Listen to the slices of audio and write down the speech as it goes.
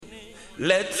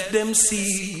Let them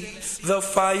see the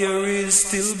fire is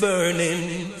still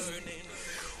burning.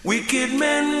 Wicked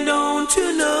men, don't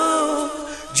you know,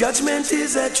 judgment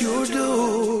is at your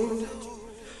door.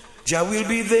 Jah will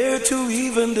be there to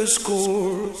even the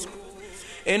score.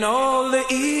 And all the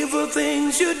evil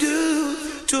things you do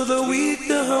to the weak,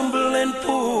 the humble and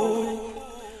poor.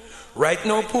 Right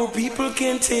now poor people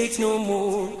can't take no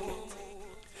more.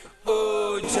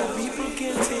 Oh, Jah, people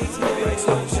can't take no more.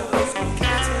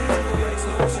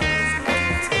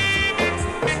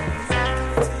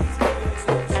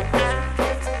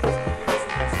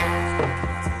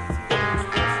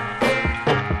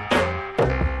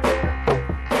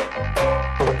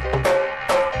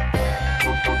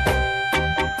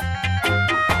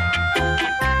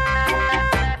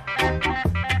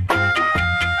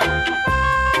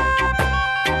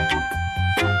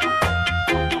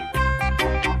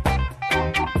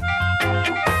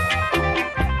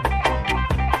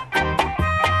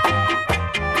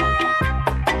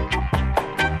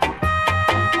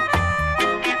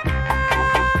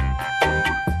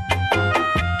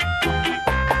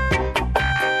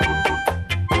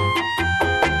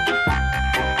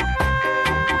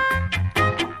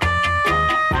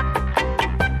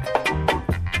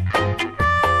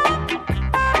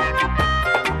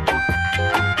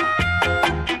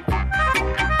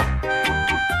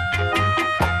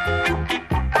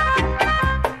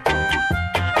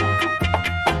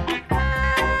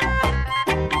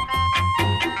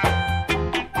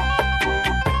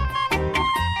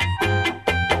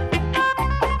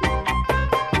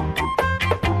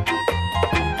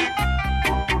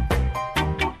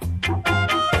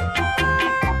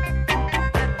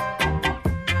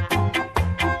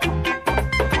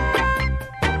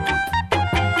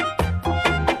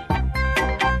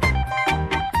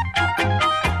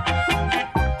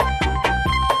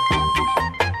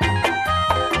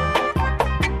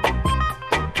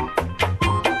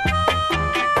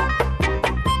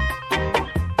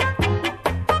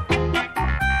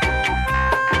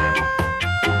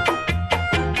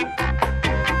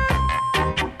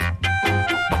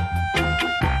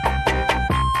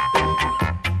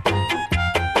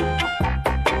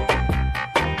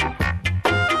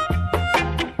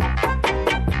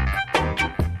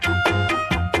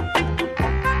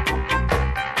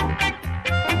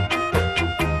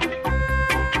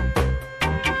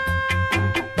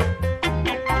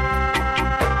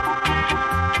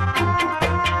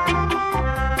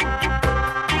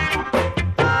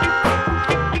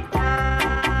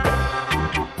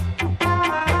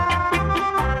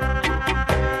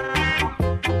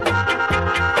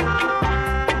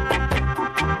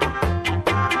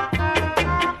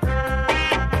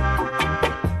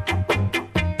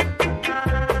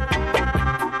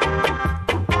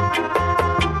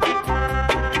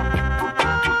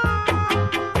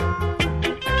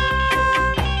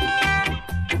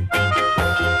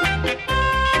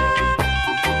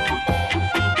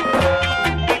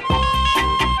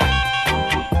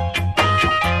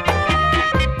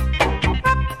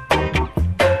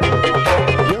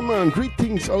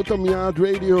 Outta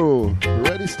Radio,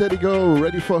 ready, steady, go,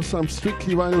 ready for some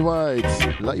strictly vinyl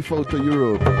vibes, live out of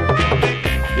Europe.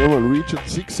 Yeah man, reach at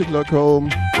 6 o'clock home,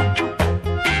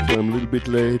 so I'm a little bit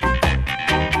late.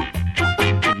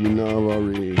 No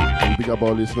worry. And big up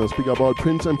our listeners, big up our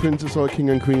Prince and Princess, all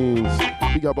King and Queens,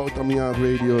 big up Outta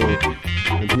Radio,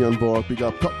 and here on board, big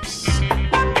up Pops,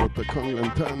 out the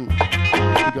Conglantan,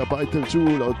 big up Eitel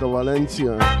Jewel, out of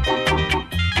Valencia.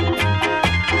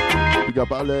 Big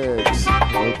up Alex,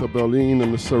 out of Berlin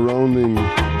and the surrounding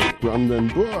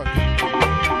Brandenburg.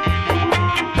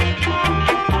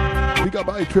 Big up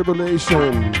I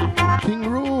Tribulation, King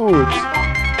Roots.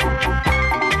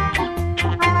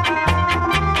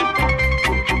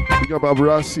 Big up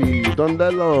Abrasi,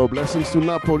 Dondello, blessings to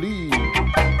Napoli.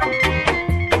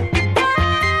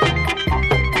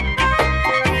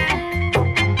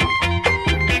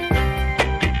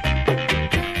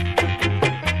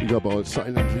 Big up all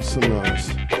silent listeners.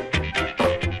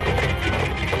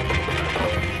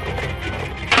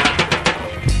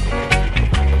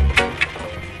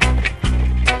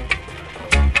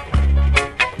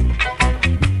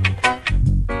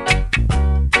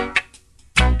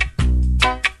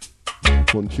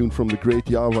 One tune from the Great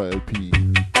Java LP.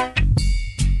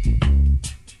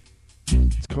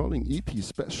 It's calling E.T.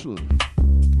 Special.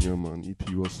 Yeah man,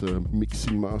 E.T. was the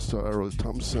mixing master Errol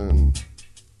Thompson.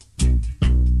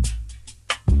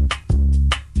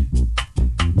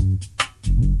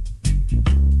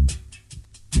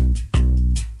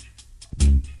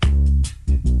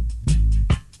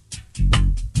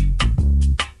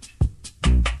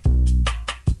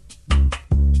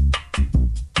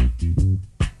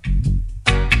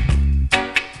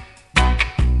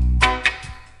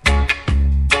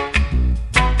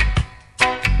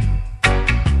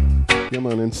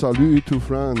 and salut to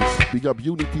France. Big up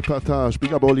Unity Partage,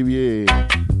 big up Olivier.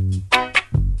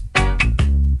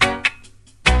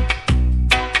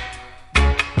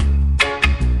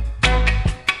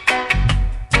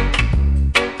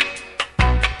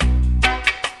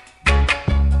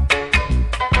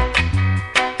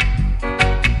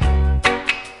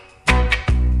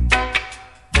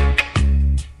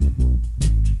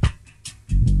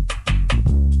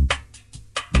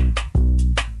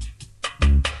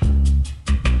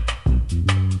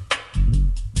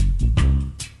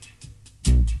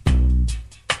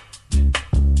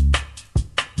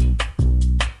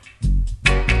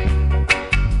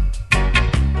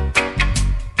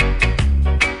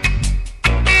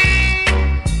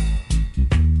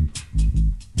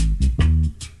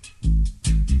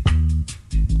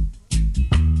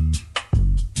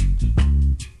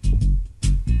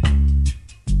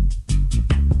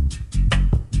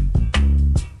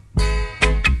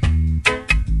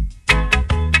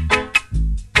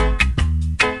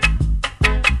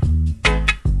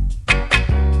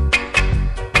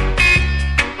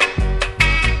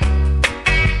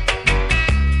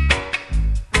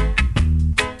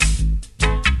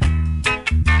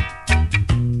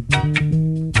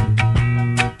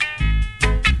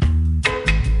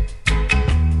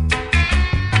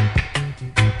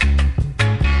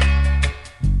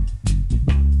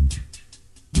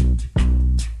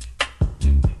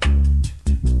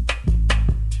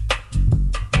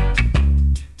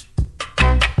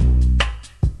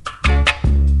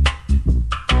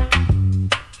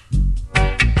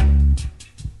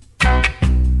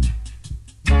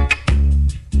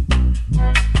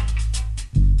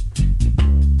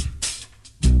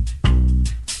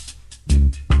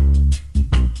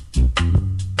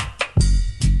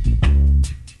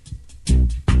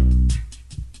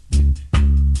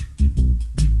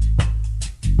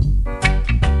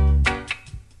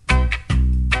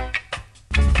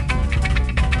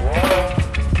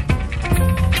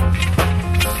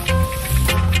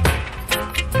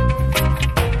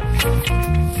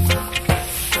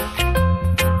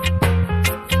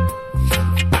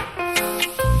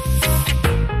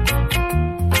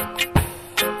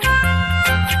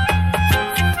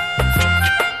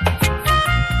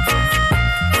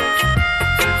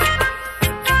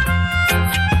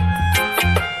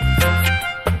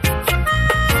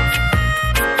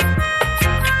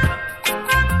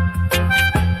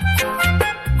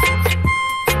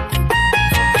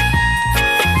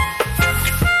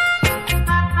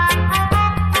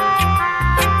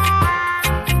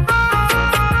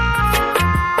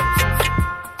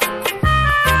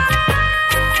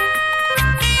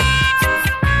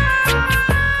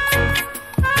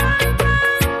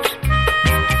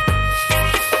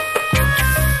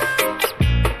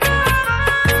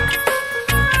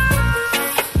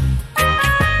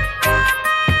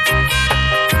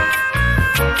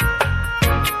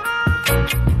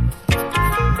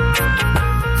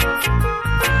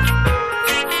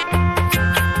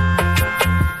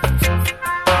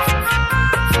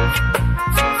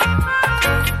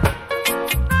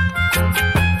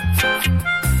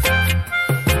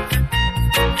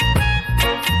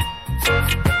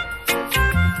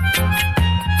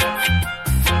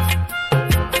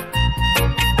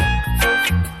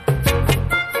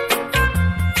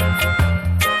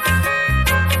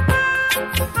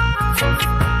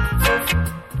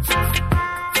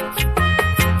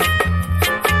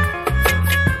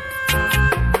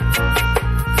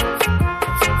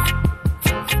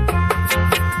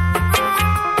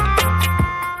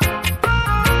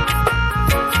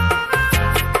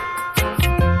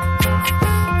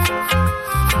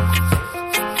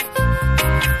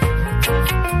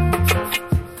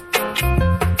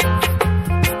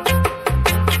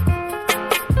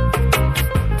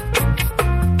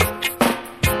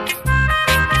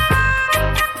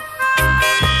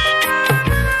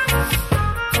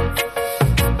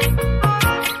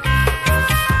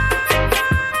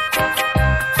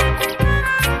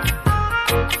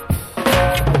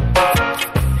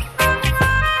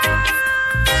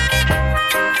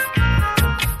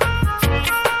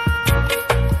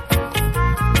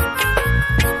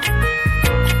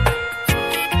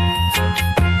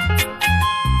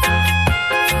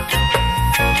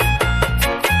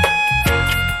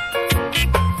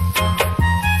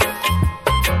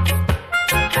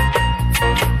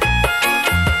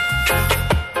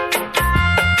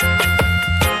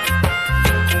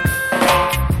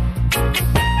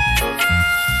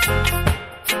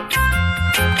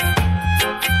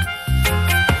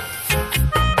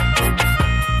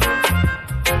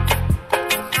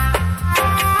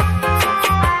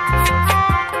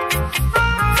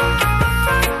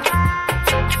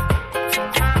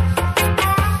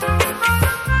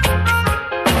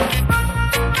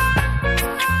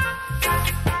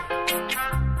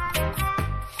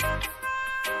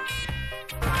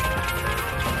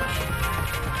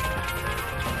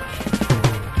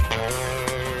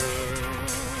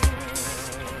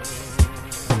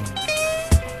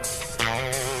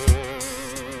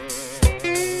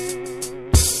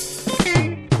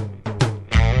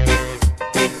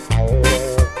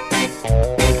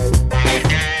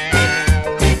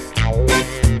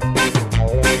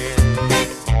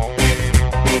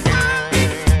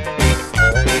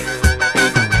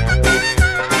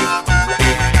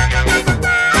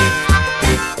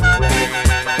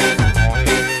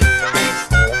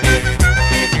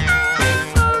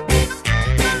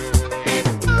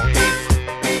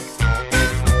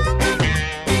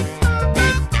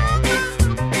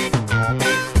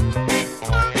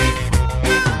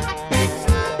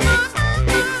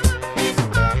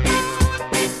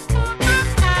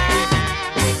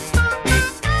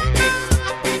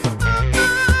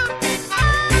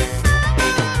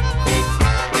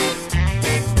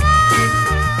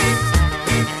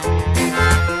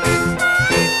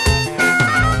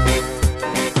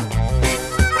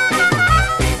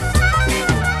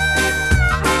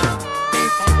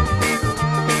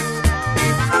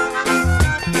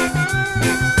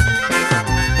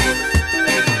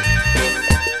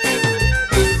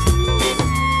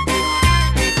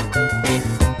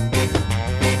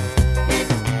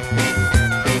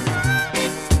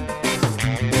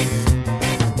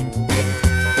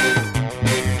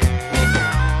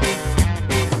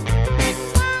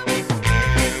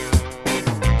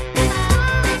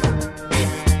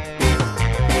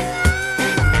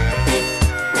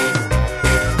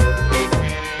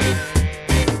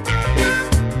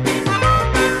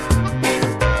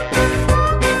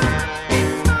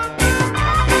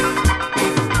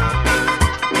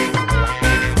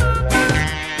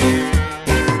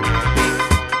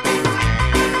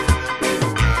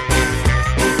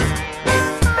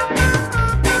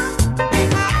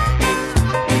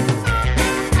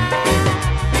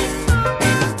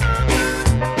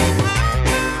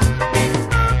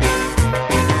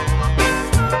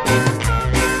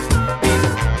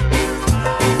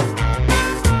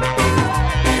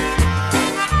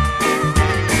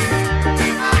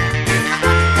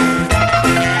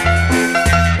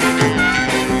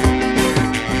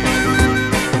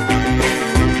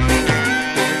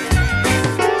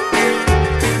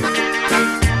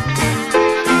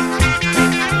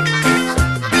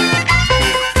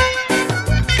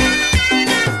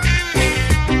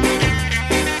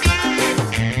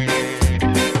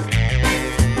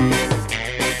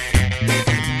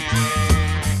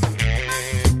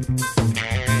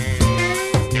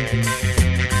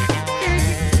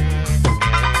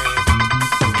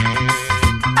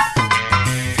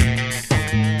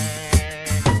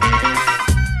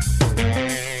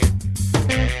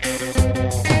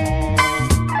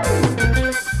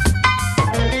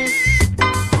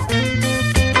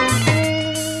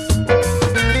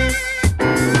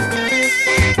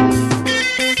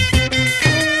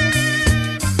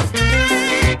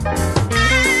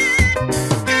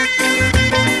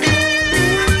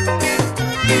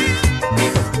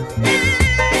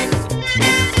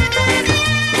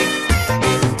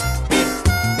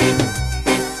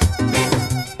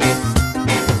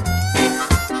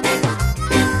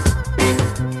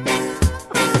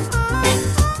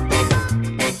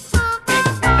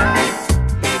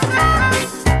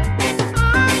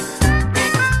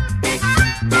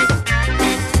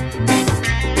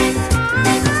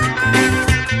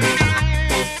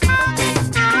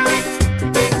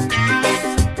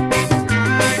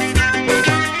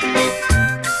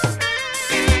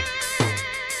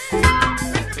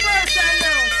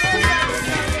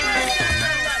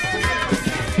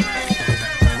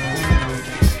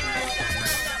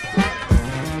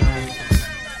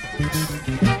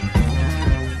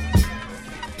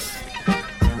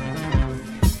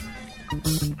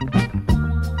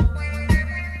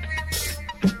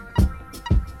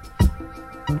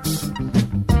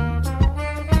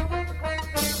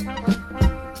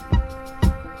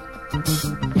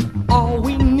 All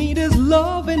we need is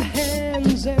loving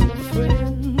hands and a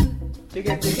friend to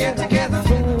get together.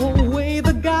 Throw away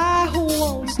the guy who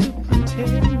wants to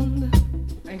pretend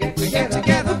and get together.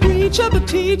 The preacher, the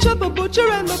teacher, the butcher,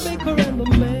 and the baker, and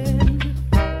the man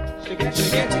to get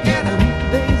together.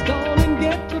 Day's gone and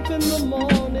get up in the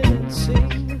morning and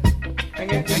sing and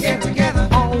get together.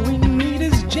 All we need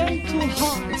is gentle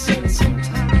hearts and some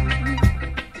time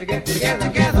to get together.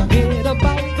 Forget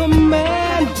about the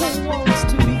man who wants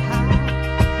to be high.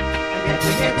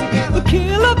 The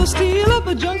killer, the stealer,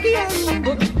 the junkie, and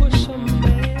the pusher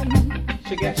man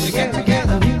to get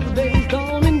together. New day's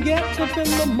gone and get up in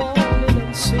the morning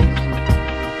and sing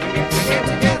and get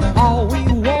together. All we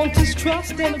want is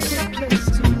trust and a good place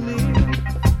to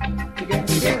live. To get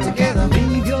together.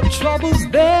 Leave your troubles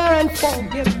there and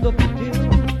forget the pill.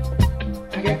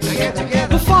 To get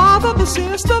together. The father, the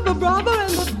sister, the brother,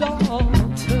 and the daughter.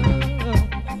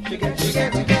 To get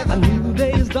together. A new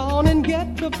day's dawn and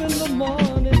get up in the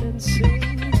morning and sing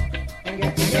and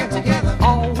get together.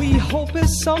 All we hope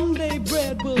is someday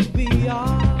bread will be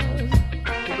ours.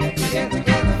 To get together.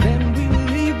 Then we'll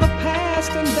leave the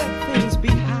past and let things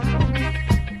behind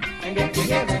and get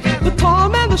together. The tall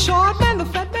man, the short man, the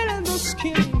fat man, and the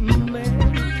skinny man.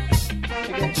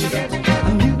 To get together.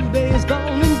 A new day's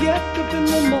dawn and get up in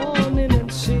the morning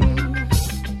and sing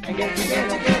and get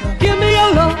together. Give me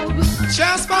your love,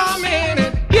 just for a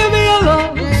minute. give me your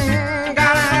love,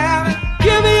 Gotta have it.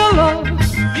 give me your love,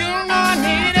 You know I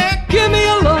need it. give me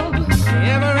your love,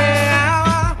 Every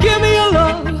hour. give me your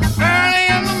love, Early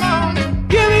in the morning.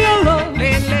 give me your love,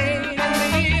 Late in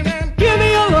the evening. give me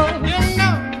your love, You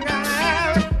know gotta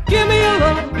have it. give me your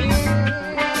love.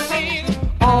 I need it.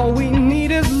 All we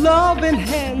need is loving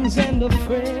hands and a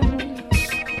friend.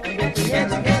 Get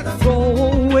together. Throw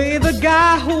away the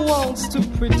guy who wants to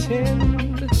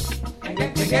pretend.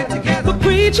 Get together. The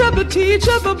preacher, the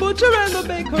teacher, the butcher, and the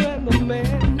baker, and the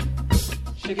man.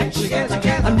 Get together.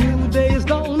 A new day's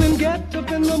dawn and get up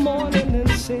in the morning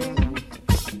and sing.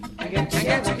 Get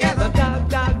together. Da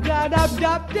da da da da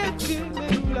da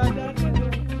da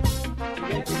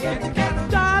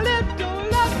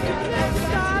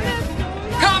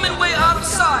Coming way out of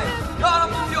sight,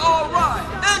 gotta move you all right.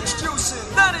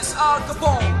 Introducing Dennis Al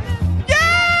Capone.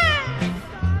 Yeah!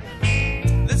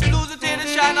 This blues will take the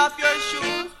shine off your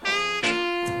shoes.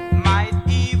 Might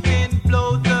even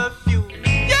blow the fuse.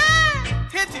 Yeah!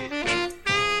 Hit it.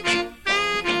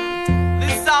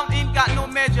 This sound ain't got no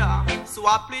measure, so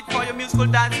I play it for your musical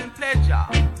dancing pleasure.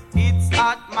 It's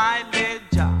at my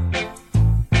leisure.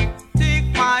 Take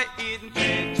my hidden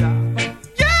treasure.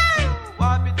 Yeah!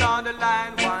 Wipe it down the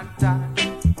line one time.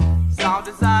 Sound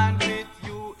design with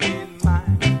you in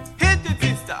mind. Hit it,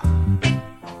 sister.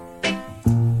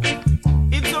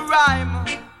 It's a rhyme.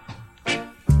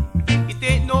 It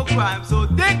ain't no crime, so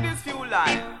take this few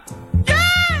lines.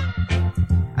 Yeah!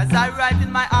 As I write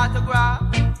in my autograph,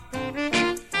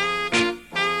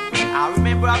 I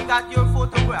remember I've got your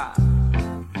photograph.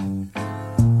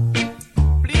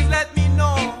 Please let me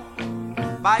know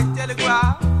by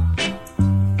telegraph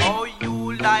how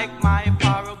you like my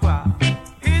paragraph.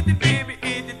 Hit it, baby,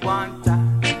 hit it one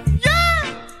time. Yeah!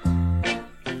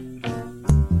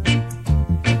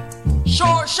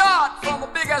 Short shot from a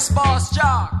big ass boss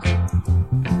jock.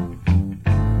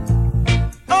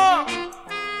 Oh!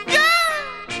 Yeah!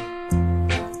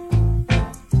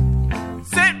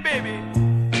 Sit, baby.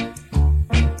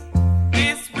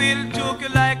 This will choke you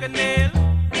like a nail.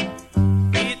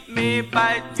 It may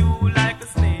bite you like a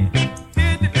snail.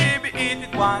 Hit it, baby, hit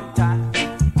it one time.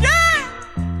 Yeah!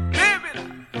 Baby!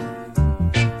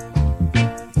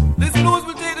 This blues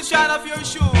will take the shine off your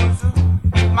shoes.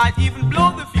 It might even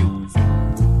blow the fuse.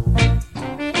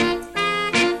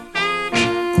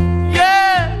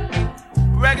 Yeah!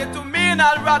 Reggae to me and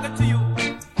I'll rock it to you.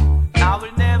 I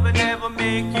will never, never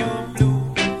make you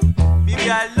blue. Baby,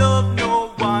 I love no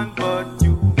one but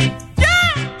you.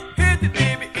 Yeah! Hit it,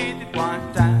 baby, hit it one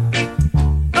time.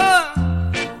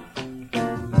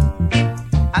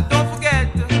 And don't forget,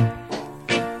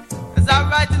 as I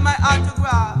write in my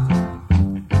autograph,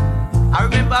 I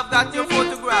remember I've got your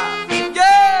photograph.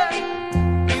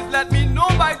 Yeah! Please let me know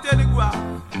by telegraph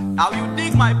how you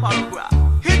dig my paragraph.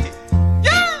 Hit it!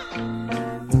 Yeah!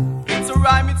 It's a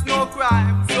rhyme, it's no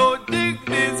crime. So dig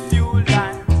this few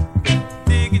lines.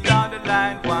 Dig it down the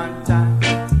line one time.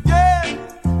 Yeah!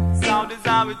 Sound is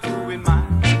how we do in mind.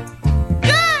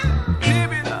 Yeah!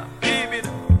 Give it up, give it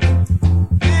up.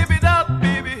 Give it up,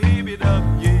 baby, give it up,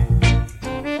 yeah.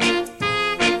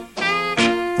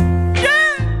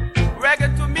 Yeah!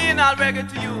 Reggae to me and I'll reggae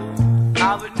to you.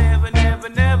 I would never, never,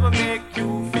 never make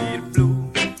you feel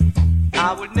blue.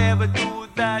 I would never do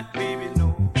that, baby,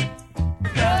 no.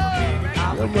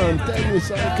 Yeah, man,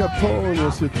 Dennis Al Capone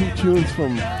was the two tunes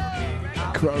from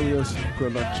Aquarius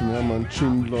production. Yeah, man,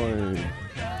 Chinloy.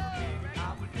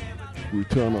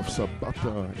 Return of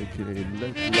Sabata, aka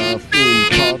Let Laugh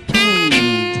In Part 2.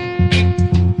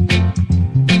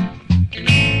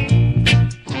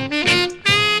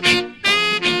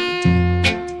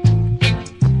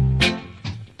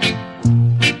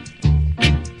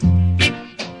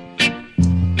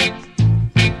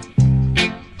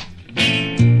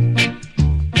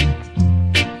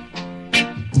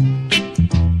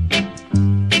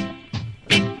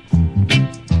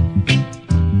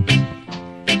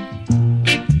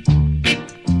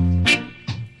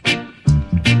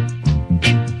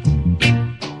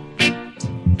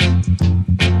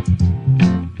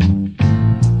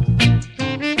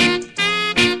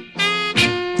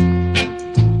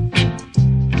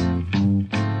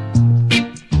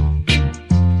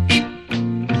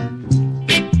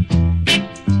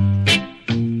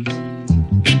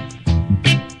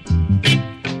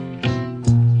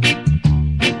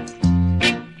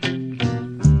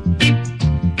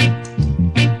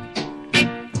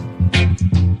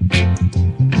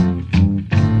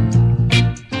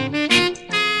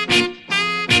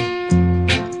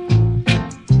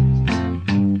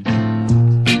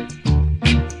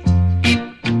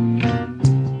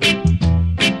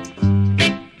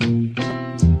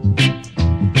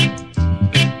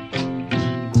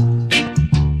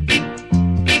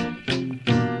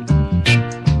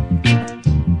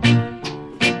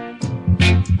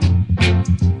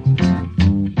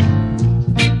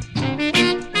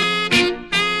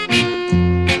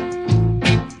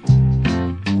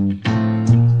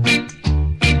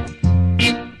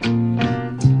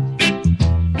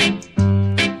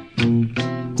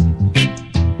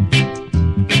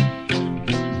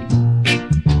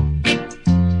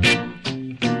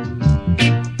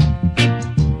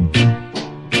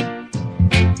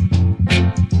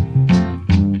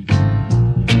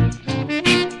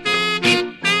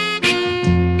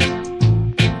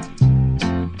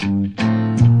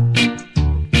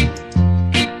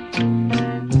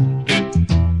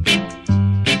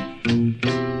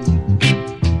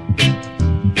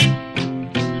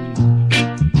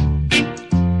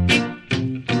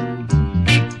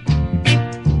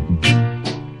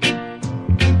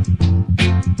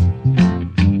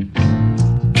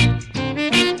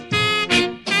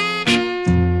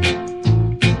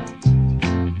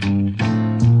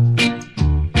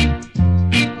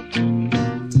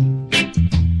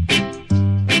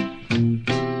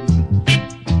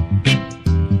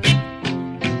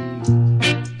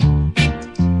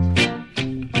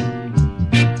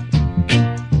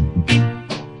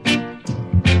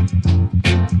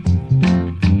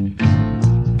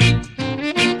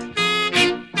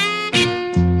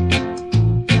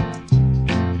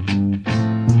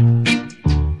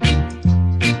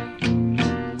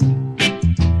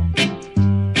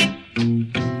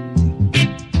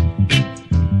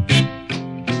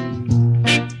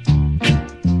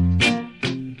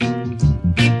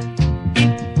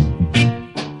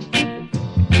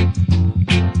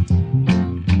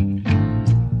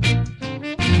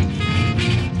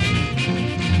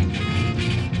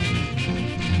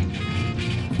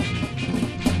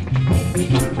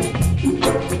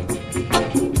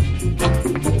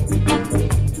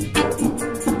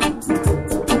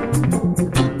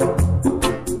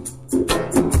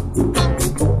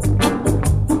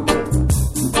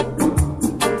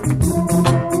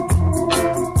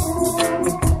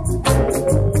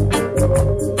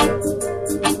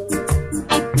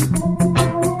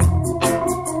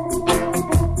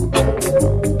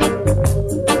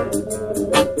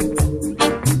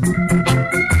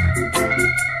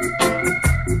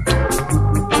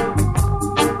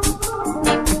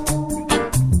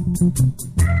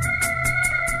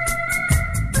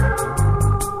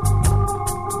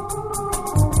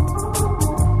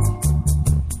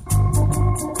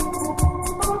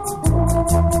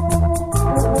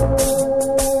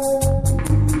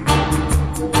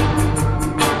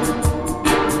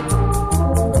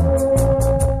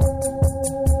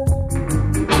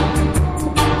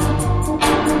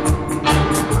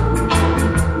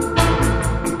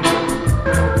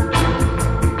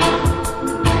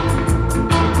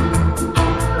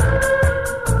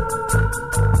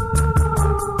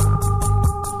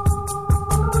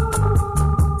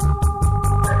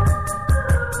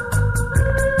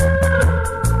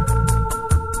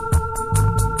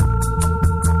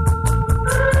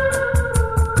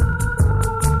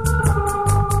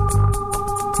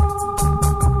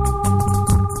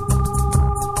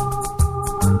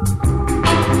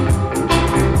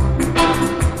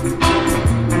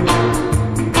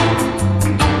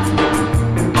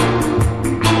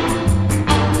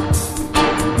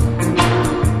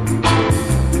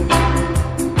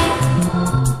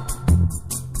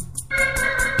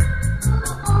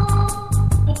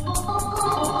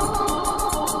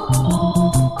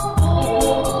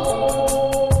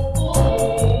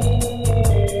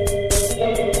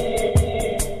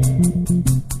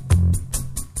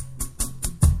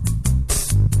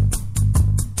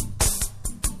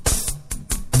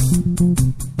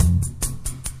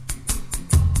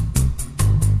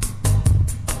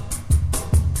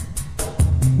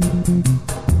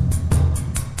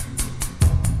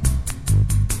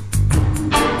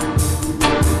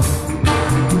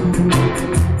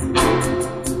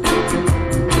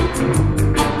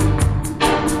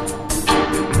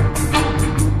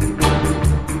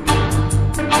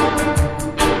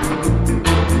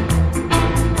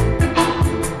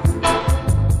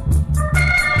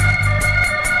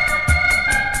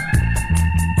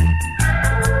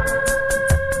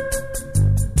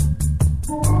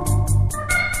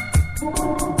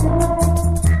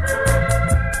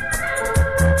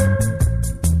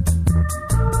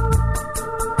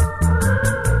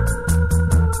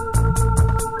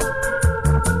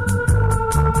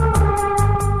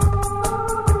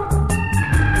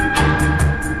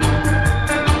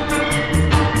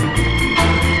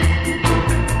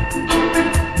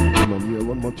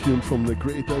 From the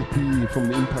great LP, from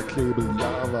the Impact label,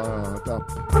 Yava, Dap.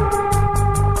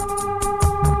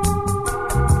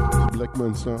 The Black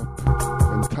Man's Up.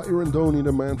 And Tyrandoni,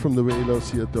 the man from the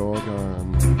Wailers, here,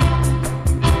 Dorgan.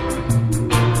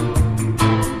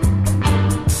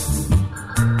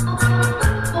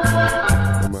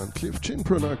 The man, Cliff Chin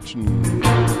Production.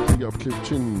 Big up Cliff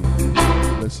Chin.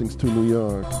 Blessings to New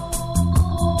York.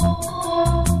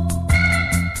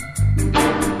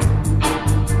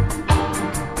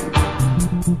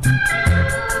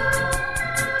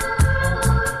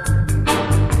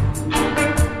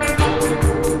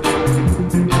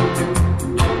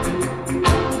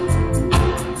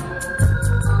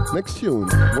 Next tune,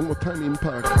 one more time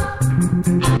Impact.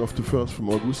 One of the first from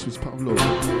Augustus Pablo,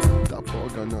 Dub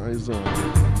Organizer.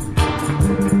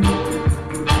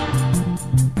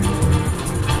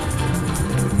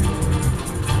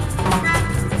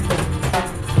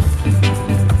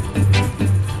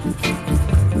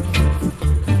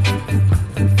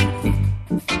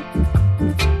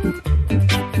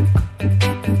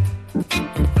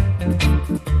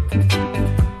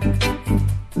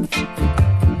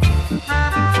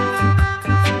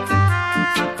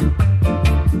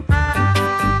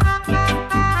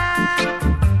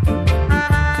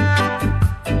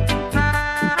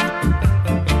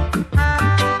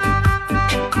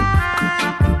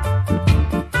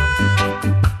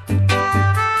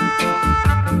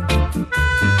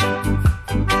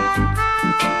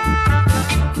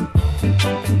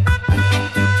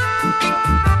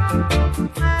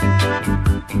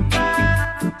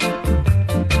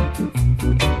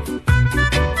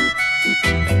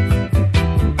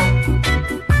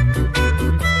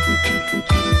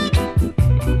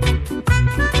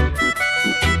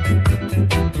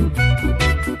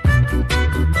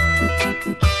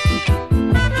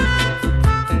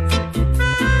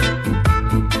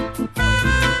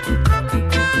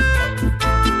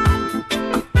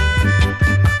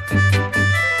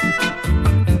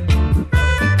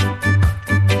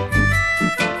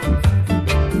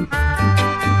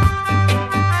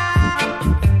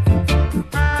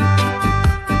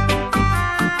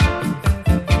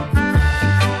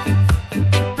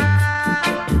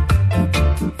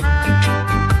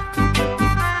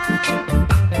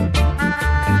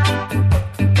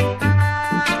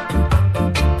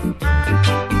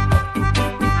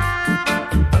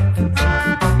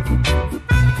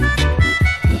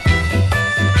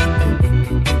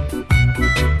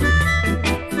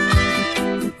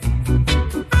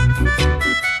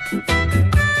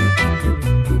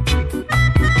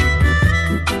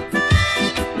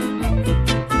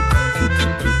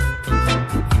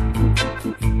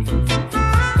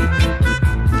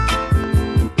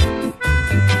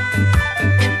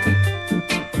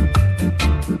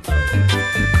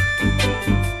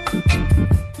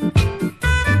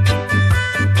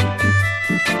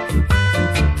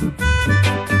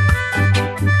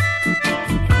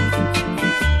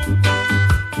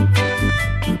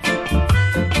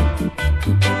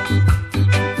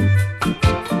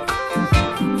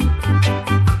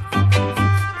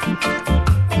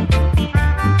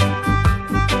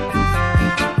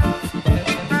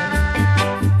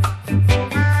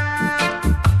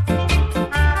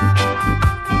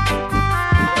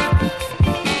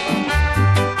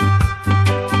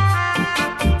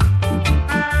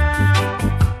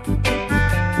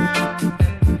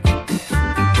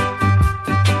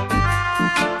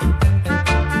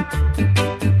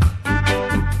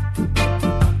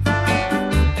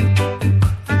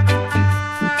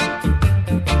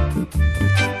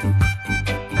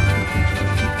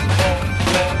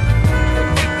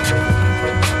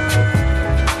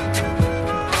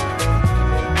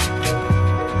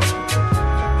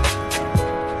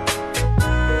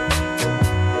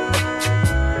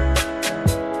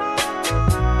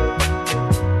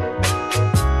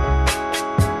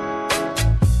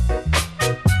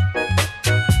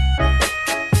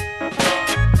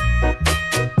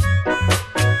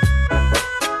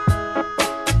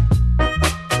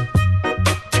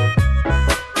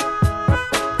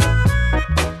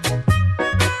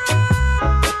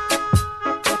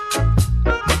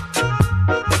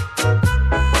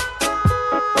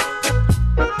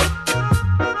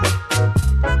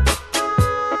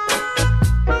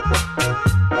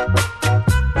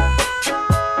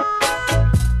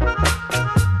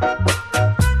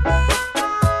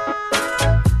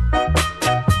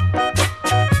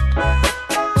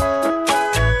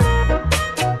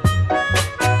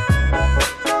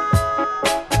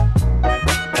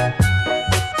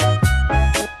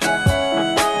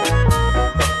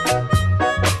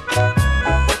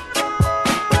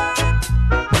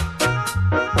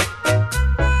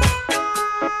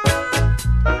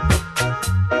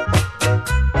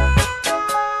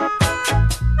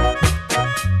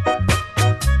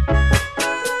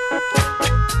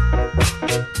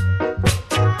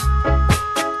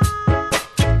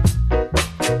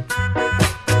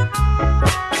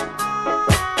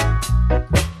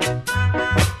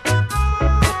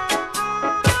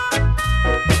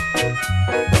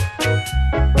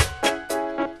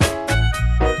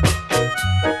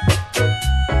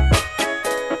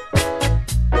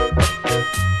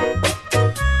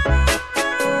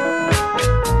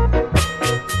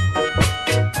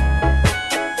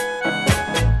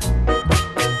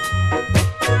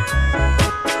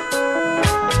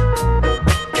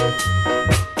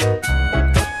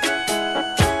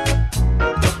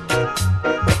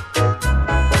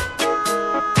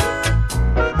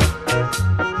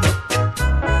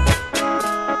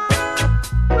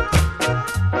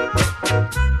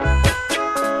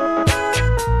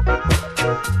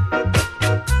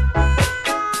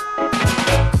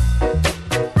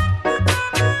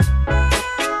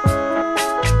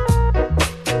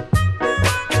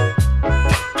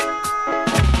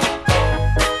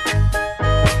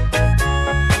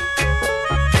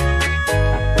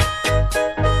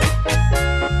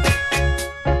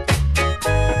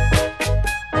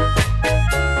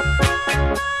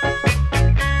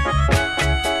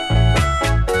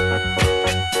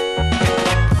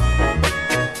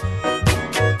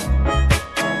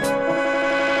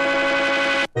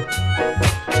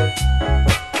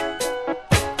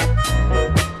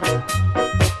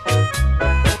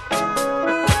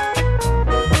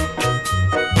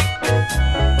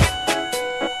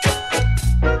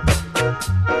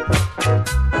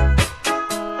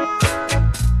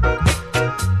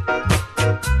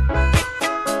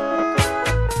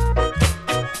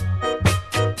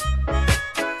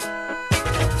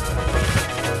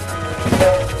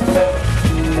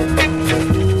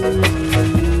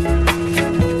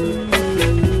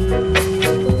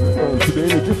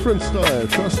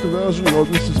 style. First the version of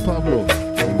Mrs. Pablo.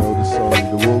 And now the song,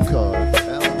 the vocal,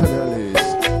 Elton Ellis.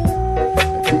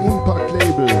 At the Impact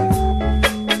label.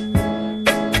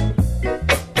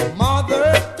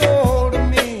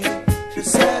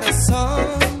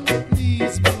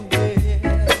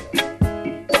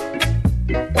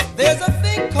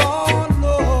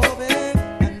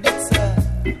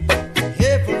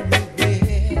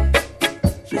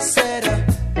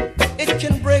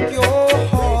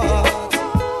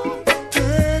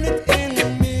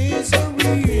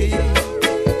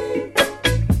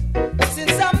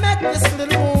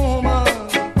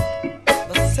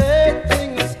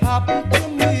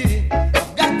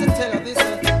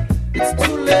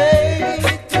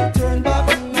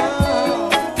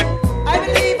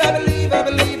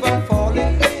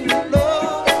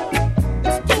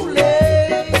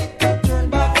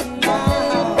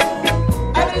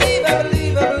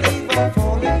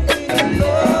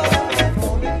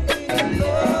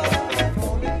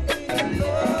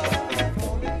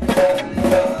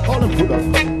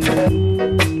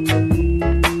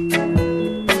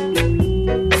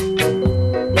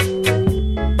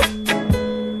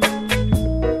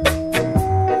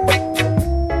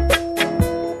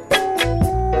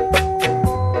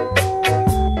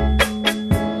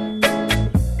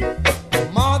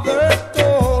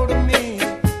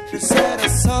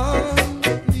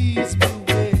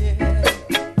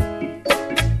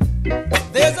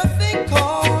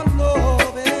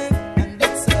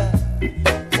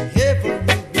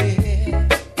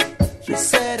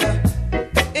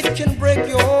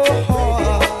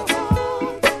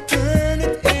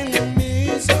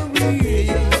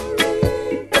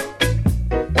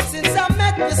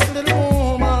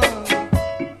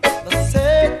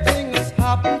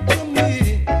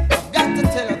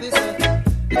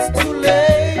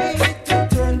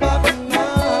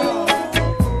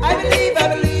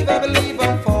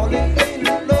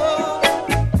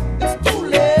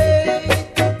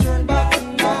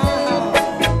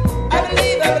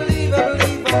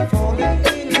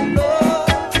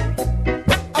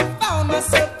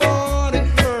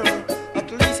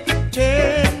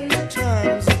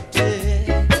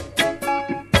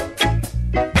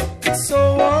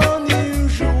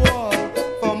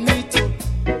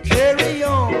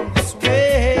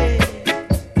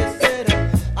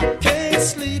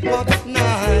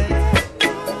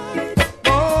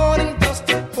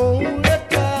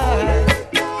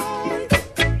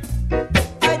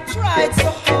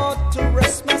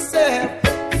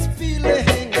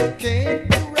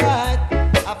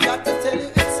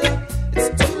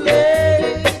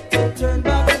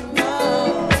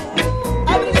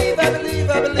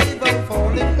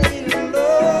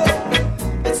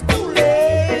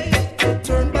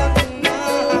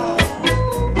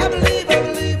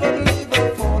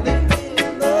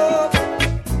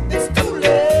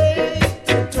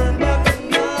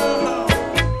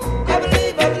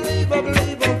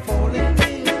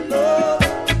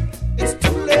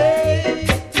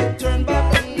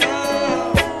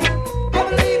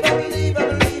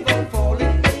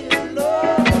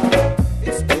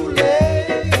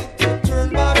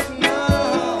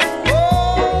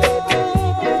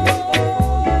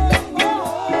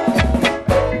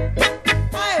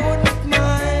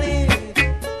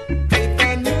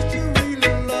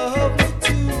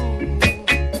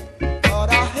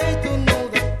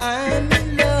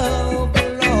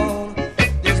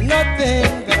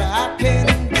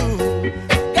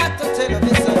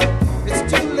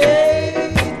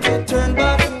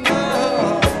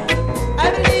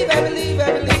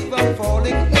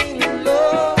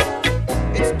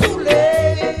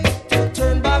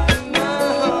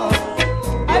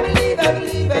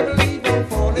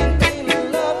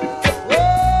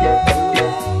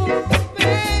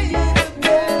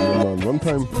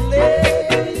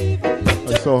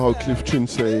 Cliff Chin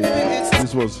say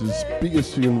this was his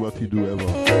biggest tune what he do ever.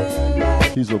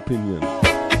 His opinion.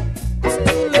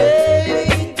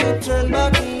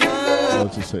 I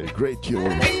also say great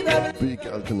tune, big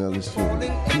Elton Ellis tune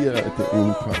here at the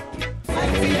Impact.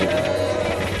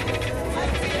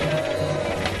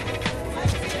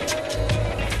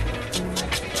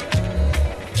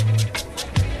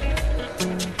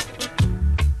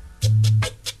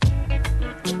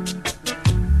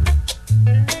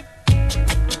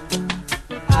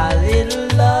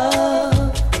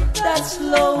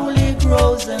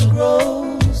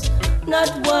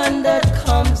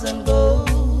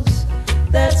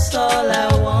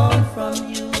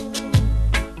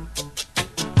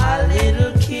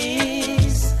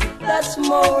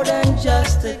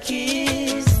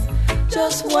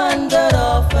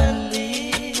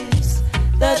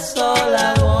 That's all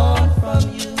I want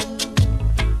from you.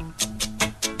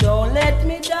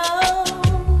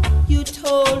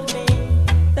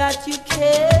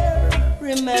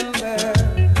 remember,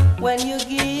 when you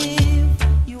give,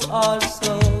 you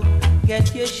also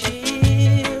get your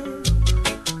share.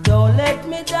 Don't let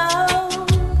me down,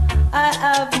 I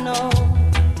have no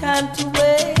time to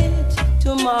wait.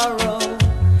 Tomorrow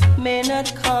may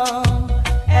not come,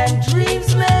 and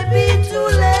dreams may be too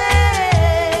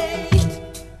late.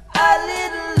 A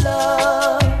little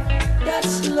love that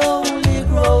slowly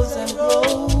grows and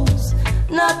grows,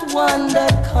 not one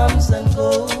that comes and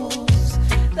goes.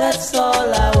 That's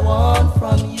all I want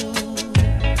from you.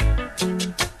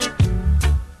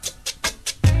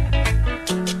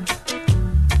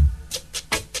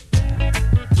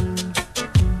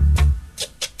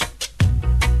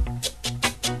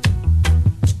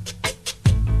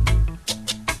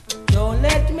 Don't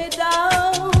let me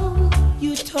down.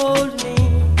 You told me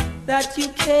that you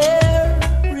care.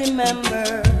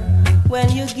 Remember,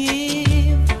 when you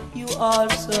give, you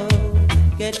also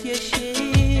get your share.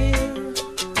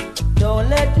 Don't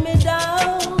let me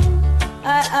down,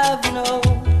 I have no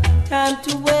time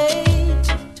to wait.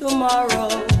 Tomorrow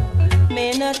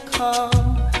may not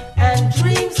come, and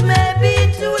dreams may be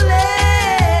too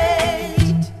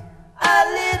late. A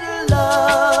little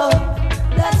love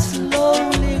that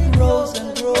slowly grows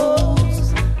and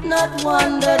grows, not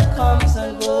one that comes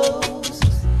and goes.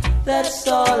 That's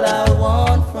all I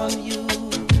want from you.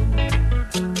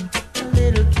 A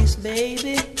little kiss,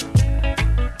 baby,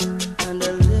 and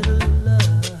a little love.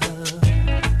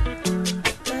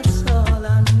 That's all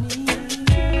I need.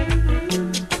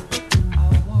 I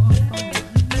want from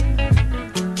you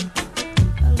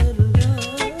a little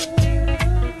love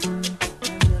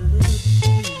and a little peace.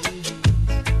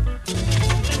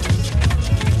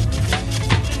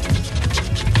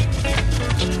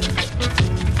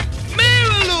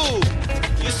 Marilou,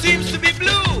 you seems to be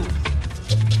blue.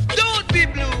 Don't be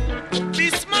blue. Be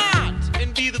smart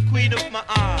and be the queen of my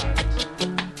heart.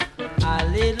 A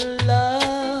little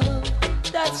love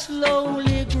that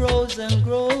slowly grows and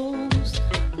grows,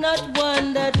 not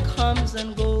one that comes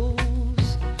and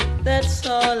goes. That's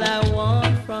all I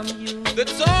want from you.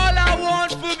 That's all I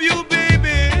want from you,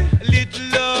 baby. A little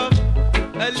love,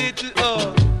 a little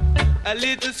hug, a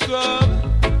little scrub,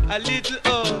 a little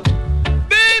hug.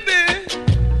 Baby,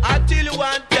 I tell you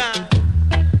one time,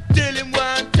 tell him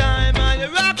one time, and you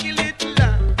rock it little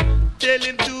line. Tell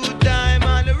him two time,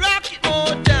 and you rock it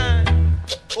more time.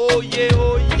 Oh yeah,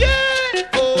 oh yeah,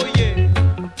 oh yeah.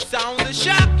 Sound the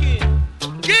shocking.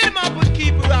 Get him up and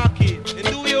keep rocking, and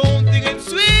do your own thing and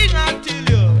swing, I tell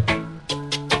you.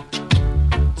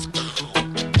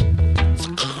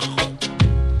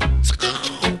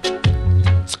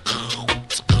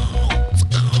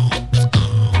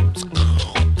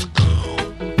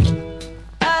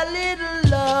 A little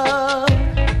love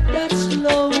that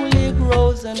slowly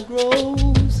grows and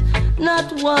grows,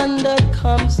 not one that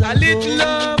comes A and little goes.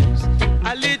 love,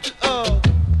 a little hug,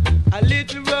 a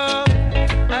little rub,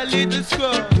 a little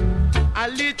scrub, a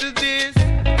little this,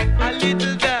 a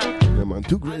little that. Yeah, man,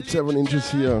 2 great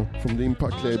 7-inches here from the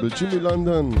Impact label, Jimmy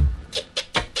London.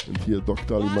 And here,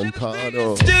 Dr.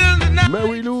 Alimentado. Still the night,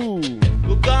 Mary Lou.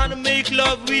 we're gonna make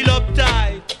love real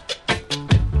uptight.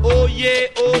 Oh yeah,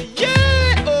 oh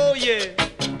yeah, oh yeah.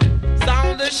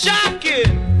 Sound the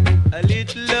shocking. A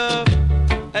little love,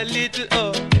 a little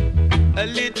hug, a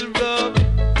little rub,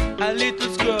 a little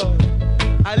scrub,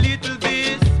 a little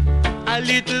this, a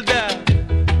little that,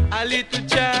 a little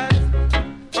jazz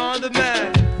on the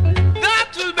man. That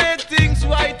will make things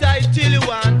right, I tell you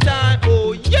one time.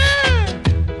 Oh yeah,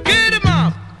 get him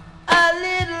up. A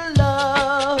little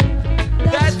love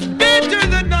That's better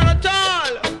than none at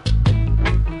all.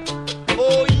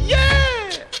 Oh yeah,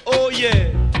 oh yeah.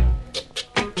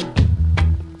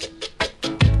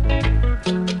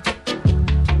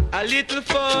 A little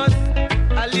fuss,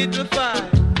 a little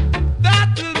fight. That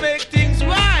will make things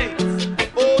right.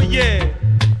 Oh yeah.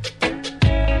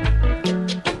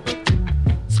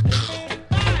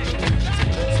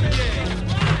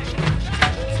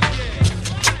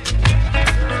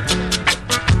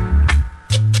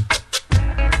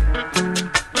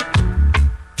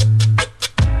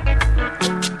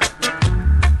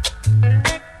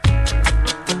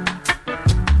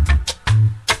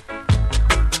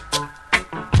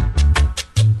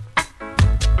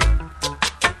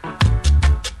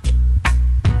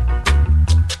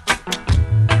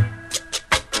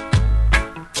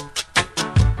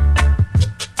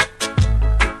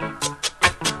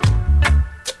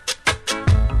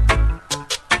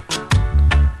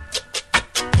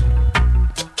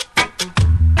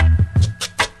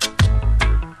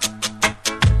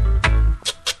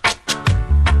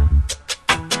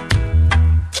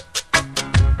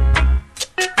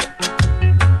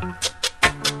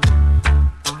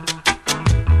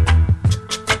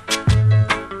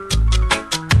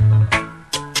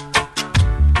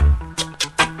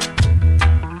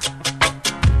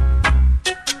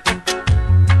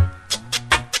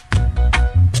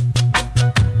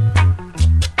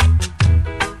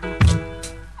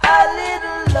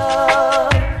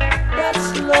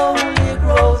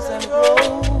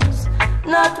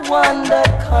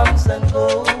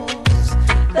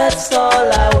 That's all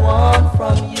I want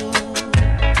from you.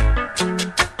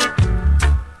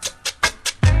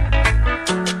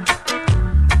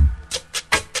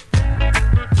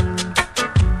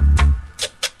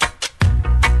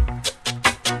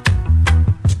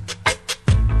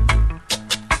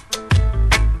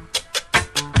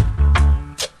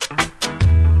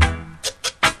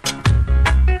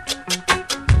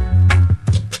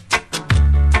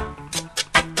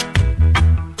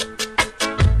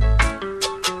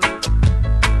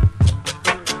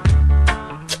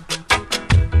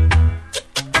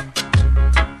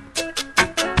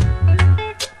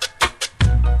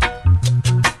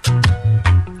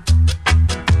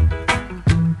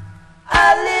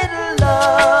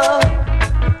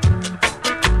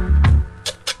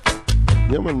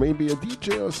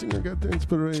 Singer get the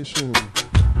inspiration.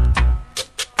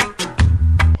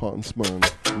 Hans man,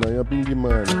 Naya Bingy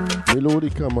man,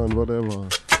 Melodica man, whatever.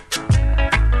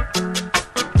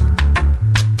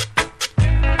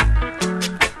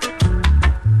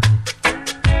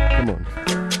 Come on,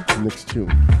 next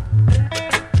tune.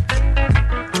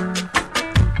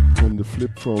 On the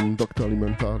flip from Dr.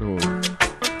 Alimentado.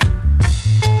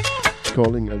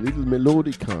 Calling a little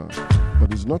Melodica,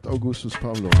 but it's not Augustus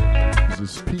Pablo.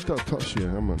 This is Peter Tosh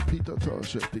here, man. Peter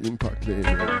Tosh at the Impact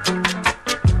label.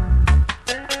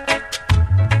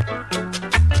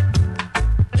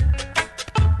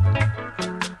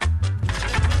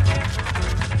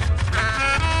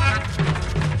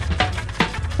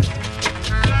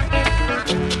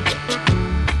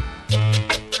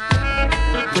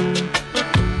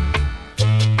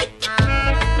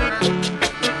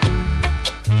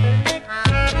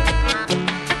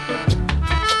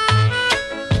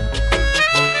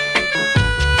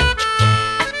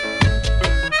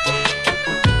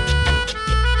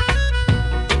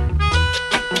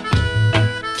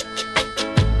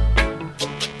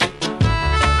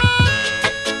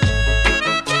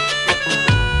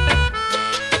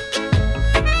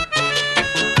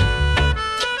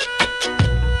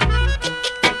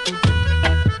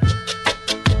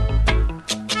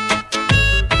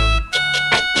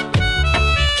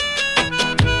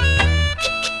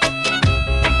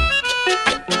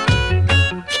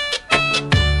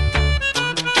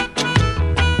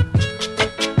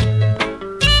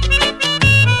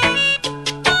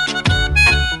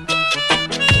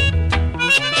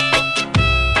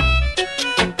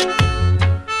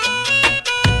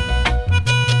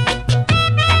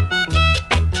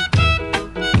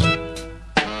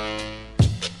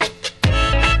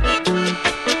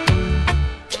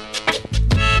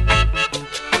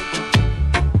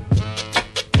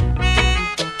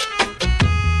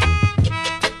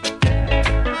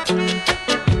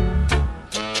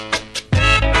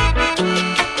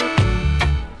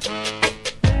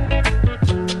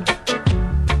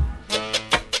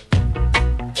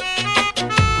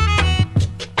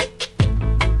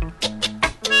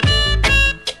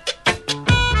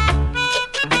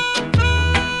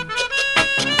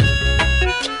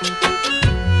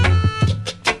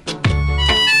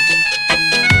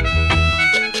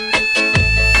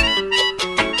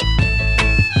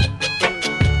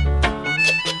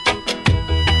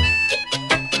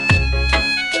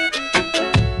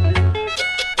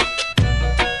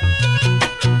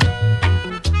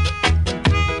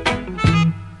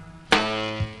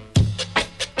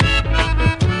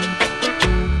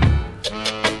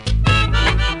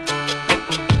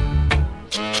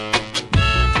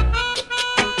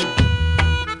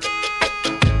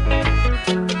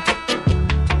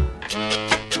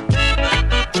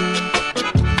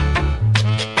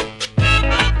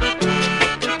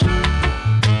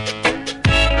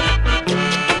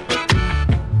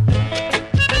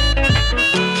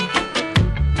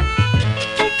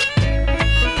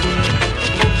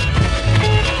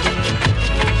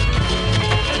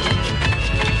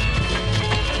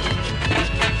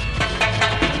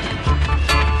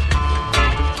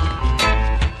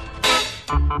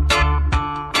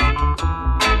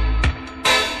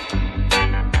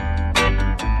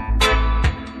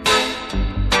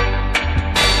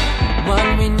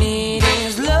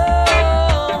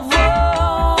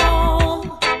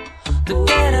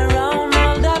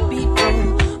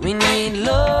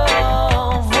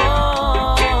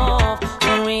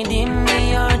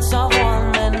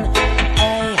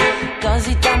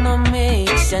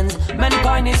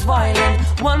 Mankind is violent.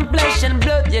 One flesh and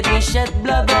blood, yet we shed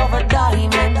blood over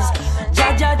diamonds.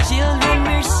 Jaja children,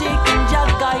 we're seeking Jah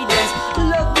guidance.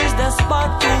 Love is the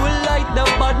spark to light the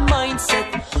bad mindset.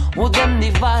 Who them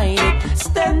divide it?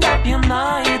 Stand up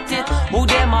united. Who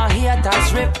them are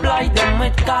haters? Reply them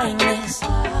with kindness.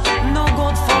 No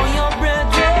good for your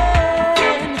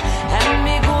brethren, and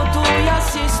me good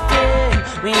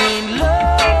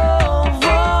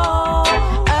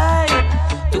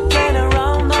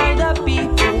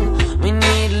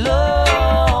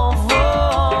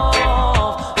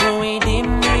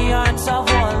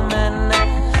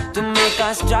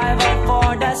must strive out for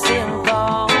the same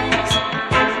cause.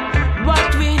 What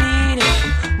we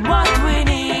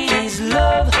need is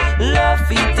love, love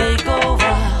we take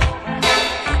over.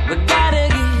 We gotta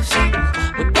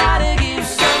give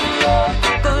some love,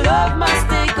 'cause love must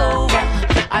take over.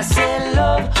 I say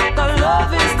love, 'cause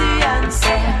love is the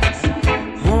answer.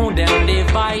 Who them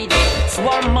divided?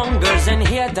 Swarmongers and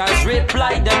haters,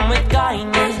 reply them with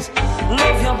kindness.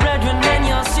 Love your brethren and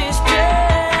your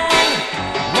sisters.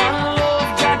 One love,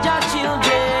 judge our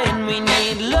children. We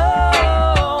need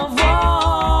love,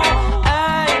 oh,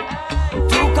 hey,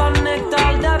 to connect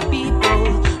all the people.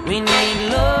 We need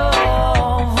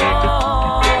love,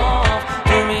 oh,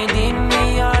 to redeem the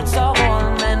hearts of all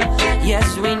men. Yes,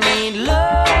 we need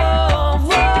love,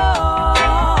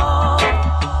 oh,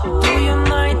 to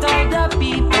unite all the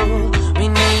people. We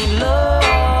need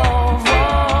love,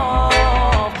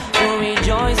 oh, to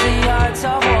rejoice the hearts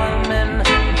of all men.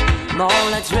 Now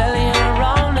let's rally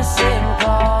around the same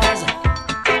cause.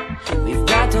 We've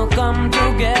got to come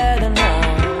together now.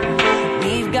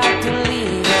 We've got to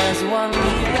live as one.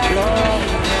 We've got to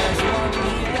live as one.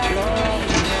 We've got to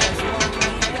live as one.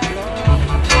 We've got to live.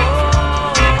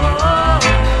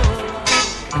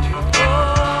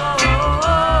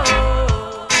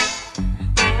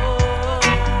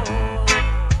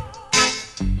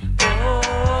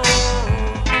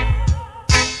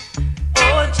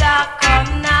 Oh, Jah,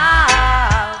 come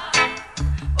now.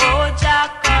 Oh, Jah,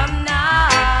 come now.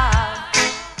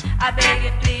 I beg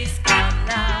you, please come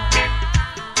now.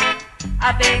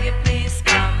 I beg you, please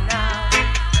come now.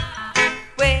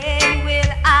 When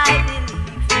will I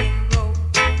believe in Rome?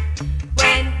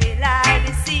 When will I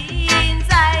be seen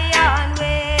Zion?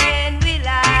 When will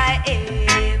I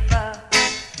ever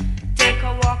take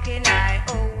a walk in I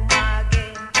home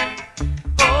again?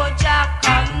 Oh, Jah,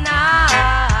 come now.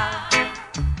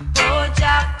 Oh,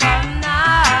 Jah, come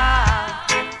now.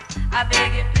 I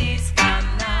beg you, please come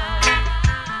now.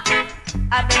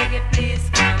 I beg you, please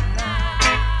come now.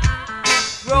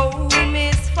 Rome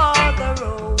is for the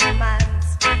Romans.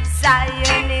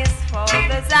 Zion is for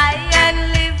the Zion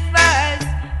livers.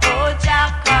 Oh, Jah,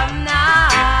 come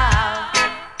now.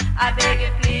 I beg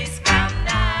you, please come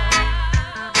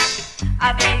now.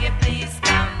 I beg you, please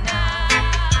come now.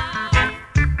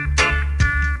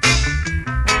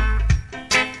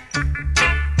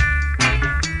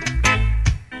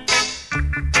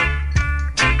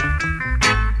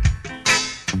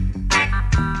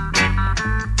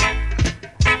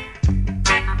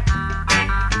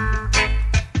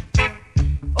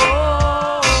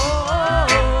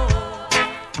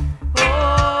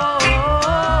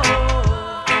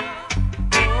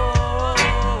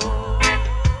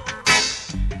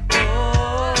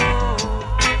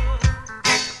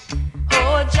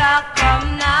 Oh, Jah, come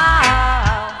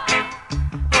now.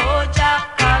 Oh, Jah,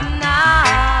 come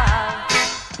now.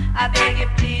 I beg you,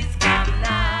 please come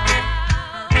now.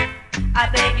 I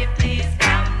beg you, please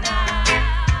come now.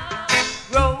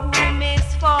 Rome is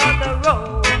for the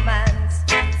Romans.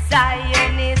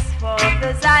 Zion is for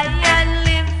the Zion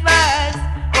livers.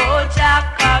 Oh, Jah,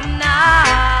 come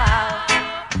now.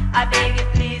 I beg you,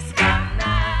 please come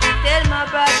now. Tell my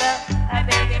brother, I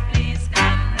beg you, please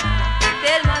come now.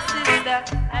 Tell my sister,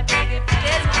 I beg you,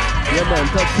 tell my Yeah, man,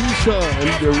 Tatisha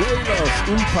and the Raiders,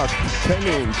 Impact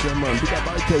Challenge. Yeah, man, big up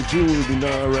Michael Jewel, we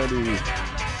know already.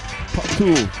 Part 2,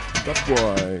 the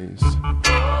boys.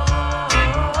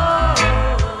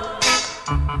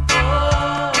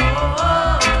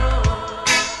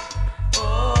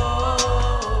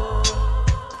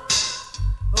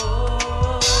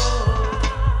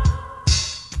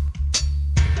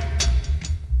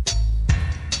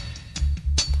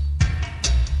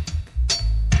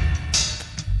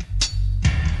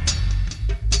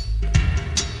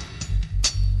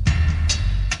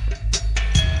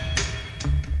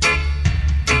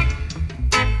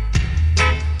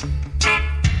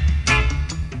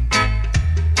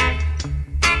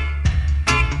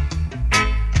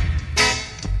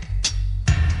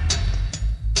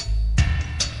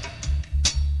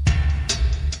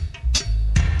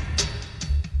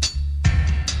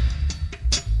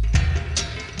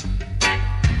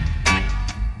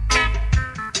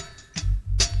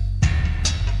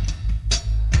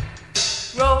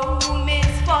 Rome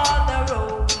is for the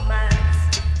Romans.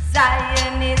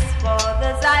 Zion is for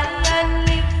the Zion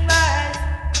livers.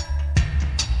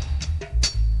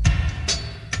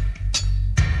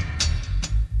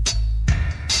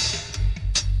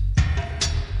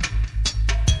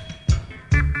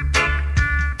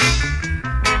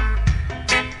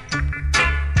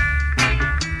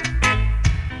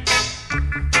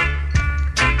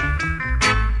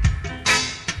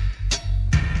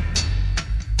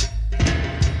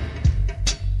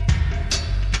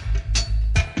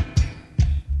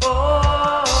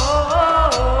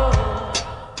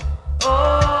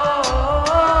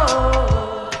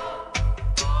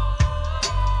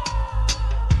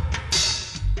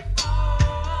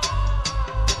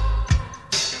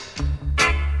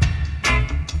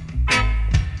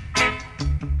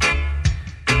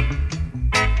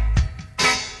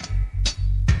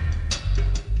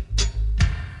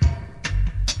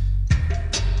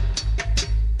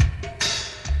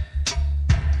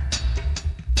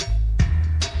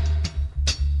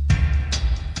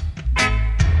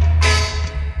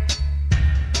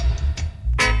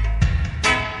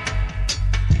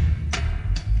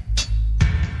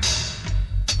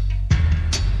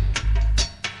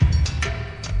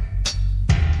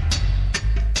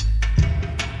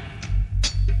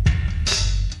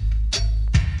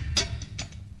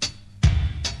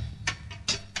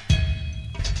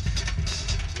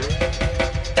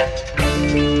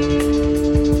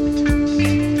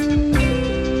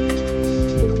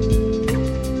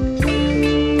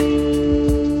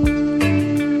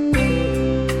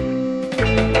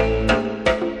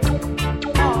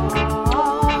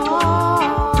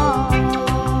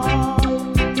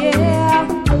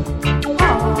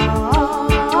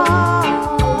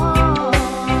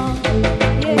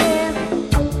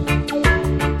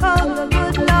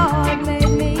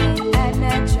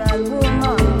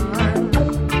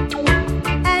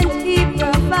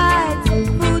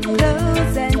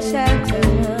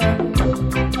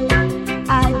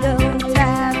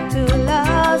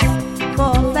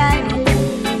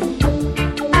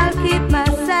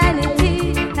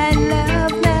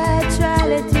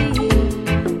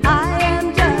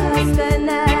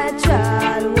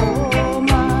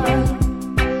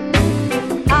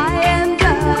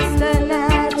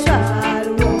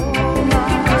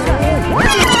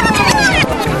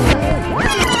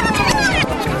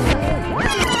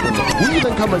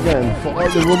 come again for all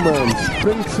the women,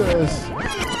 princess,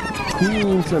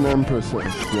 queens and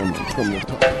empresses, from the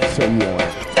top, Smille.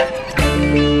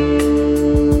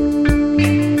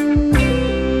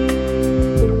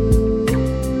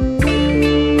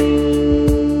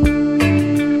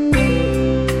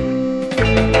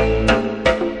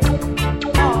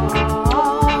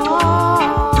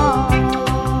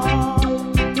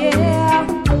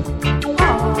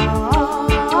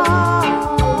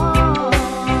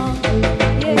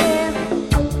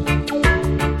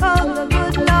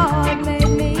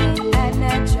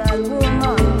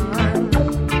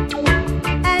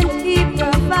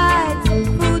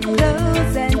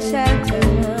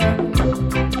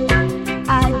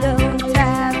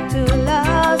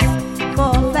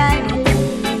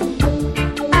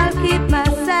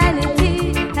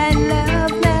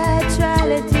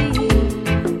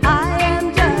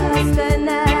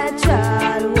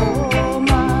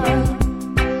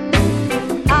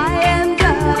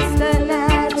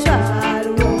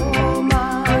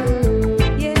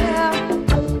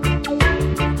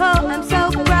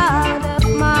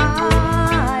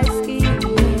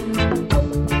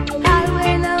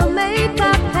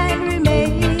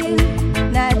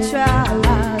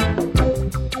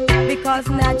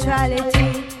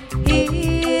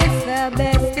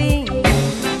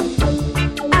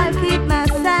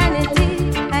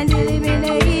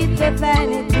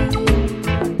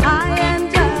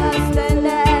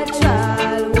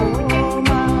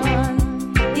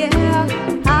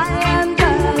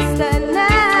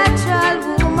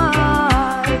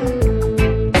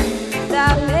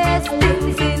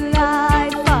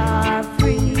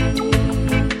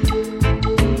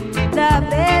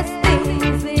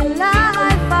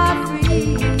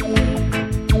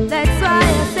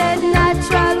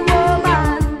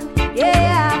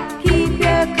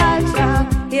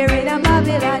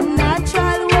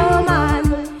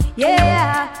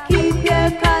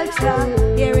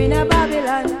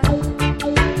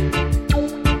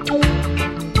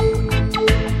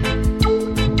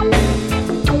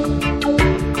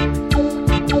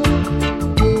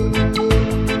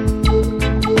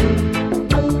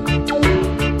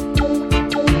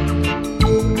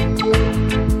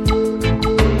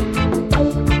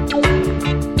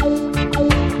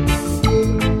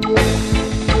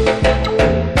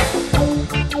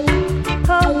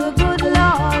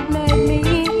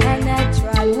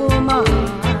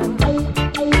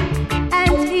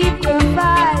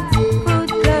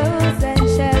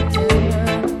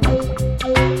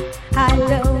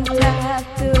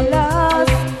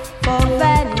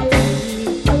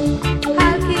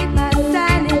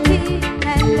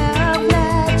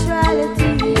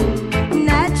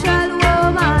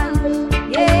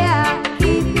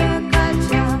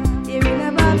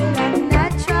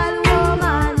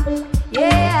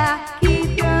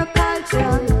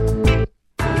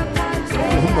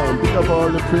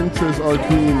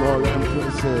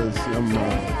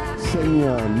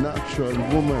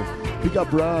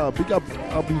 Big up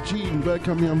RBG,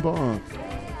 welcome here on board.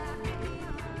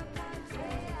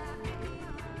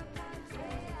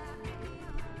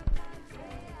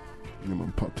 Yeah,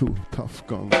 man, part 2, Tough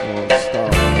Gun All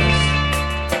Stars.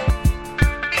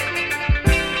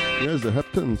 Here's the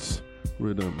Heptons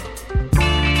rhythm.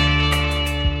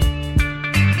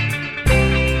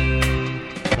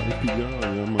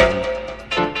 Yeah, man.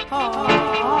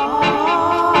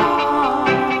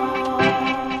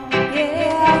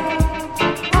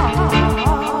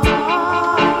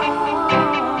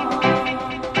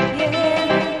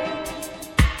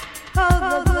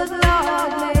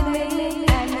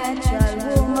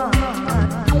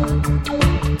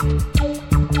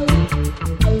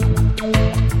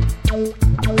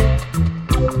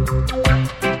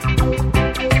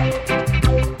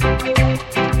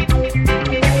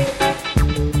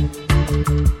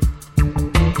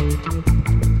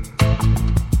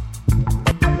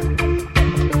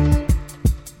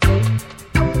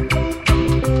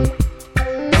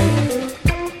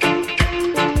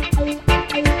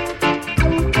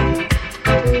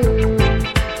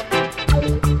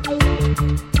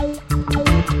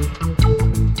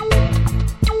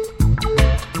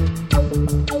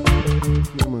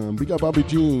 Bobby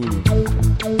Jean,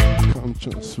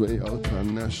 conscious way out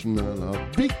national,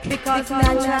 big. Because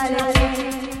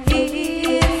naturality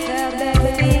is the best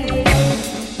thing.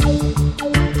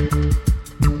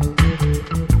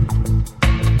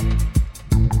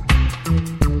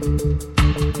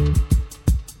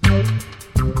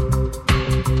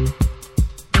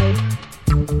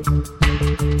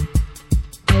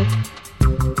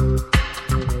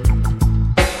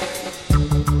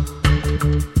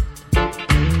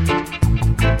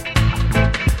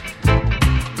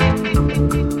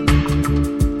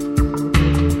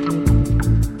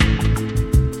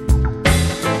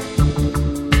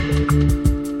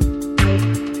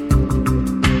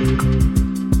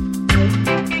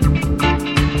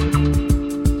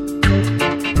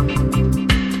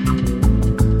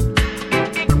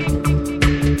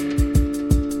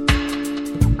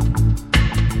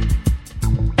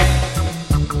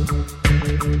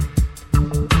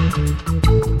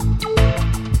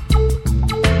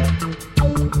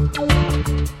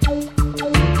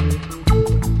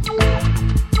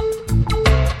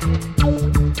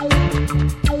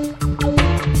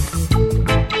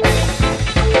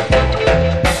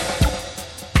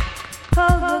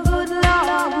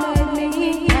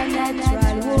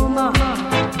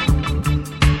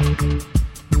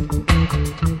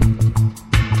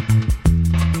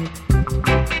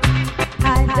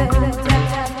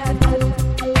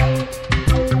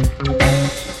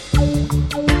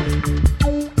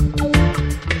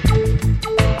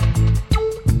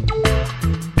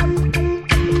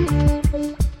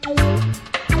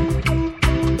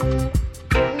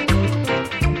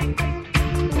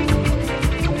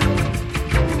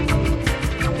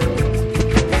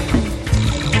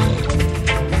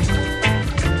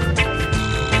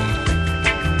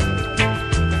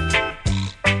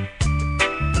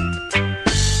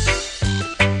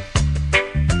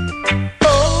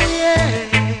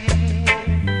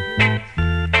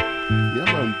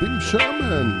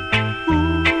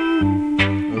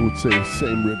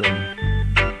 Same rhythm.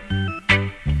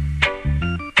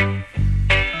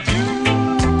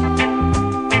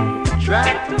 Try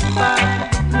to find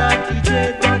naughty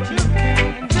dread, but you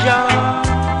can't jump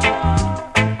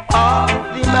off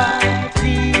the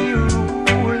mighty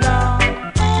ruler.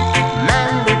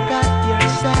 Man, look at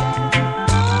yourself,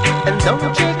 and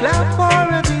don't you clap for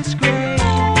a disgrace.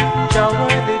 You're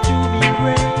worthy to be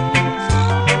praised,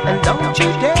 and don't you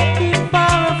take it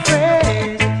for a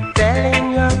phrase. Telling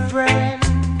your friends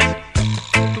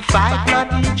to fight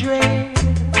naughty dread.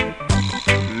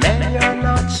 Men, you're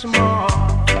not small.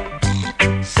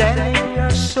 Selling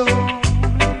your soul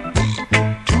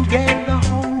to gain the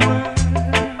whole world.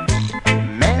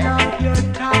 Men of your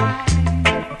time,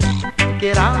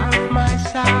 get out of my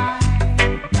sight.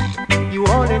 You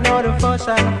only know the fuss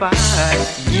and fight.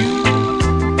 You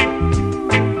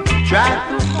try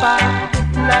to fight,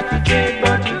 not to trade,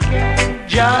 but you can't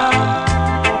jump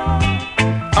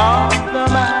off the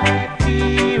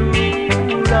mighty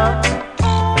ruler.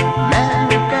 Man,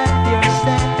 look at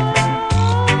yourself.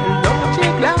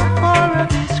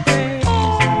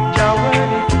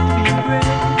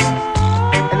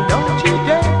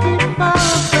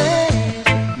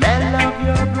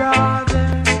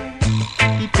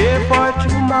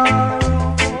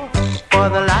 For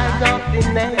the lives of the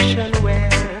nation where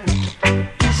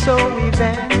he's so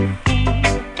eventful.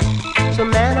 So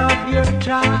man of your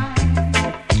time,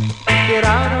 get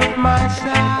out of my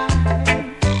sight.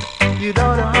 You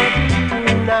don't know how to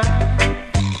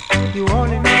unite. You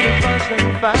only know the fuss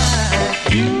and fight.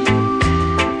 You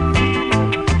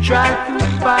try to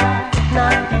fight,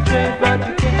 not to trade, but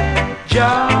you can't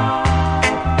jump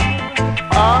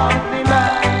off the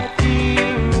mighty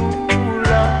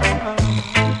ruler.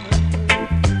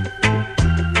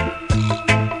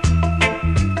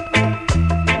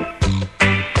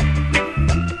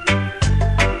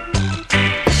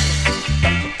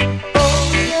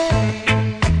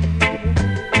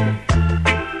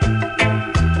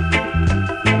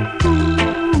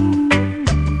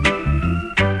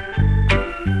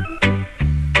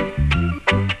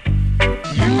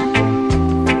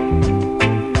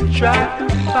 Try to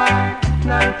fight,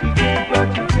 not to get what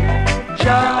you get.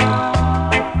 Jump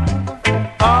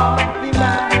off the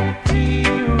mighty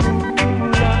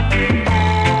ruler.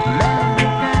 Man,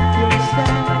 look at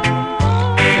yourself.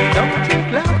 Don't take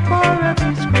love for a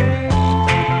disgrace.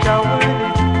 You're worthy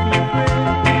to be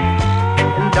praised.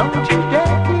 And don't you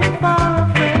dare keep for a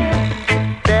friend.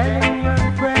 Telling your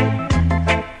friend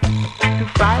to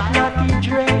fight, not to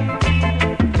dread.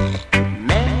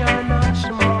 Men, you're not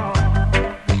small.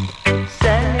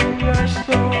 Selling your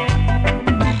soul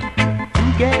to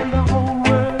gain the whole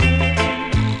world.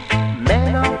 Men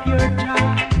of your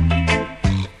time,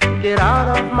 get out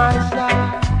of my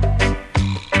sight.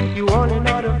 You only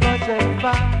know the fuss and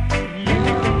fight.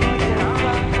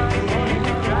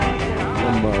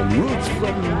 Roots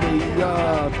from the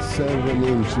yard,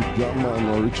 7-inch German,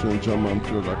 original German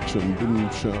production, Bim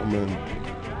Sherman.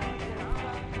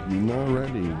 Not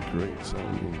ready, great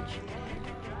 7-inch.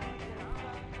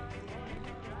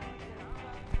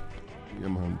 Yeah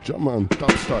man, German,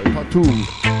 top style, tattoo,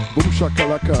 boom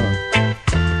shakalaka.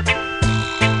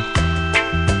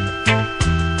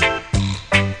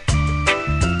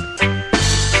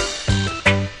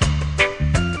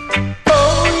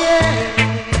 Oh yeah.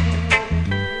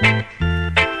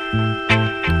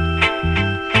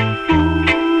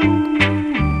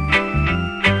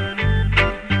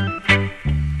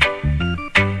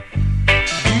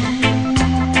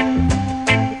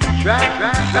 Try,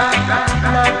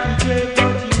 not to dread,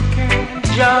 but you can't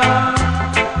jump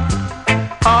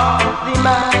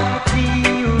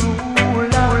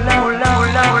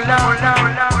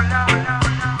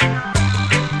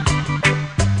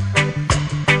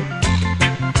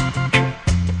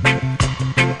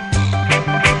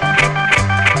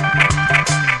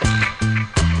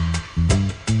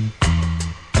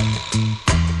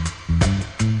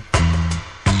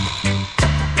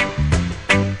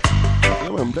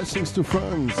to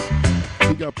France.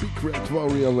 Big up Big Red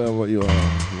Warrior wherever you are.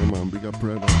 Yeah, man, big up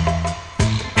brother.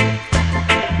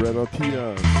 Brother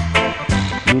Tias.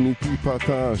 Unity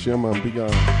Partage. Yeah, man, big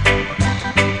up.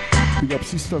 Big up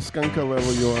Sister Skanka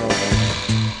wherever you are.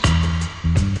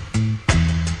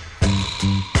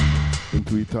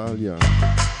 Into Italia.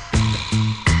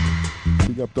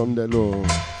 Big up Dondello.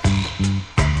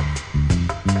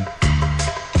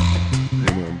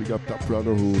 Yeah, man, big up Top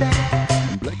Brotherhood.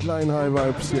 Black Line High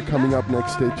Vibes here coming up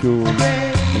next. Stay tuned.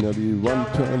 In the one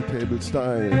turntable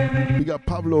style. Big up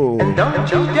Pablo. And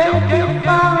don't you dare get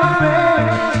far away.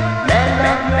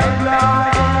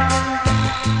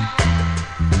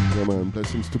 Yeah, man,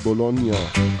 blessings to Bologna.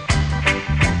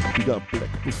 Big up Black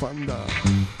Bufanda.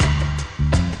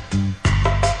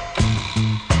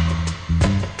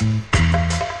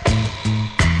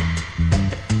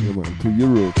 Yeah, man, to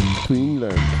Europe, to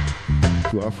England,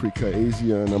 to Africa,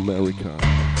 Asia, and America.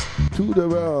 To the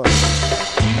world.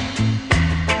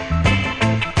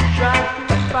 Try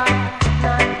to find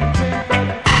nothing but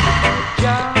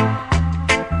joy.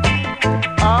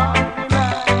 All my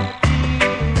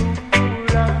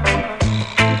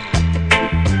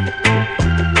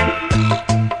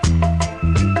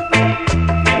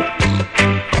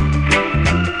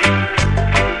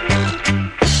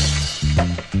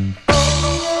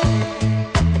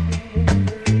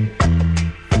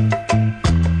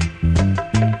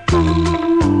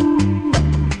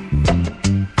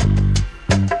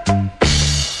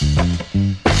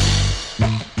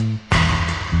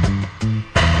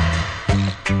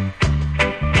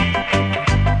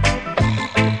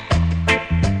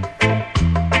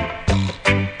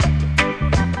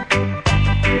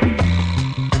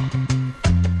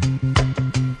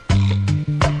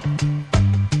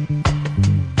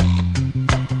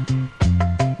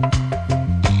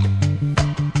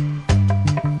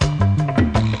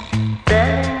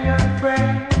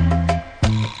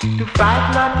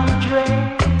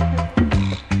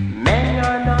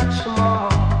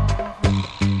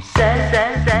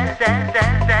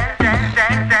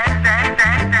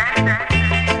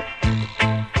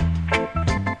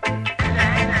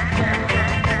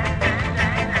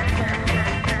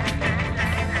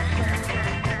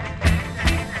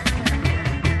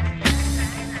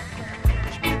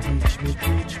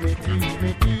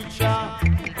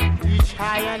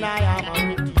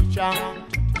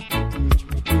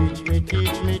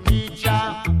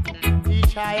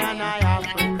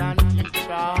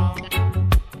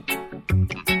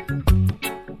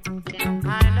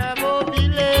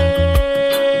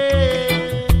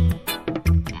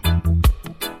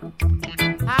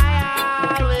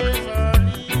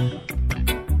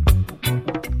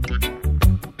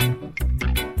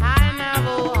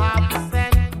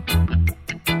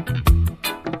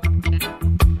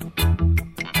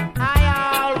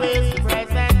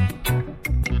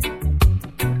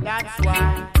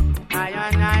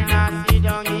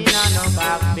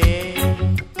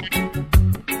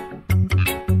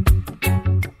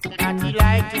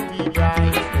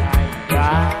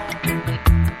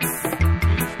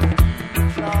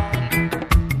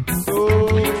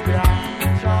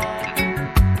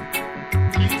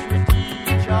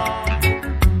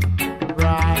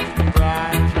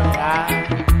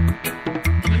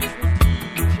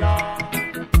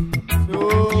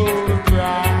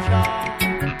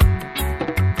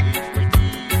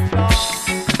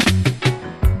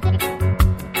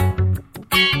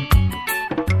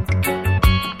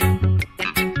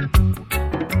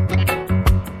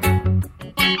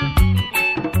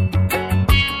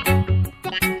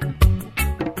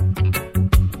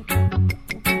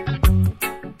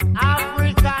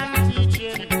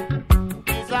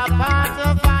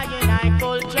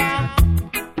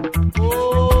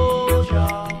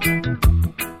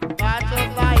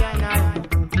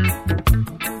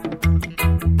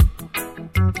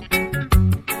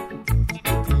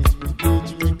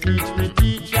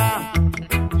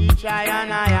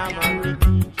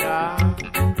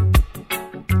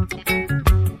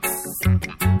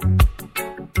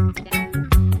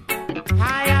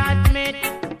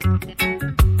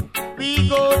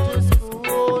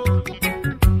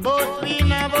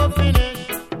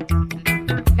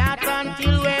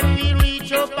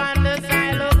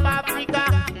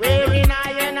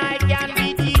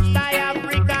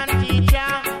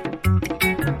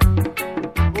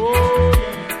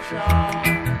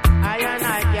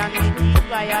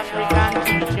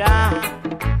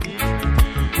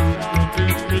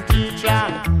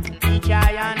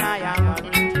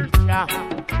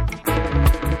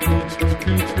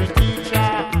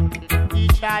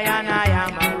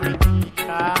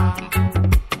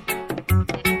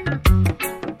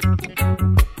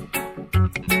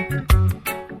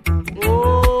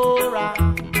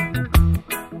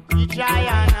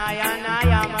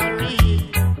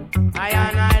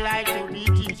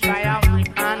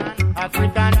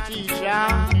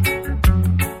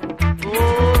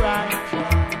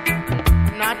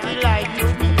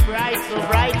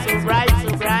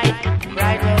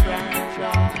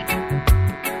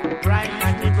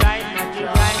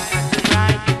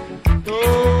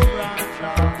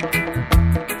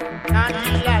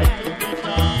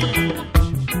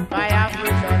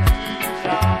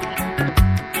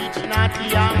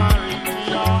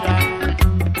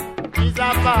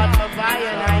spot of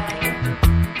iron.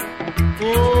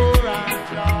 Oh,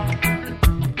 Raja,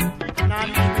 not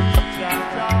the teacher.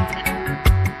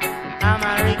 I'm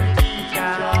a Rick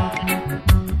teacher,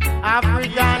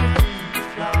 African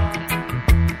teacher.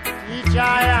 Teacher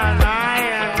and I,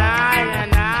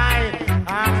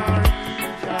 I'm a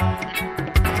teacher.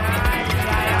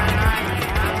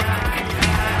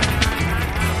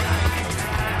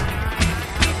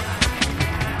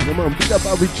 Come on, pick up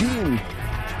our Regine.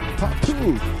 Part 2.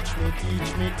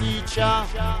 Teach me, teacher.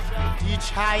 Teach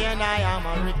high and I am a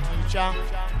Rick teacher.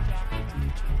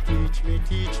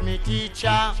 Teach me,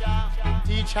 teacher.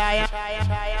 Teach high.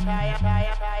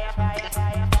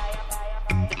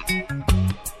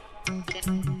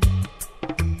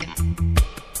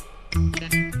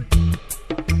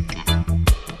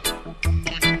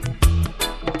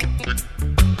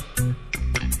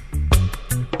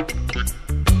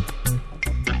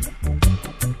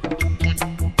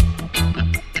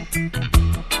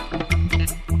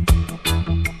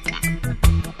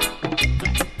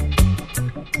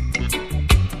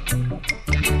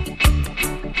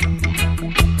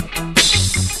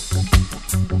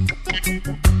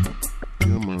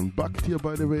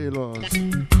 By the Wailers. Teach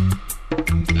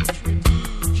me,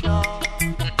 teacher.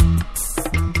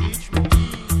 Teach me,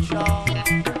 teacher.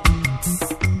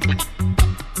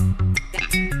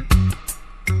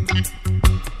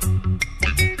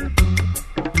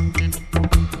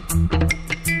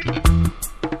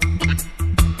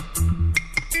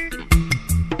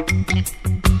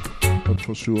 But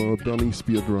for sure, Burning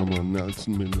Spear drummer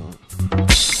Nelson Miller.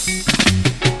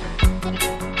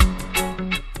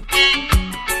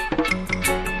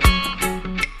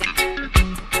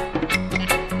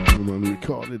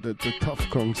 Recorded at the Tough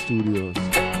Kong Studios.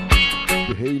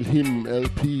 The Hail Him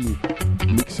LP.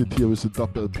 Mix it here with a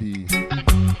dub LP.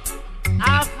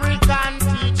 African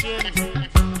teaching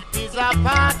is a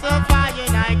part of our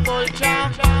united culture.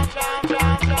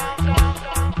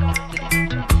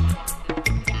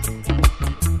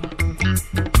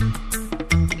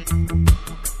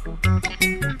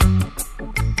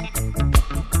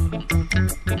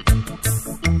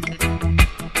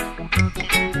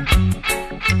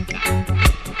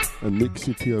 And mix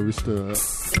it here with the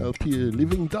LP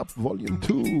Living Dub Volume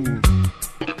 2.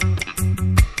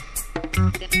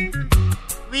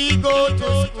 We go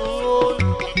to school,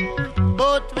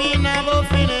 but we never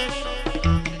finish.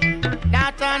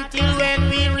 Not until when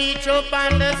we reach up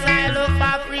on the side of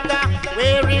Africa,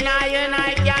 wherein I and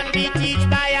I can be taught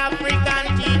by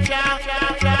African teacher.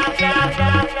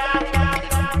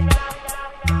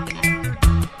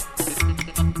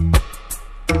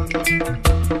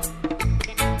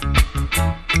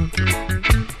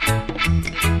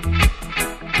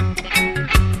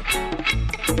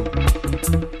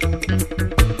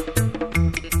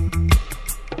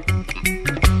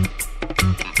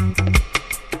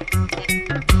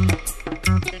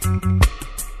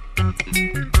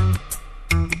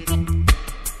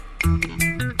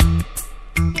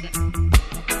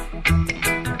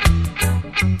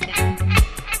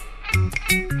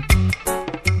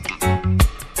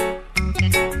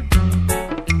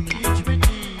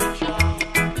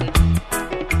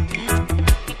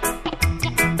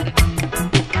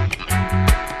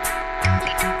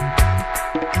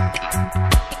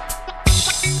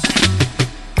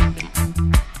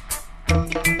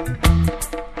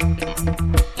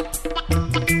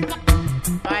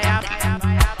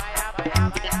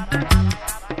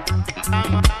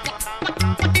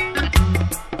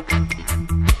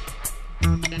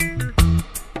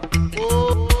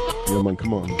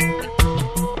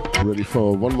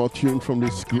 For one more tune from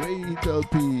this great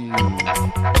LP,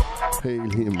 Hail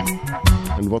Him.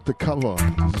 And what a cover.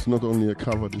 This is not only a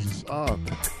cover, this is art.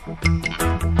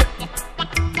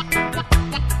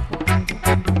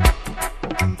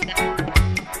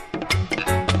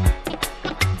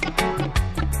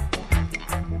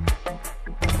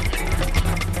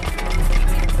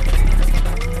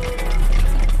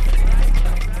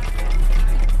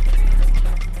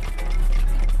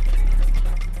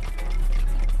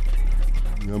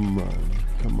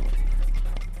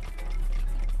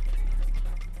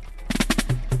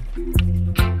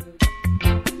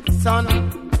 Son,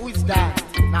 who is that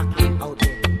knocking out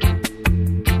there?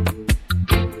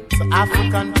 So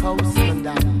African postman,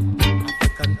 that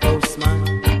African postman.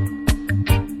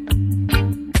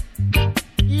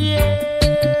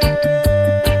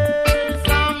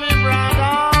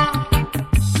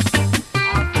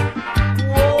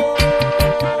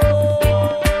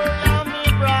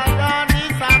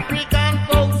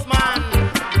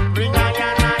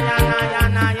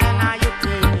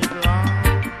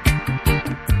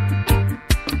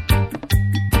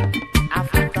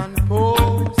 Africa.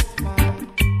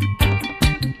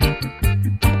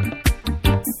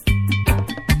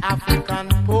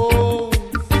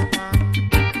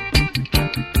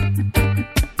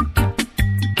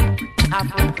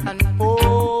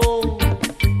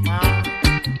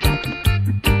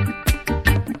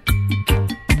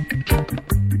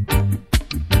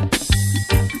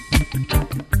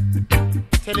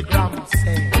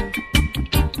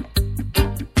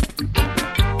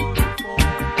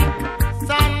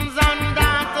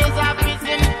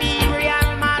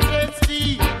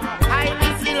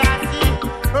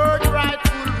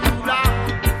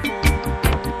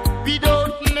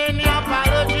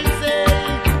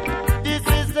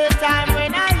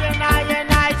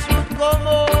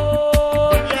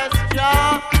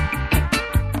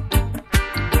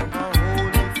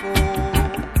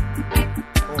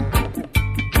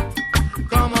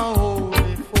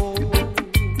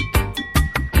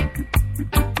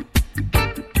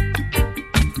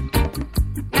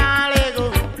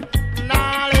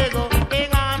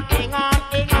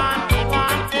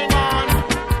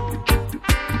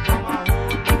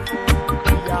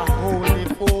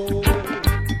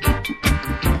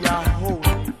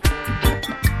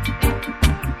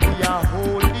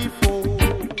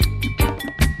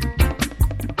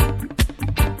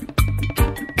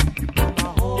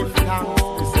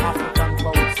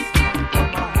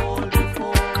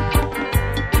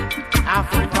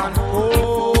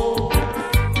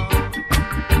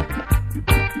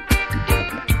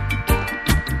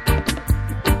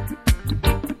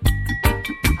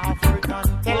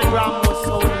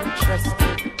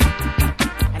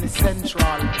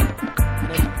 all. And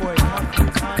then poet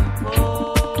African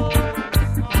post.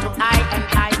 To I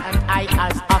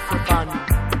as African.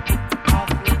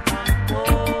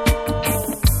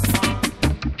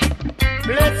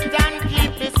 Blessed and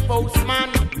keep this postman.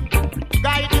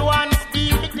 Guide you and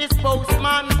speak with this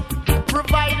postman.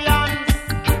 Provide lands.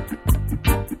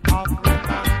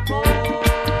 African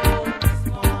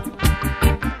postman.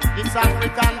 This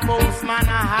African postman a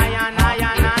high and high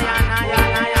and high and high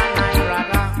and high and high,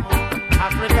 brother.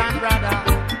 African brother.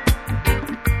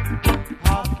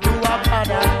 You a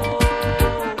brother.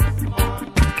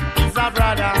 He's a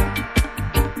brother.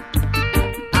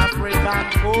 African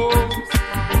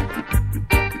postman.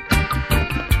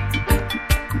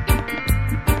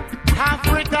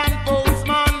 African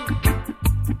postman,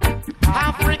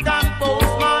 African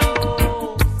postman,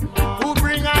 who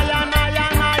bring iron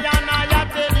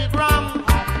telegram,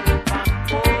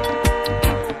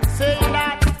 saying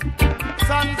that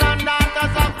sons and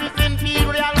daughters of His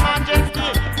Imperial Majesty,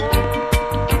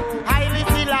 Haile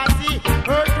Selassie,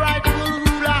 earth rightful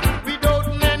ruler, without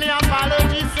any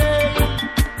apology, say,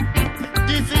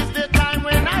 this is the time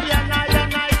when I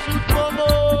should come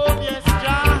home, yes,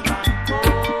 Jah.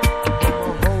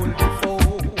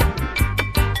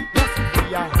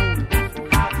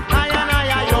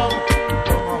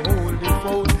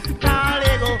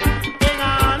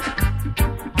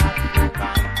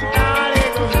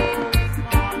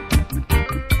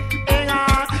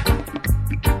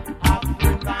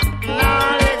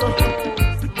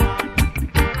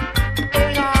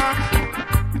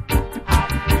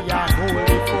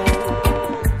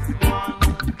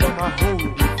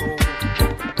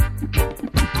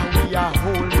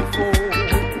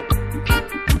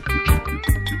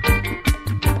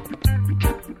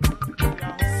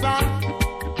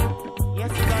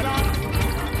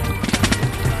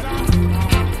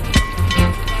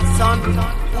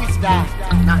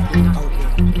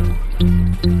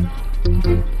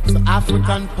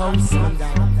 African postman,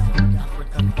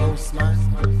 African postman.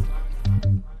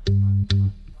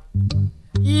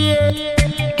 Yeah.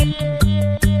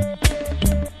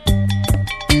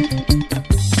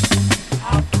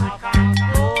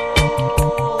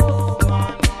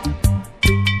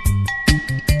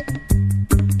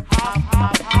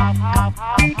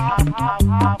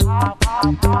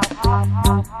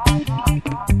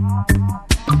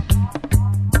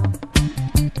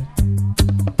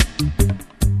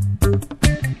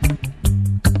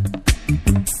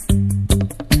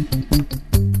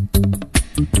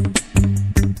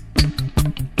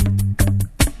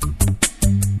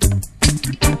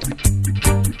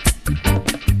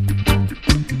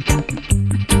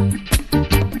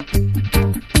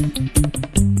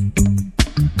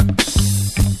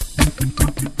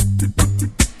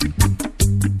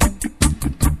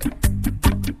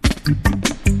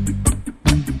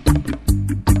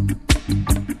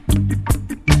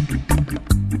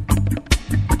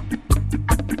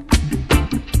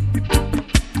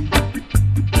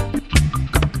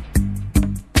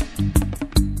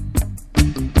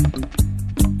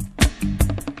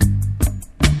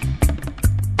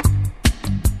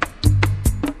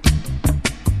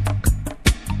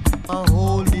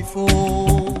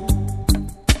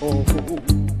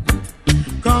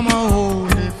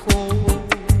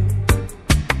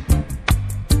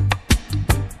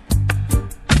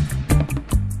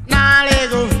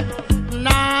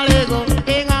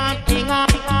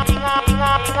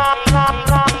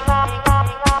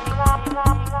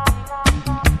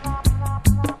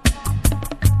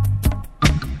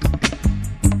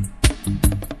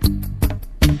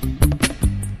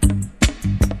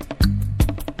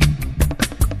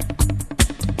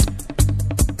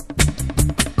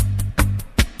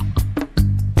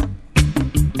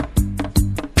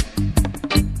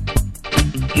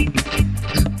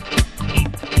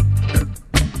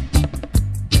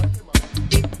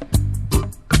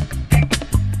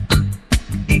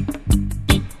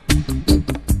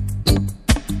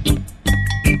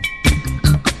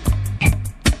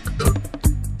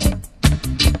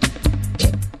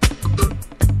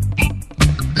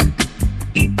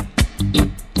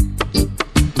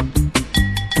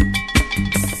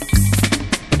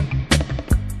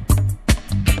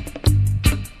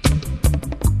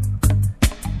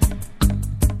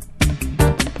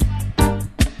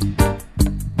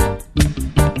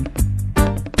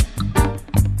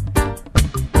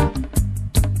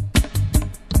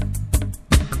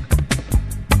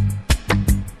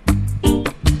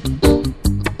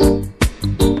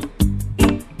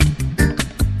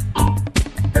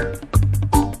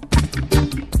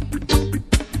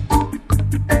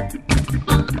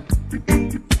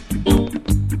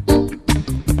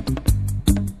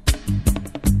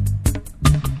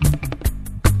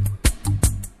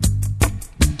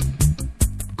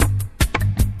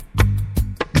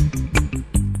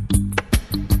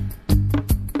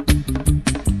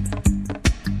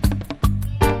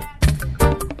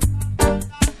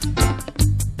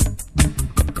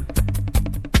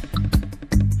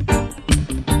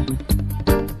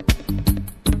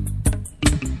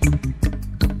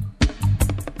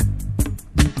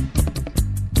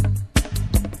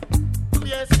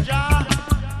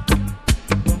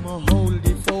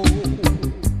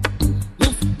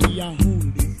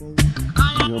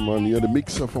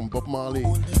 mixer from Bob Marley.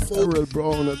 Errol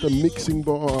Brown at the mixing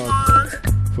board.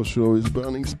 For sure is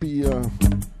Burning Spear.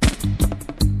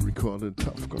 Recorded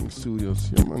Tough Gong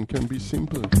Studios. Yeah man, can be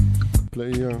simple.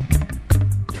 Play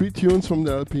 3 tunes from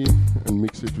the LP and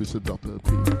mix it with a double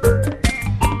LP.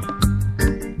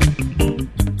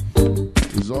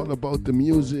 It's all about the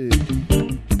music.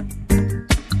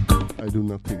 I do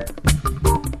nothing.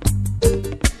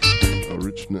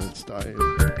 Original style.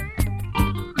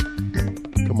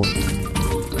 Come on.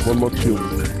 One more tune.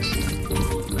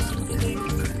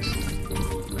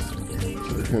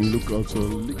 So I can look also a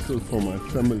little for my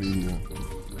family here.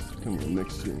 Come on,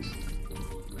 next tune.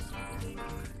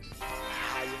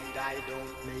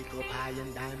 I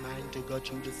and I mind to go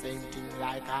through the same thing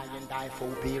like I and I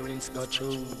four parents go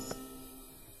through.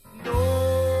 No,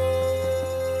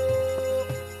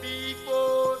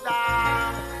 before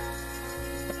that,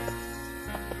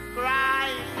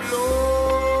 cry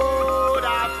blood,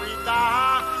 Africa,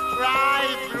 cry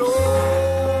blood.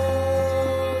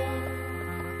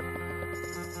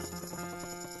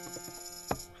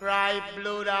 Cry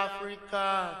blood,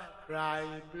 Africa, cry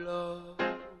blood.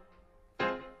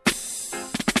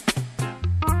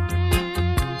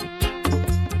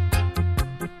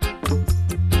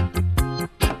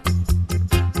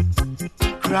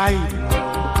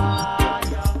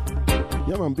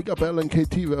 Yeah man, big up L and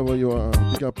KT wherever you are.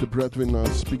 Big up the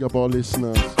breadwinners, big up all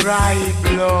listeners.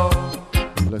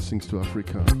 Blessings to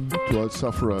Africa, to all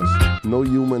sufferers. No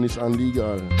human is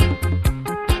illegal.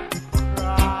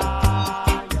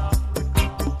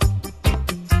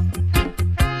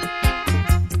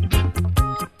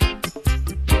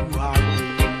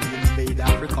 Invade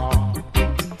Africa,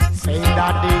 saying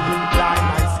that they will blind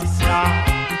my sister.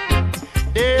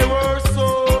 They were so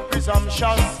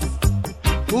presumptuous.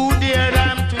 Who dare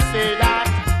them to say that?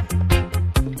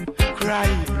 Cry.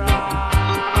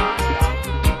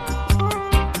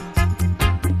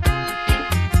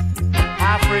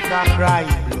 Africa cry,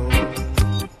 blood.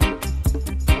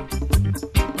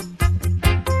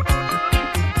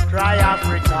 Cry,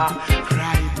 Africa,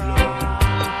 cry, blood.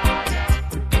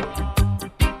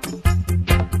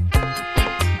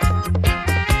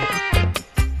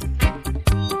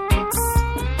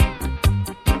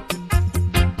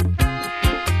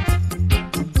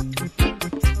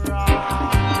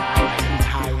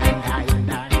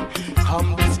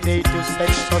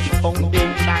 Such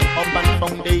foundation, upon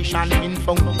foundation, in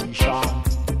foundation.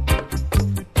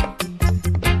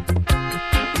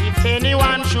 If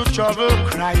anyone should trouble,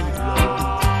 cry,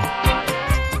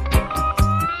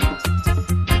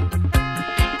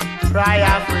 cry,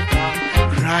 Africa,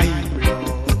 cry, blood.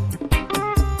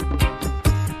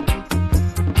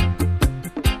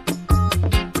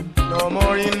 No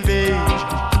more invasion.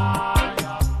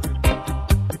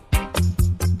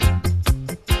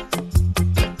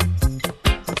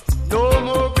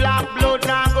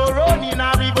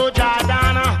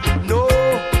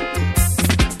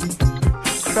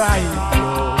 Cry,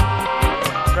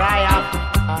 cry,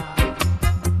 Africa.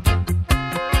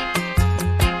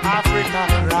 Africa,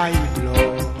 cry,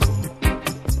 Lord.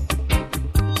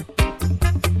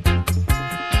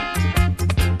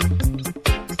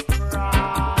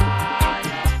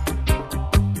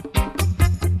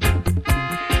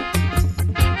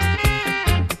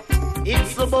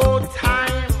 It's about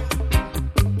time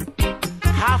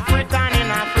African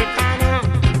and Africana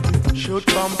should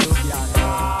come together.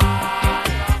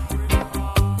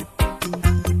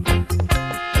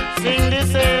 Sing the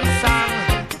same song.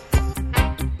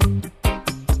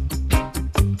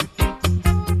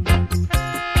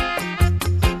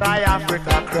 Cry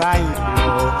Africa, cry,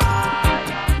 Lord.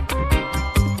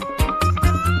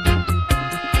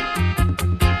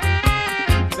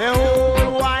 The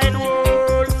whole wide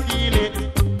world feel it.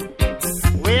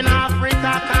 When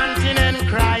Africa continent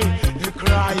cry, they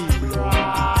cry,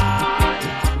 Lord.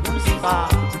 Who's far?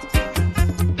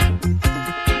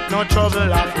 No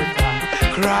trouble, Africa.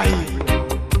 Cry,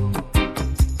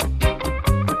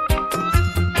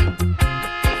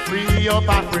 free up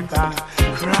Africa,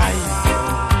 cry,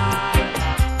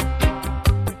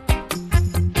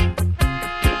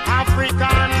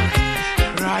 African,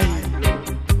 cry,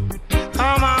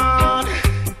 come on,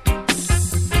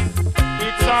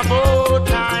 it's about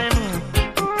time,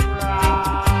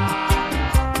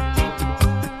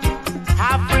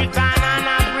 African and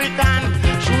African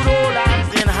should hold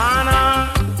hands in honor.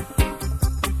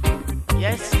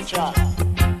 Yes, Jah.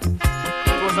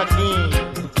 It was a thing.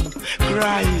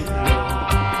 Cry,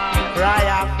 cry,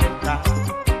 Africa.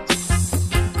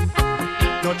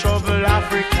 No trouble,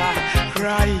 Africa.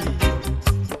 Cry.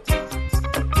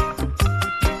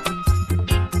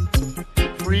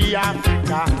 Free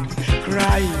Africa.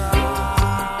 Cry.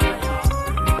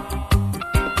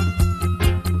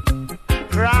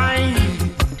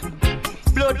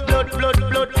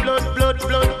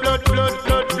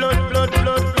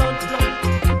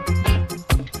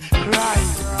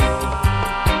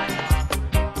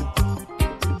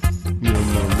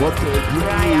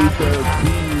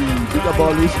 up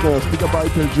all listeners. Big up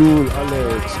Michael, Jewel,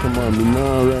 Alex. Come on, we're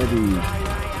now ready.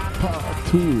 Part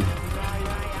 2.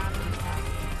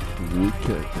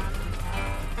 Wicked.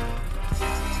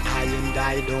 I and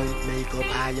I don't make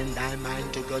up. I and I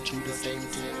mind to go through the same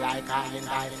thing like I and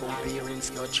I forbearance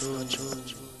go through.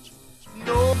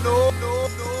 No, no, no,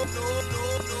 no, no, no, no,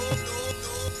 no, no.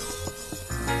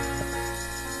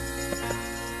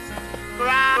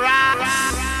 Ra, ra,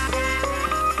 ra, ra.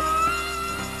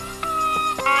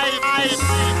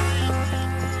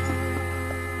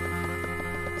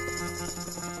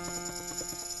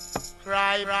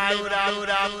 Cry,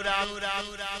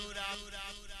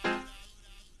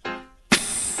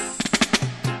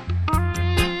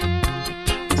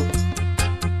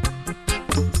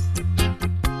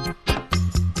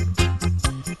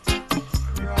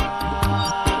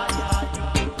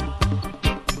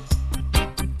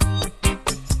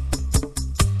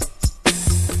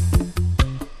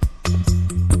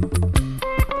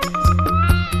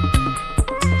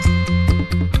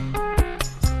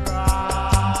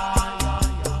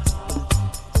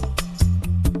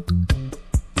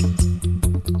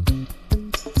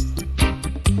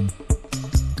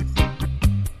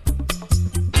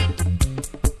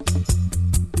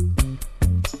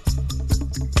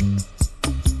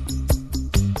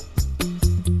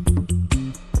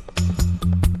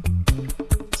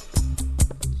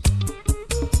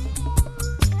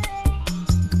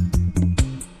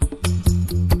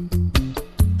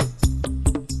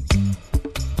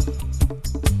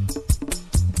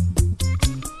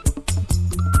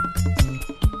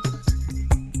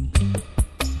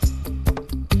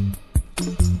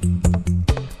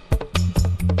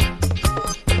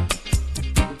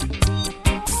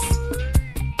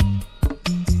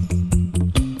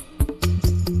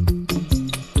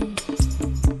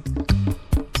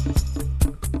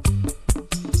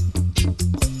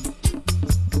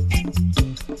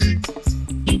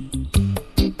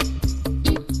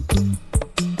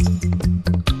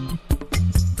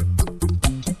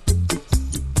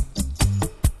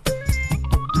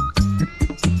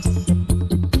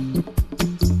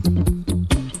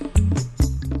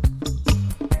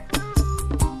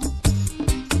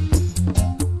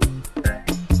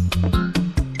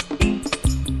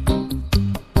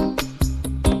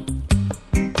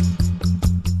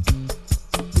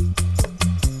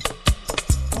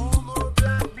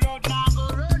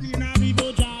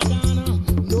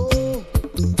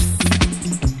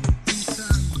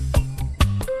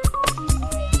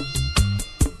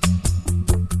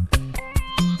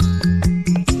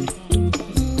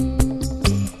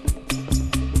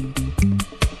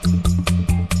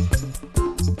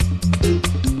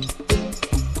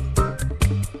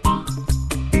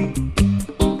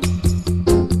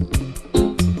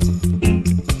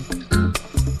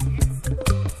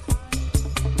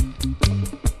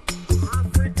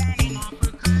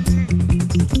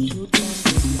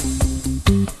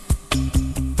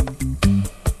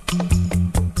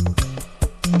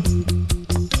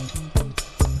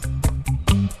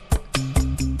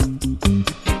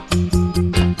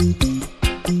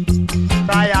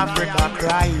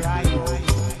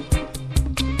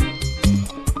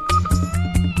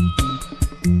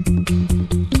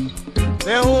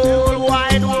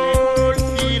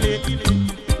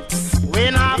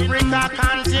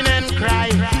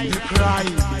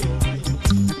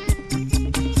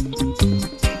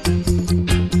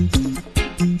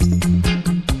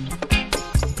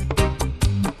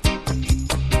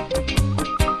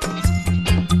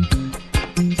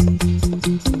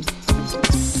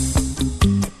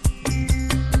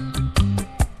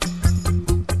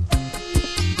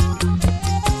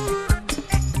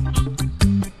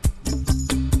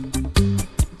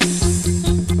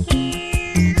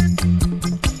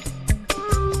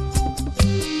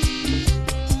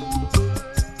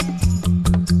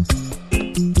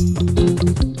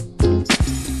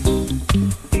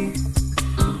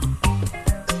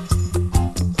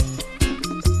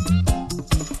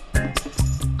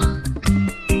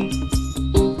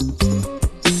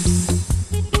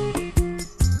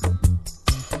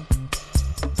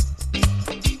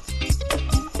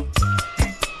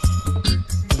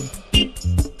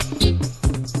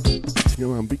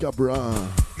 Big up Ra.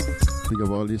 Big up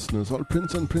all listeners, all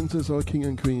prince and princess, all king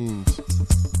and queens.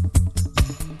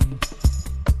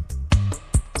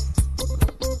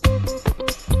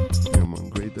 Yeah man,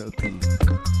 great LP.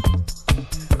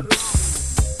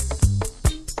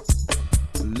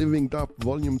 Living Dub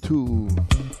Volume 2.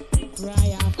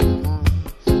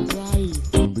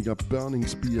 Big up Burning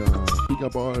Spear. Big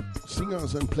up all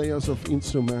singers and players of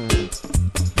instruments.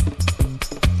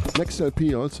 Next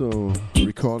LP also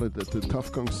recorded at the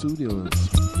Tough Gong Studios.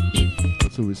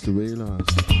 Outta with the Wailers.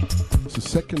 It's the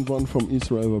second one from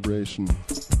Israel Vibration.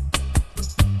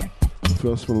 The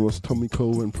first one was Tommy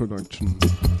Cohen production.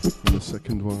 And the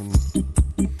second one,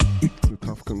 the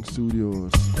Tough Gang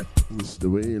Studios with the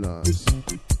Wailers.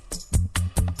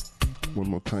 One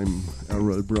more time,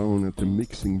 Errol Brown at the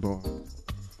mixing board.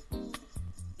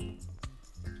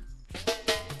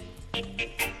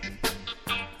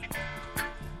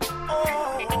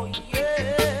 Oh,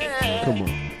 yeah. Come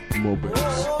on, more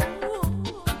bass.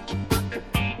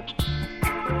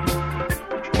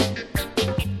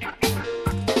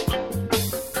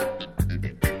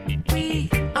 We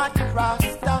are the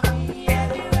Rasta,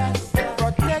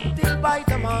 protected by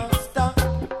the master.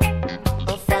 I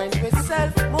find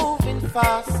myself moving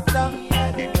faster.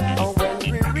 And when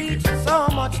we reach so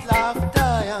much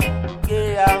laughter,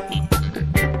 yeah.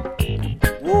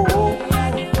 Whoa, yeah.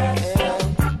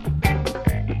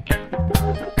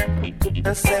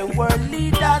 And say world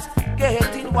leaders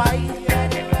getting wise.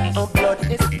 And blood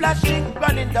is splashing,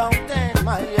 running down 10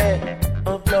 miles, yeah.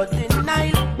 And blood in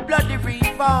Nile, bloody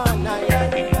river,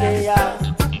 yeah.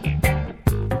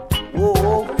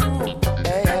 Whoa,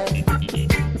 yeah.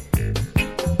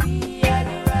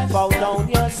 Bow down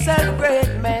yourself, great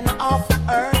men of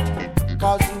earth,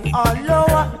 'cause you are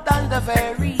lower than the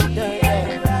very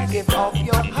dirt. Give up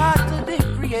your heart to the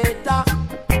Creator,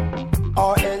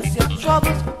 or else your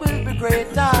troubles will be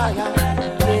greater. Yeah.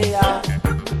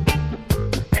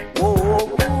 Whoa,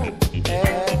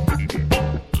 yeah.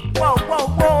 Whoa,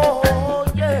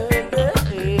 yeah.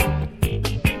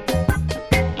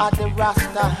 At the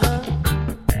Rasta,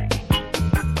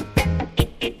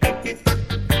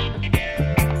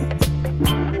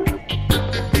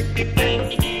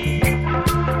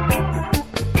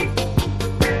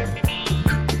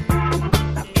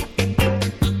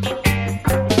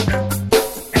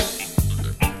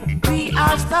 we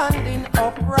are standing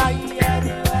upright.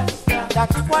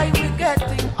 That's why we're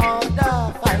getting on the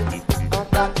fight. And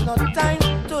that's no time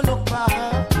to look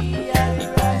back.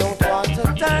 Don't want to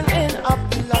turn in a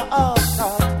pillar of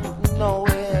salt. No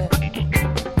way.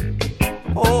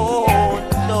 Oh,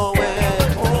 no way.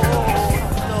 Oh,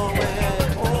 no way.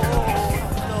 Oh,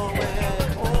 no way.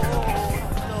 Oh,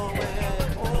 no way.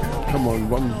 Come on,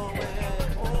 one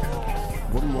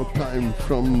more time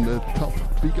from the top.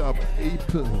 Big up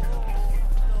April.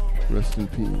 Rest in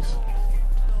peace.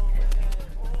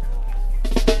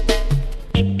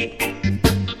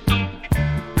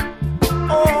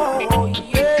 Oh,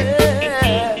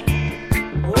 yeah.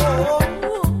 Oh.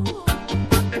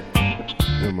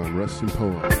 Yeah, man, rest in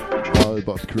power. All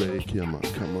but Craig, yeah, man.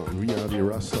 Come on, we are the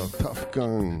Rasta Tough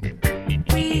Gang.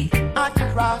 We are the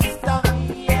Rasta,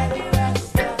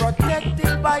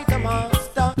 protected by the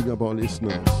master. Big up our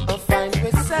listeners. I find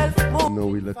myself moving. No,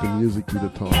 we let the music do the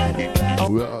talking.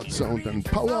 Word, sound, and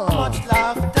power. Much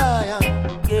laughter,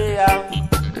 yeah.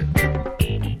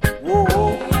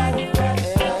 Whoa, yeah.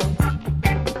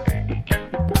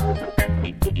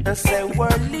 And say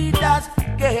world leaders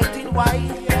getting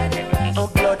wise.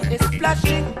 And blood is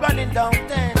splashing, running down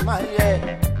 10 miles,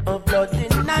 yeah. And blood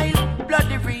in Nile,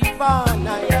 bloody river,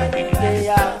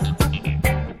 yeah.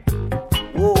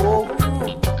 Whoa,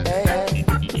 yeah.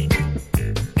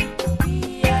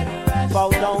 Bow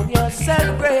down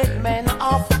yourself, great men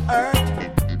of earth,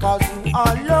 'cause you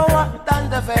are lower than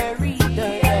the very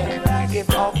dirt. Give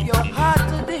up your heart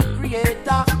to the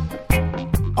Creator,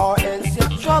 or else your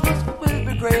troubles will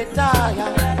be greater.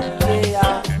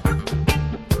 Yeah.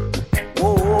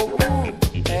 Whoa,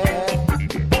 yeah.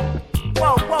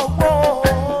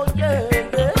 Whoa, yeah.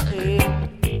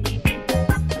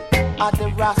 At the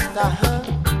Rasta,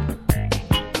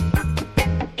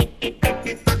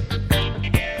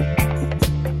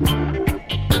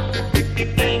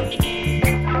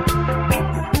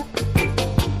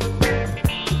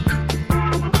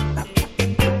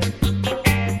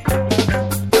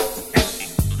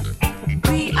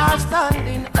 we are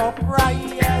standing upright.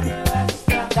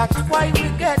 That's why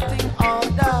we're getting on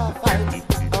the fight.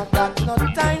 And that's no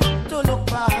time to look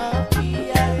back.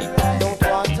 Don't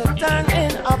want to turn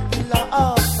in a pillar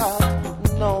of salt.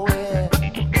 No way.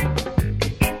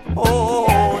 Oh,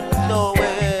 no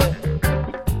way.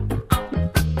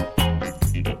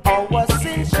 Our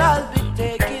sin shall be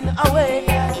taken away,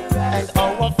 and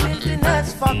our filthiness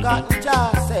forgotten.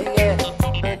 Just say yeah.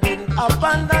 And didn't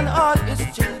abandon all his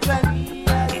children.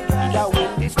 That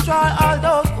will destroy all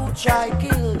those who try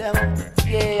kill them.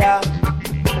 Yeah.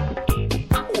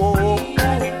 Whoa.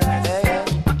 Yeah.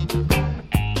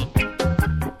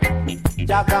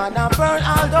 You're gonna burn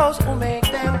all those who make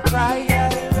them cry.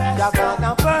 You're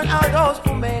gonna burn all those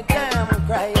who make them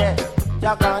cry. Yeah.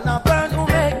 You're gonna burn who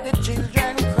make the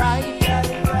children cry.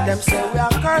 Them say we are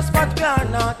cursed, but we are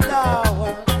not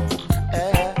ours.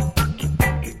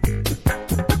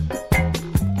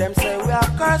 Them say we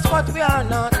are cursed, but we are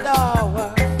not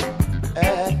ours.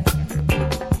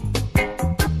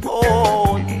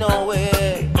 Oh, no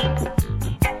way.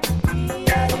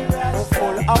 We're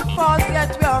full of faults,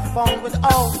 yet we are found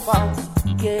without faults.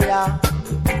 Yeah.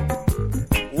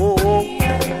 Whoa,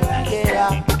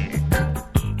 yeah.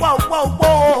 Whoa, whoa,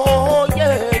 whoa,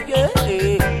 yeah, yeah.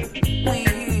 We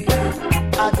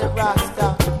are the Rasta.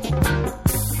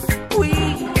 We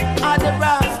are the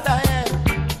Rasta, yeah.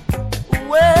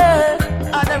 We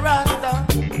are the Rasta.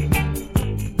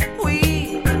 We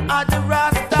are the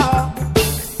Rasta.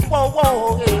 Whoa, whoa,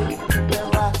 yeah. The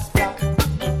Rasta.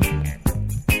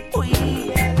 We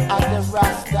are the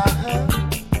Rasta, huh?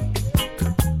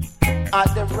 Are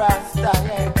the Rasta,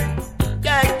 yeah.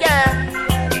 Yeah, yeah.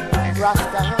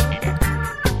 Rasta, huh?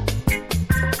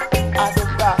 Are the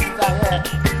Rasta, yeah.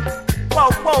 Whoa,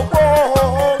 whoa,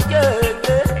 whoa, yeah,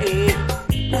 yeah, yeah.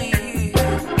 We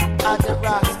are the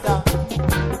Rasta.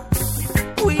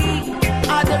 We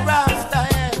are the Rasta,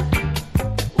 yeah.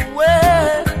 We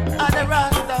are the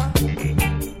Rasta.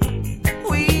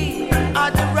 We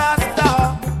are the Rasta.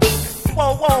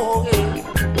 Whoa, whoa, yeah.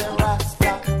 The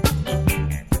Rasta.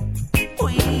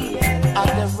 We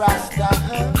are the Rasta,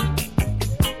 huh?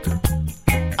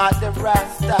 Are the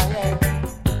Rasta, yeah.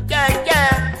 Yeah,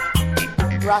 yeah.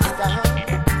 Rasta, huh?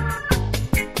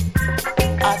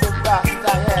 Are the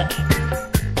Rasta, yeah.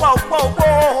 Whoa, whoa,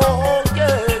 whoa,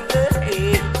 yeah, yeah,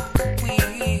 yeah. We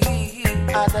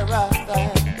are the Rasta,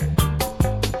 yeah.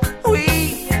 We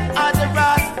are the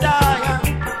Rasta, yeah.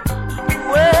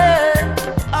 We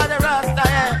are the Rasta,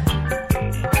 yeah.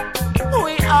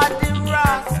 We are the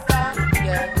Rasta,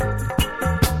 yeah.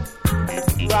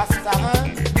 Rasta, huh?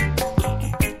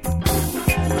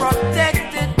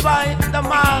 Protected by the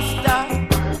Master.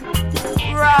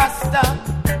 Rasta,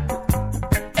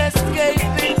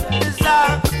 escaping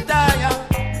disaster, yeah.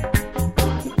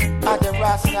 Are the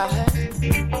Rasta, yeah.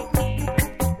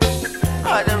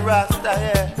 Are the Rasta,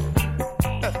 yeah.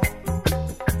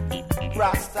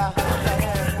 Rasta,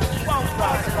 yeah. One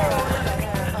Rasta,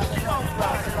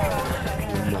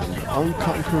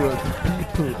 Unconquered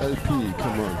People LP,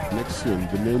 come on, next tune,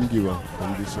 the name giver on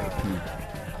this LP.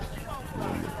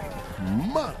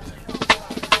 Mad!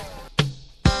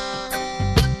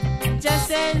 Just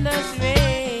send us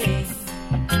rain,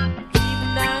 keep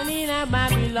down in a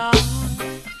Babylon,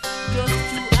 just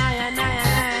to I, yeah,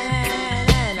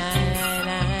 yeah,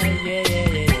 yeah,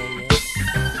 yeah.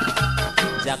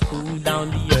 Jah cool down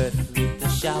the earth with the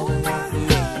shower of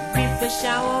rain, with the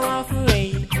shower of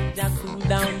rain. Jah cool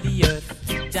down the earth,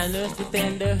 Jah nurse the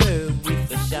tender herb with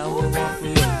the shower of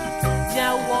rain.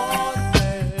 Jah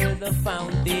water the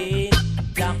fountain,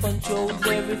 Jah controls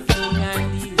everything and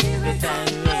the earth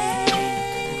and rain.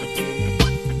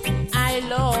 I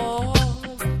love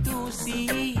to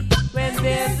see when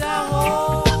there's a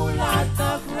whole lot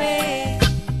of rain.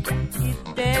 It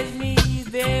tells me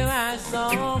there are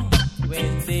some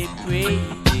when they pray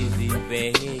is in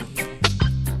vain.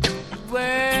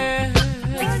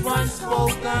 Words once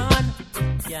spoken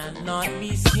cannot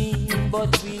be seen but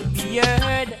will be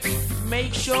heard.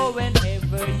 Make sure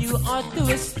whenever you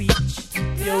utter a speech,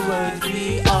 your words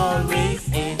be always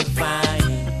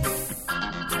edifying,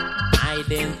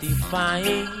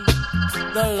 identifying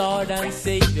the Lord and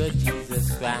Savior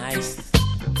Jesus Christ.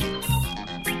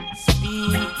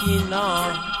 Speaking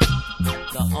of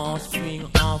the offspring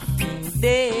of King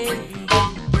David,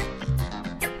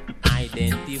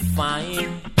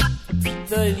 identifying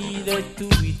the leader to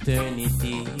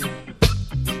eternity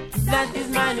that is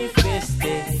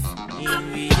manifested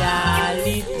in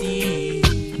reality.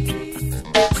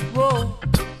 Whoa,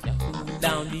 Jah cool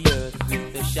down the earth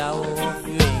with the shower of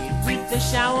rain, with the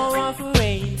shower of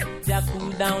rain. Jah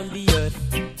cool down the earth,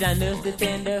 Jah nurse the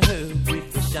tender herb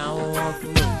with the shower of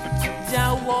rain.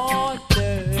 Jah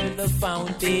water the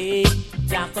fountain,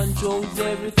 Jah controls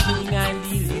everything and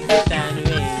the earth and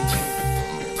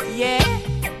rain. Yeah,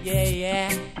 yeah, yeah.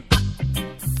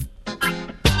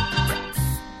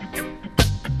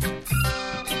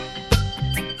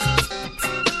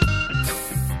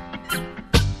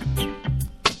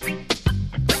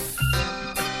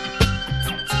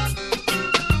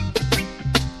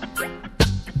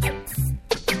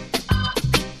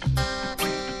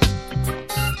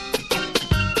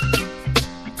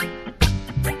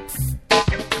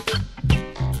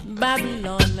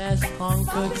 Babylon has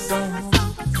conquered some.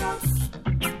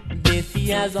 Death he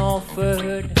has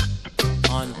offered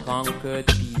unconquered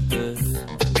people.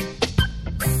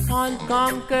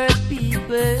 Unconquered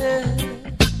people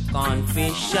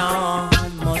Confession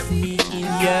must be in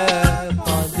your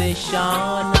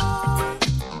possession.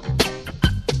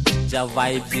 The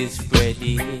vibes is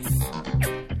spreading,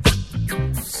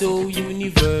 so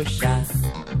universal.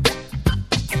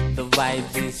 The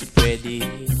vibes is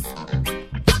spreading,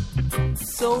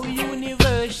 so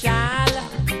universal.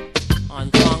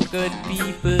 Unconquered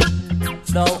people,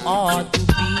 thou ought to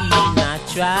be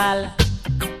natural.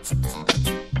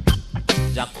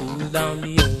 Just cool down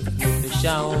the earth with the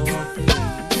shower of rain.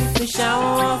 With the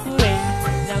shower of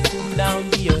rain, just cool down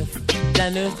the earth.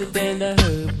 Just nurse the tender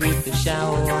herb with the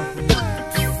shower of rain.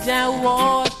 Just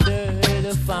water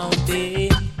the fountain.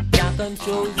 Just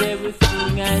controls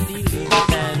everything and the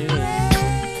lives and rain.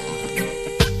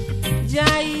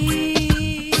 Just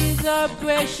ease the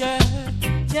pressure.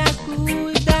 Just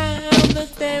cool down the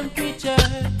temperature.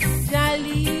 Just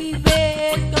leave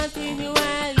it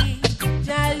continually.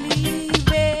 Just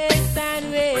leave it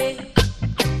and wait.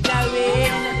 Just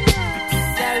wait.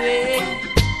 Just wait.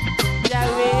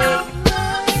 Just wait.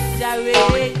 Just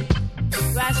wait.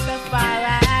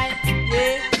 Rastafari.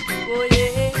 Yeah. Oh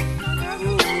yeah.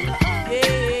 Oh yeah.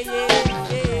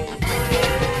 Yeah. Yeah.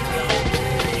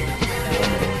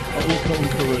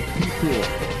 Unconquered people.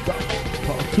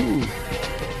 Part 2.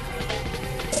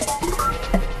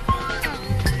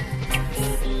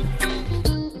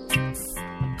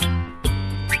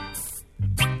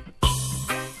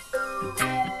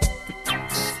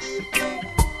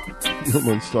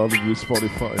 Someone started with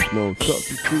 45, no,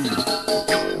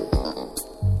 33.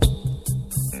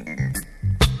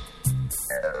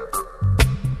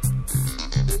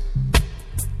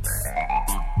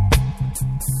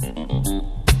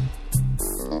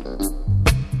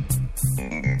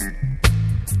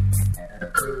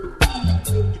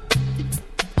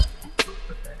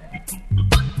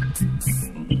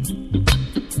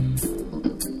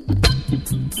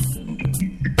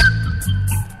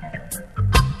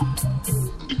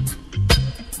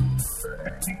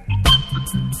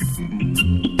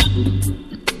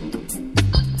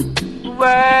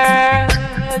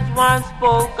 Words once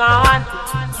spoken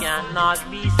cannot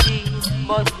be seen,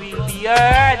 but will be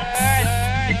heard.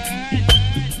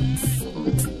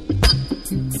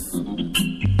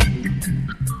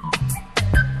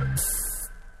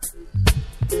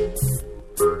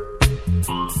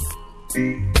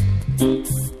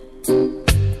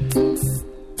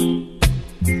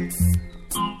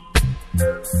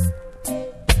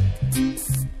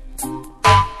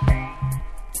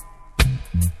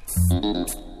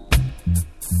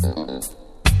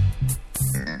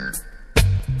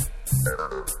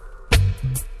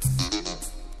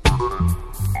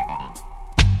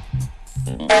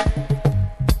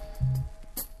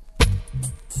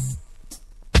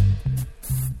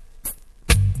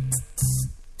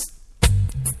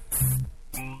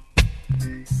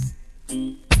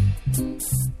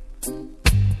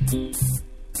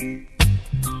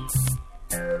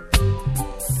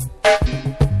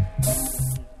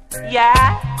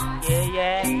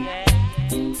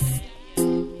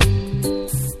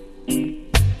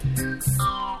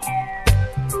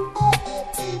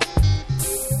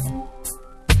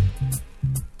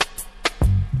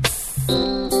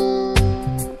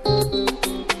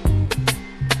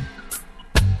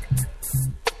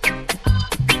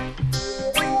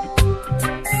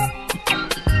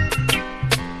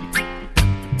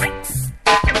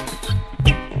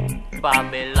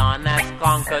 Babylon has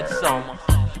conquered some.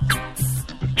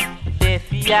 Death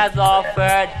he has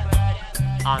offered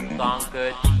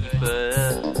unconquered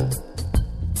people.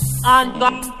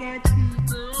 Unconquered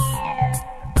people.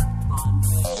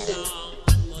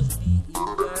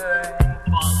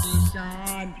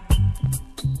 Condition.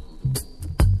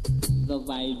 The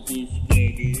vibe is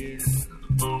steady.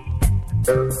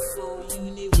 So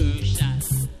universal.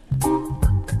 The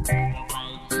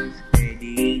vibe is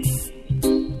steady.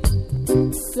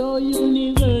 So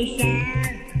universal.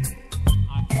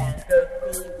 Unconquered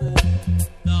people.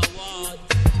 The world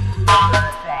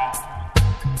universal.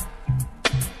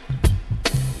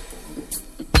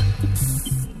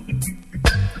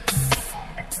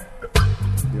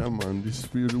 Yeah man, this is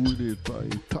recorded by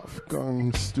Tough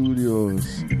Gang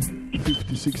Studios,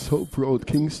 56 Hope Road,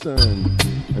 Kingston,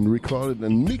 and recorded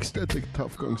and mixed at the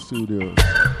Tough Gang Studios.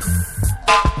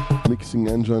 Mixing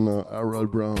engineer Errol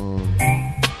Brown.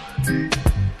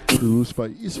 Produced by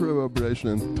Israel Vibration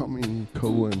and Tommy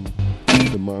Cohen,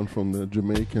 the man from the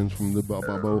Jamaicans from the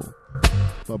Baba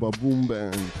Boom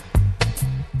Band.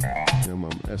 Yeah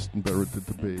man, Aston Barrett at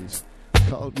the bass,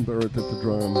 Carlton Barrett at the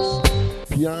drums,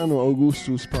 piano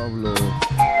Augustus Pavlo,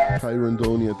 Tyron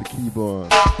Doney at the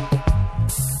keyboard.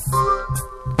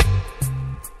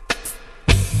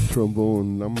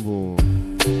 trombone, Lambo,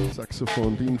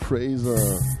 saxophone, Dean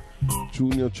Fraser,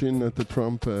 Junior Chin at the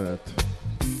trumpet.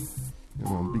 You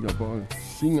know, big up all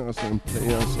singers and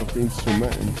players of the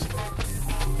instruments.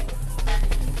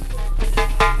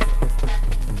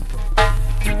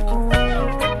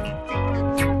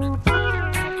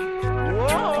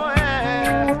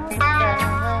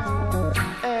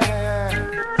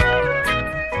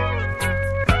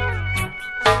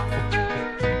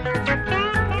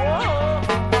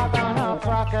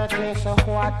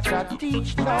 To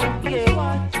teach no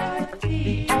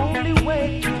the only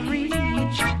way to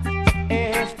reach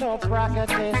is to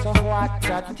practice what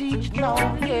to teach no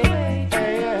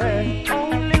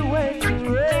only way to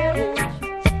reach.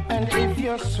 And if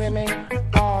you're swimming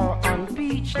or on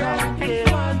beach no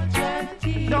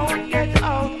don't get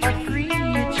out of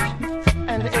reach.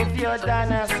 And if you're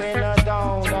dancing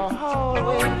down the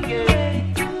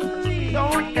hallway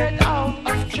don't get out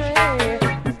of train.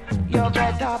 You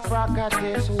better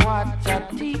practice what to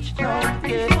teach, don't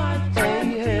get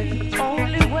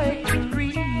only way to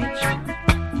reach.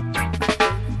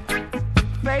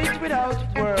 Faith without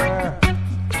work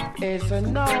is a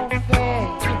no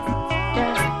faith.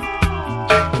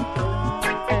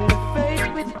 And faith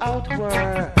without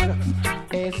work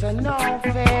is a no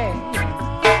faith.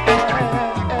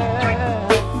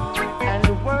 And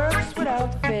works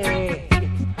without faith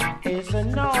is a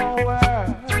no work.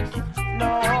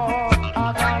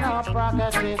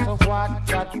 Practice of what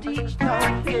to teach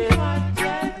don't give.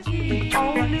 The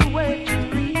only way to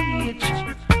reach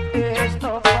is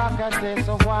to practice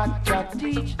of what to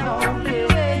teach don't give.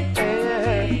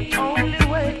 The only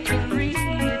way to reach.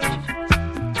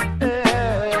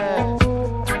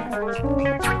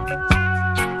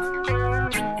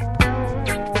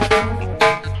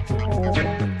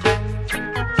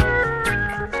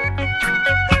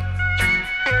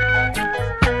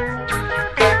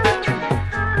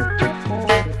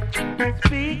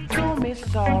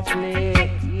 Softly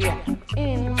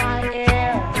in my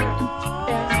ear,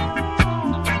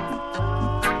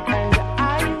 and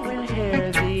I will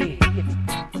hear thee,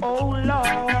 oh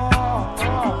Lord.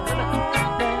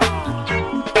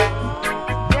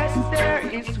 Yes, there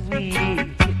is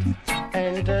weed,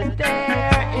 and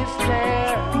there is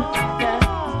there,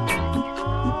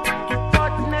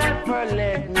 but never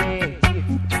let me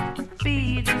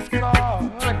be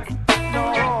discarded. No,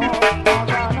 I'm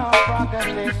gonna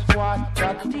practice what to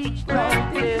teach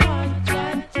don't give.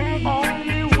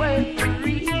 Only way to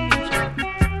reach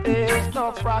is to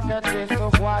practice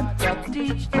of what to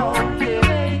teach don't give.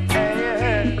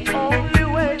 Only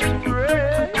way to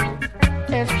reach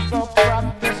is to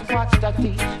practice what to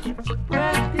teach.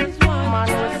 Practice what man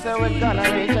will say we're gonna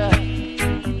reach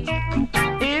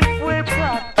if we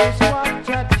practice what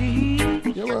to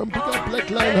teach. Yeah man, pick up Black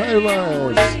Line High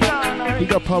Rise.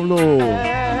 Pick up Pablo.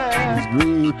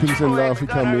 Greetings and love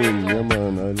come in. Yeah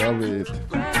man, I love it.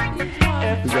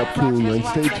 Big up King and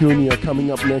stay tuned here.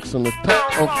 Coming up next on the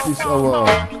top of this hour.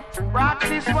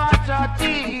 Practice what I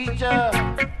teach.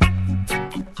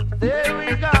 Say we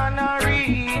gonna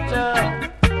reach.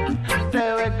 Say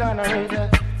we gonna reach.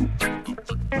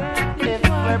 If we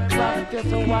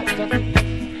practice what I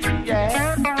teach.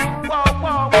 Yeah. Whoa,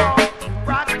 whoa, whoa.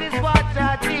 Practice what I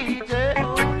teach.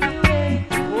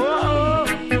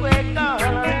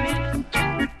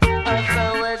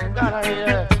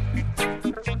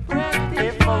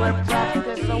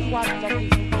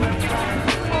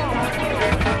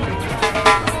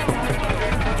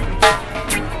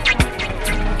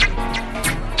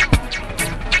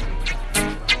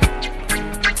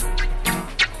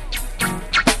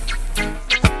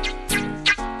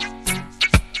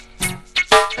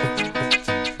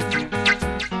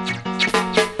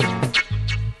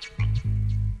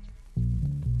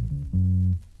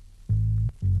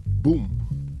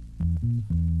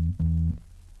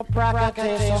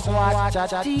 Practice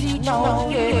what I teach, no,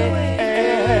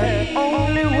 yeah.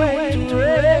 Only way to reach.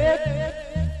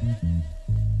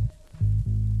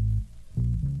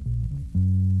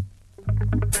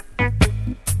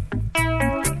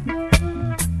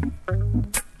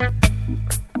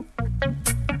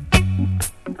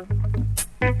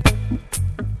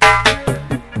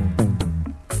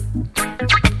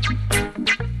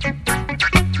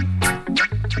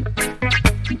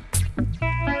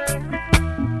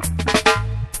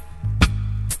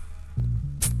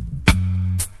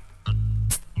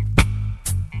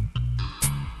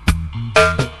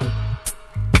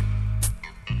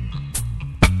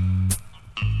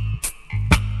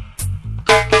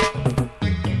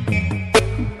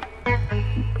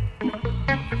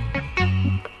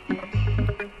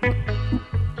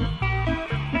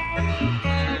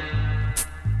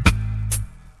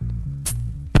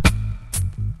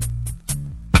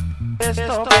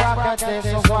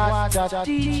 practice what the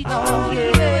teach. Oh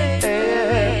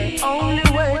yeah,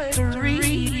 only way to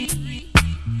read.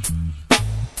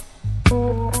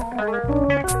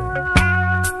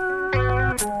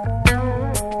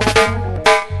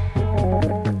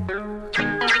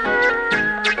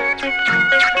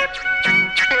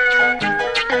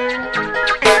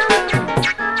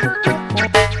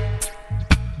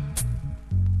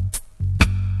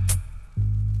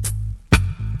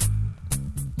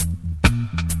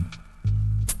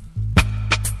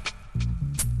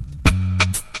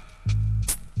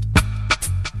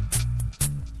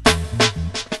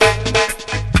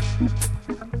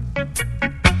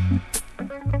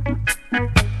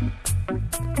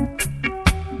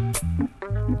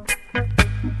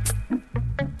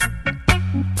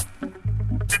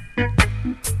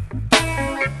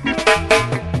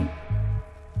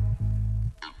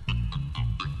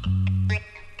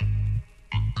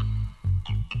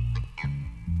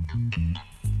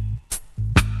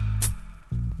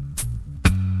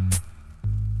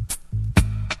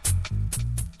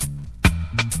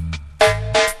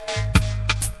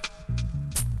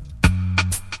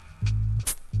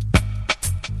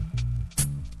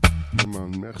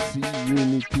 Merci,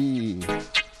 Unity.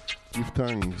 Give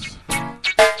thanks.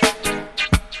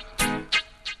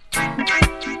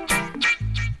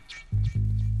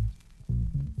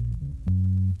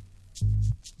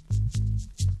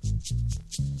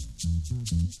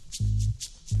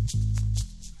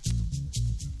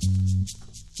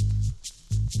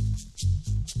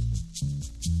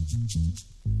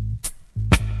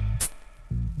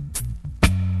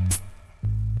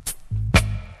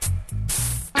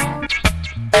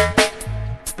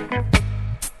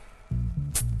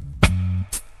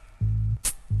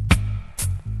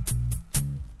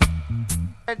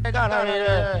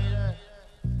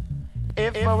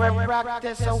 If we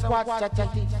practice what the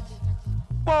teach.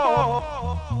 Whoa.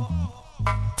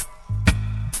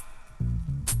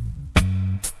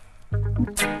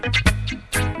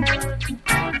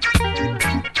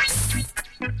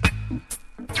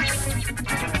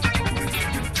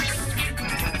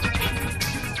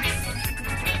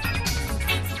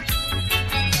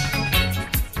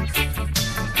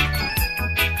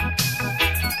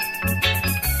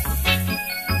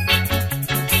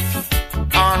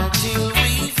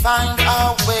 Find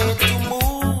our way to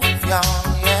move, yeah.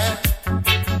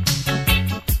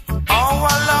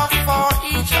 Our love for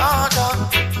each other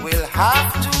will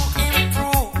have to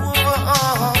improve.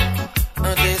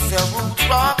 This roots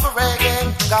rock reggae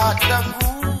got the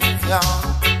groove, yeah.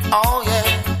 Oh yeah.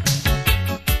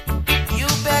 You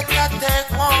better take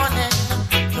warning,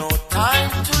 no time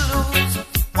to lose.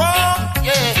 Oh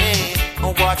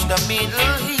yeah. Watch the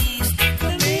Middle East.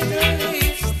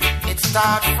 It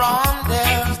starts from there.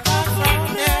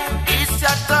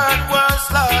 Third world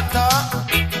slaughter,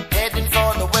 heading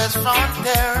for the west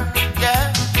frontier, yeah.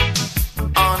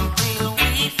 Until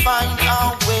we find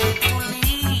our way to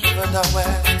leave the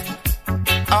west.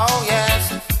 Oh yes,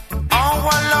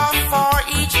 our love for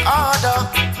each other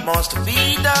must be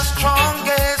the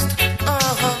strongest.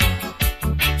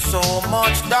 So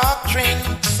much doctrine,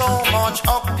 so much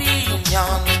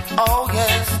opinion. Oh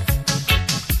yes,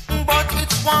 but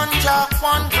it's one Jah,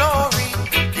 one glory,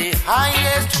 the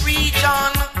highest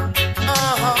region.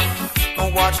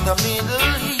 Watch the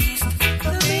Middle East.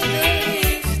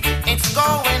 It's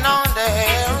going on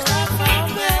there.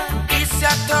 It's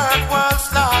a third world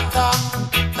slaughter,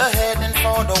 heading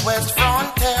for the west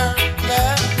frontier,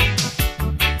 yeah.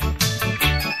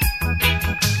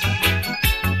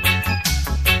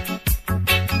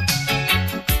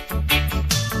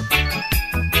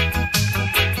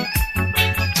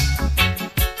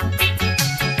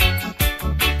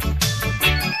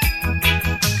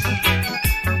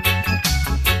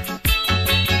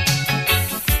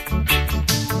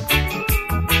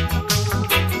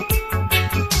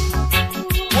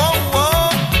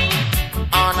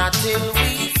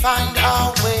 Find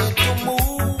our way to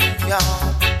move,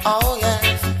 yeah. Oh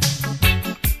yes.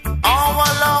 Our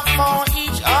love for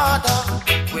each other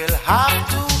will have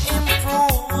to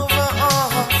improve.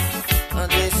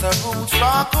 This roots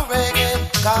rock reggae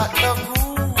got the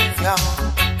groove, yeah.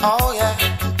 Oh yeah.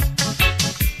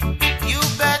 You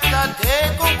better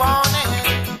take a warning,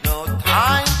 no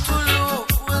time to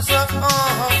lose.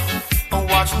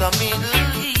 Watch the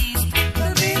Middle East.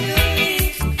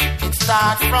 It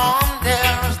starts from there.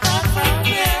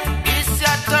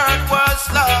 Third world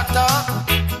slaughter,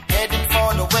 heading for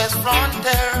the west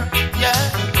frontier, yeah.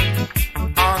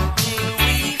 Until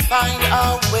we find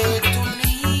our way to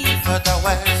leave the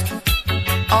west.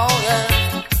 Oh yeah,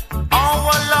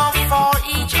 our love for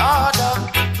each other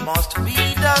must be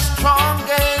the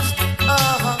strongest.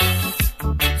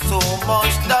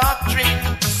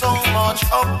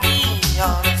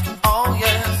 opinions. Oh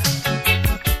yes,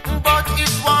 but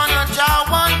it's one of Jah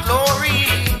one glory,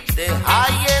 the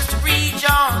highest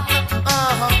region.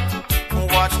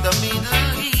 Watch the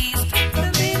Middle East.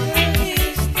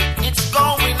 It's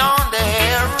going on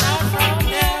there.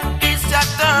 This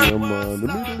chapter. Yeah, man, the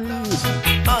Middle East.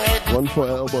 One for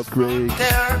Albert Craig.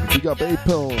 Big up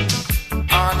April.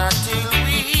 Until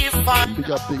we find big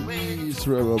up the East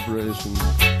Reverberation.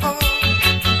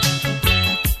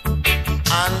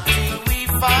 Until we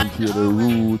find and hear the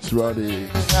Roots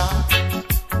Radics.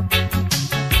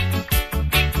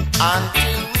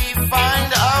 Until we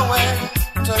find our way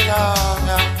to love.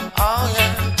 Oh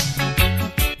yeah.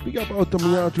 Big up Outta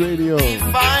Radio.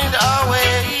 Find our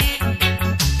way.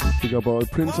 Big up all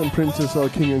Prince and Princess, all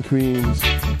King and Queens.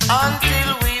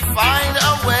 Until we find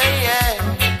a way,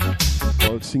 yeah.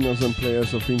 All singers and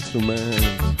players of instruments.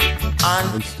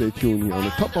 And stay tuned here on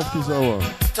the top of this hour,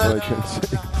 I can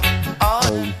say.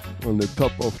 On the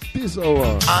top of this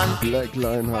hour, Black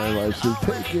Line High Vibes will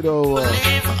take it over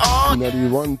in the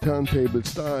one turntable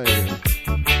style.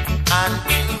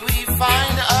 Until we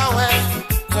find a way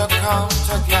to come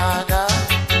together.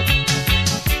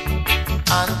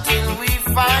 Until we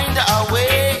find a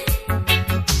way.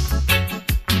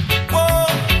 Whoa.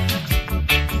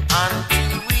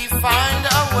 Until we find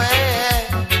a way.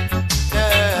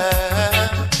 Yeah.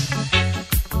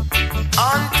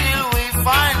 Until we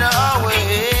find a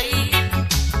way.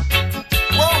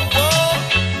 Whoa, whoa.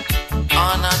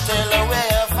 Until we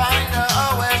find a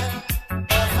way.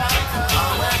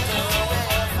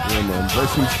 Yeah, man.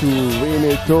 Blessings to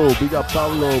Reneto. Big up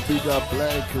Paulo. Big up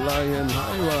Black Lion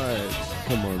High Vibes.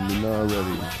 Come on, we're now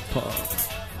ready. Part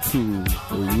 2,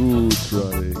 the Roots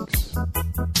Radics.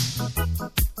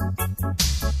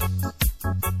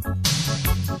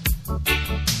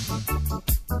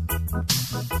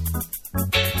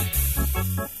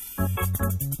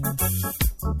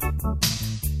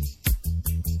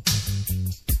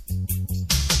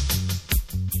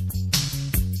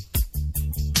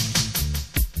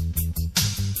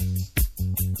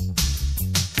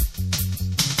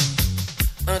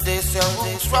 This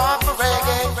is rock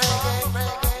reggae.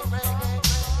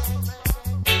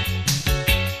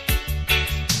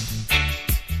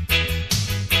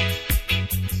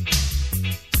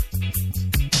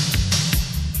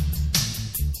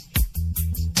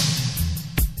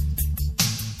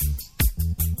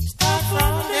 Start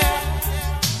from there.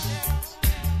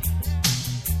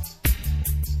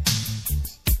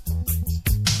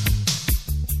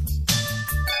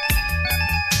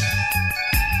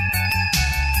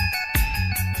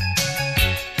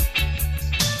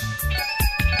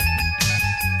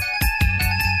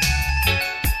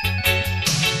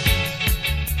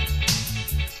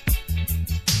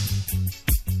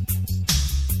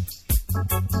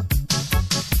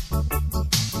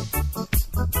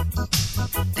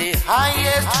 The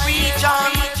highest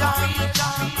region.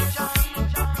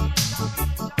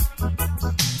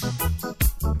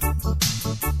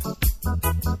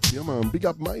 Yeah, man. Big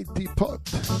up Mighty Pot.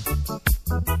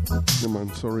 Yeah,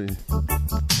 man. Sorry.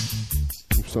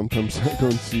 If sometimes I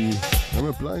don't see. I'm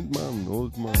a blind man,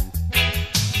 old man.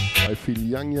 I feel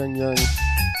young,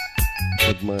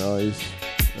 but my eyes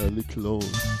are a little old.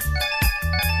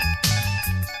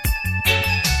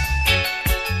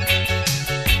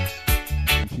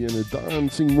 And here in a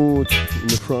dancing mood in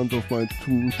the front of my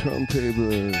 2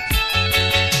 turntables.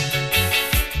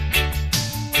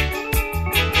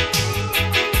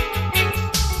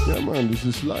 Yeah, man, this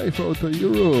is live out of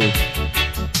Europe.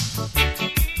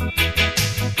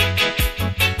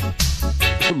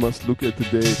 I must look at the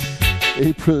date.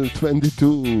 April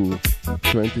 22,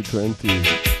 2020.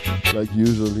 Like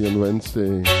usually on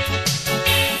Wednesday.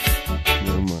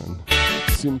 Yeah, man.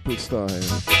 Simple style.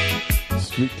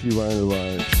 Strictly vinyl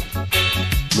vibes.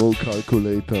 No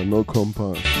calculator, no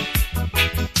compass.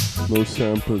 No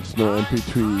samples, no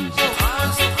MP3s.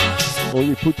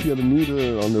 Only put here the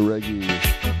needle on the reggae.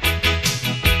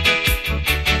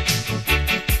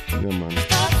 Yeah, man.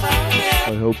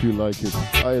 I hope you like it.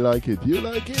 I like it. You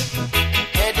like it?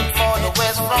 Heading for the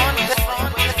West Front.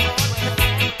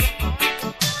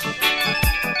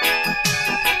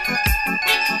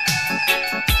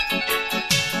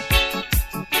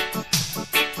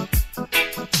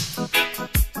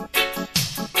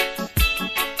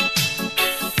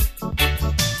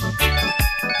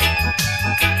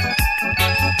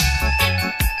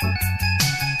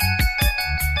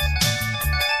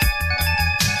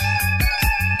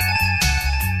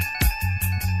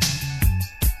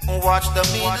 Watch the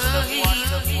Middle East.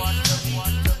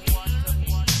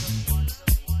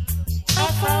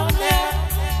 From there,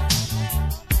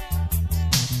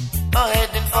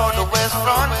 heading for the West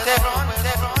Front.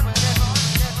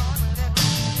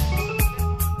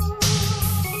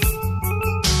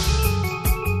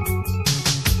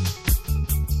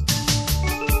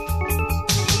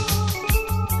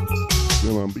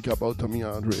 man, big up Outta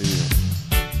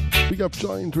Radio. Big up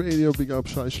Giant Radio, big up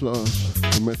Scheischloss,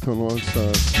 the Meton All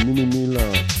Stars, Mini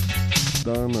Mila,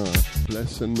 Dana,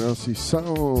 Bless and Mercy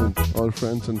Sound, all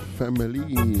friends and family.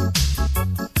 Yeah,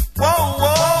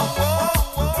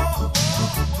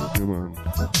 man.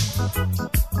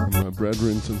 And my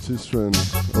brethren and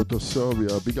sisters out of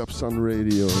Serbia, big up Sun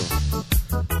Radio.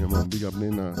 Yeah, man, big up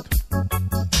Nenad.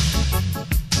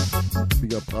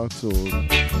 Big up Pazzo,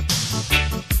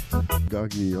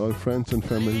 Gagi, all friends and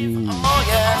family.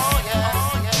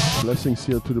 Blessings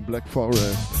here to the Black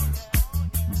Forest.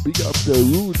 Big up the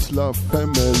Roots Love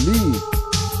family.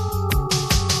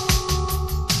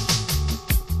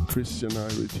 Christian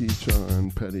Ivy teacher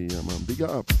and Paddy, yeah, man, big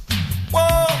up.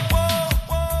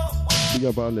 Big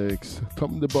up Alex,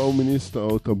 Tom the Bauminister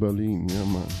out of Berlin, yeah,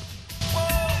 man.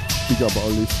 Big up all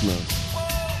listeners.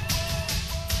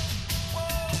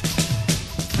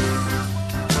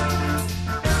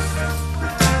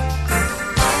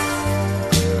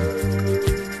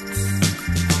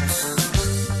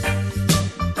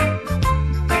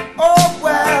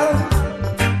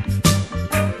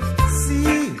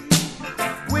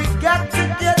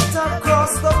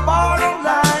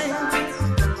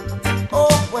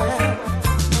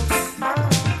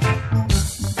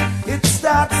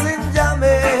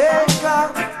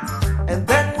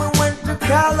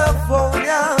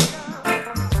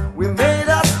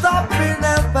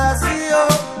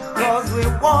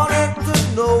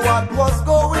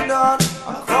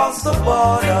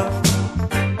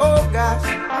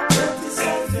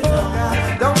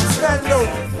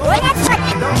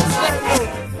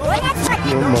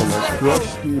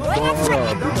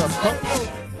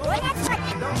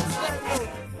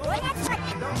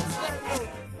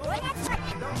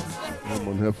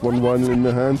 One in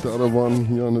the hand, the other one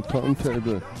here on the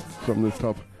turntable from the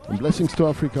top. And blessings to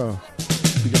Africa.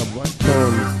 Big up White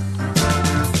Town.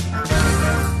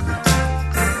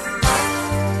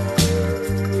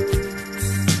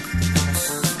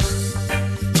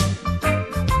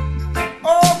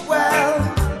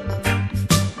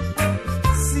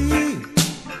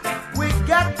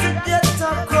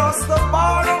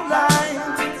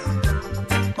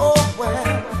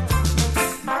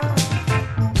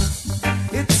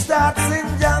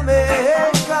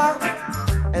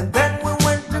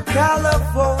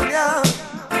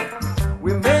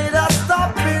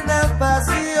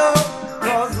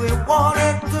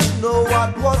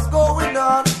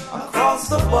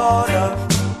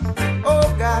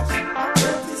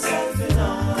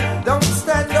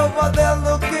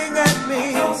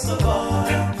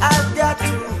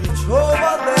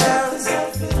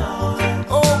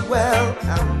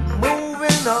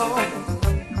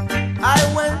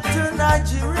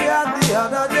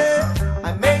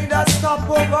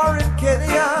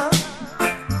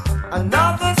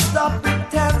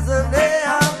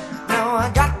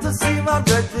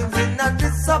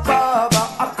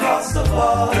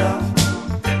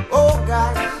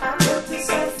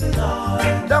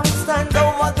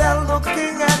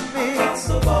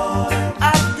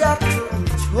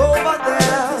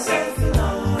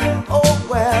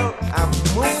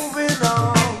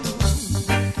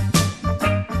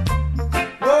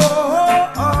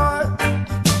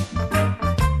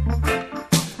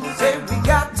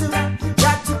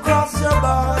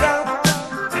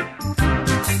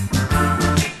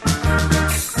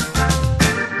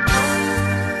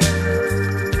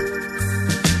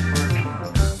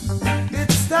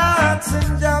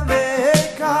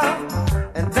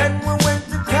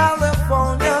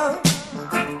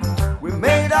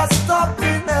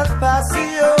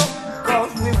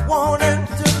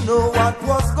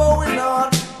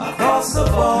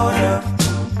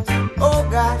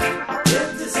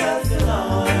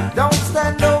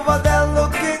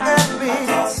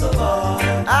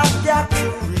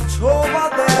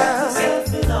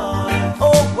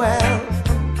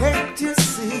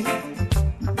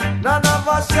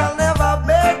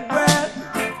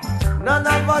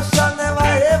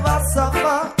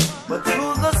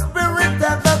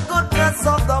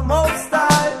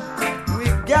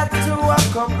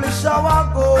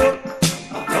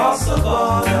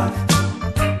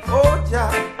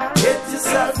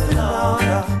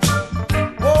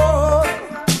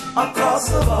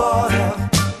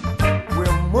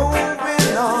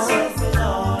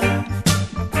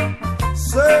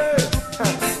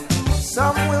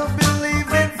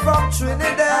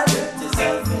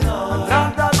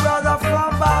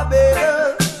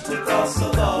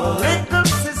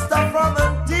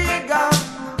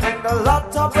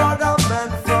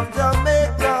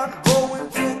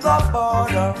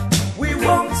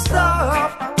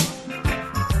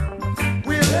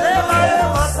 We'll never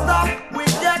ever stop. We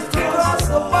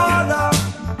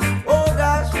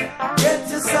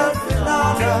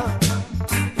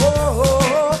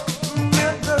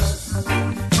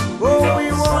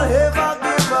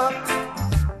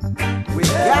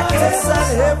to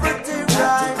set everything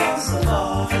right.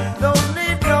 No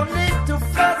need to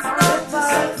fuss, no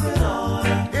fight.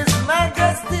 His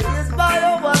Majesty is by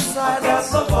our side of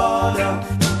the border.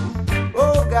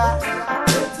 Oh God,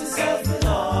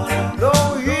 no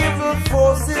evil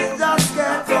forces just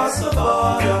can't cross the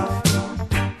border.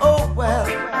 Oh well,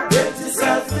 get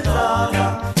yourself in order.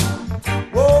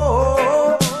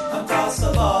 Oh, across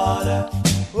the border.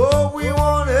 Oh, we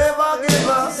won't ever give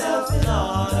up.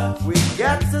 We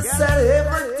got to set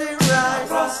everything right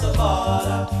across the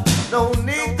border. No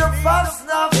need to fuss,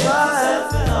 no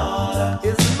fight.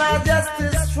 His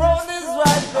Majesty's throne is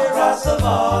right there across the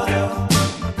border.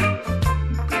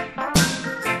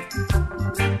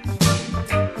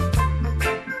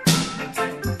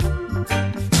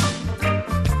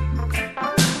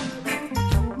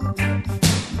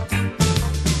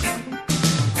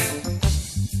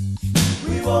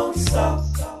 We won't stop.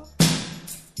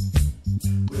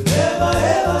 We'll never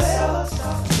ever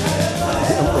stop.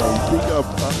 Big up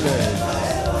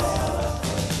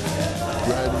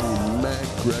Granny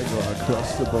McGregor across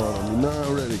the border. We're not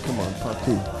ready. Come on, part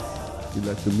two. We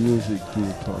let the music do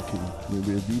the talking.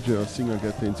 Maybe a DJ or singer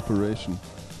get the inspiration.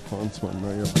 Hansman,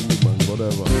 Naya Booman,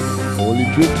 whatever. Only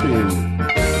drifting.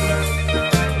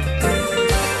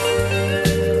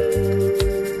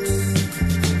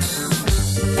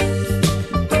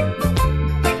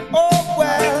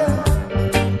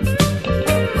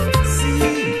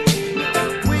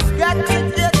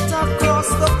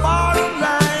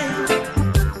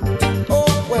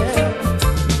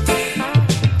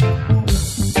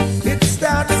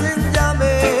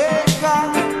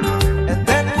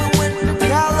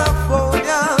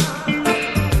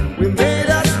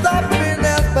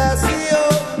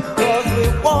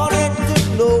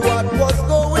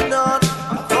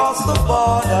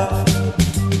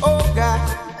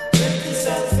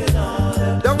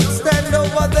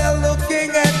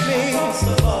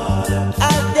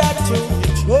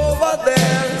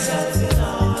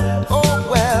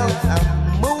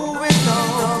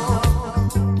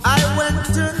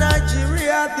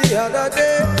 The other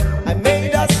day, I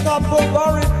made a stop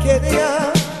over in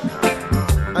Kenya,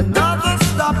 another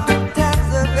stop in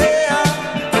Tanzania.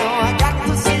 Now I got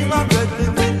to see my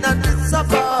brethren in Addis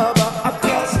Ababa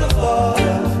across the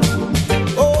border.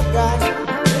 Oh God,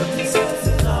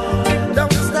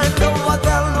 don't stand over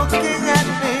there looking at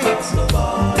me.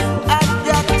 I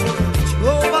got to reach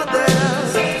over there.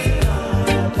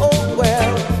 Oh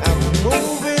well, I'm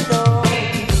moving on.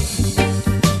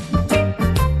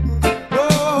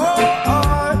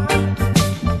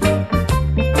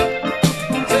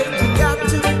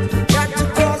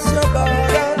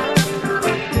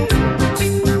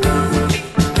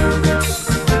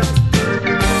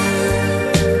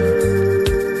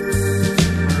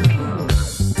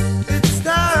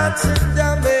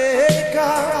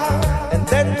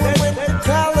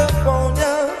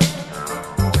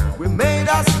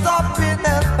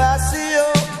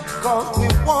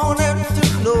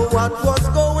 What was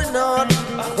going on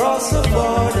across the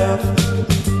border?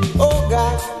 Oh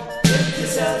God, get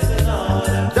yourself in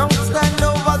order. Don't stand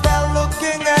over there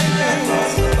looking at me.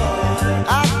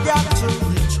 I've got to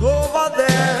reach over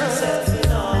there.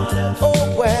 Oh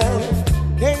well,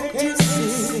 can't you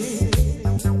see?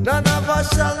 None of us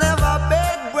shall never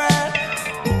beg bread.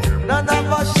 None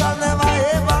of us shall never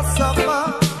ever suffer.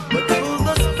 But through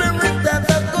the Spirit and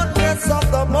the goodness of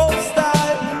the Most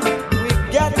High, we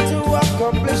get to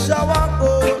accomplish our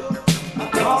goal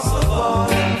across the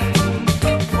border.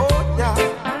 Oh, yeah,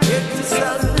 get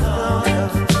yourself in order.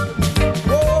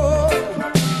 Oh,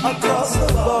 across the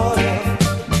border,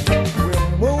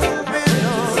 we're moving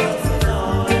on.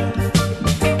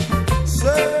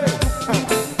 Sir,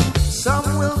 some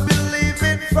will be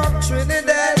leaving from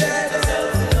Trinidad,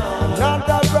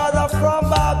 another brother from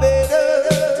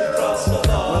Barbados, a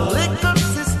little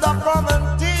sister from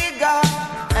Antigua,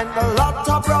 and a lot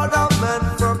of brother men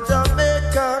from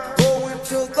Jamaica going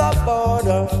to the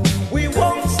border. We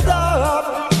won't stop.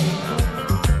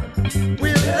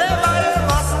 We'll never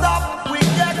ever stop. We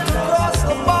get to cross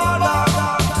the border.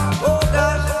 Oh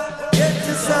gosh, get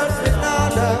yourself in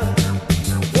order.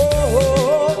 Oh,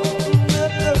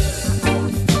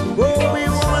 we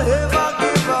won't ever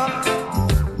give up.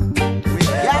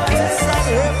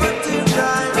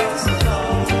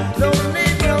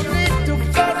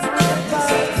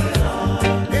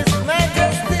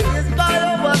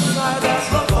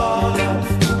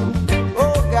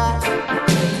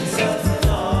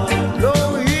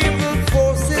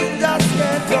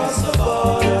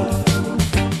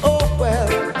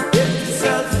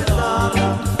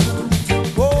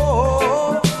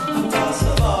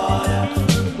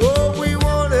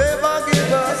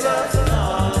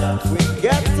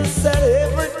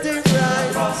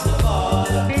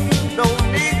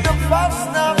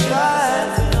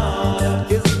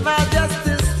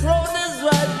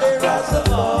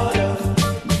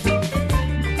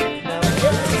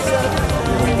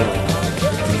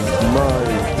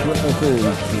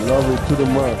 Dolphins, love it to the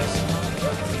max.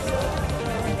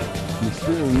 You're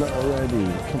still not ready.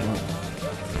 Come on.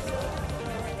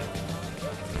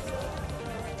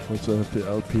 Also have the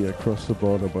LP Across the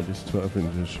Border, but it's 12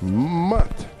 inches.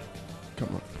 Mad.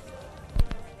 Come on.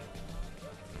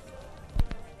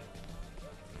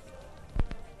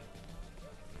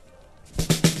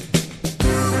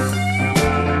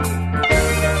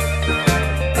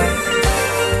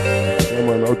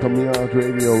 Outta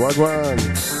Radio, Wagwan.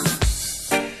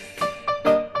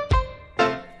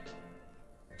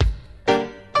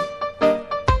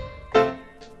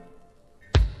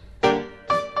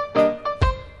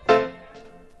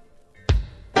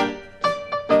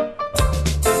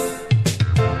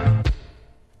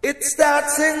 It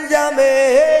starts in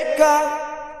Jamaica,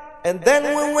 and then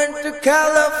we went to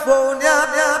California.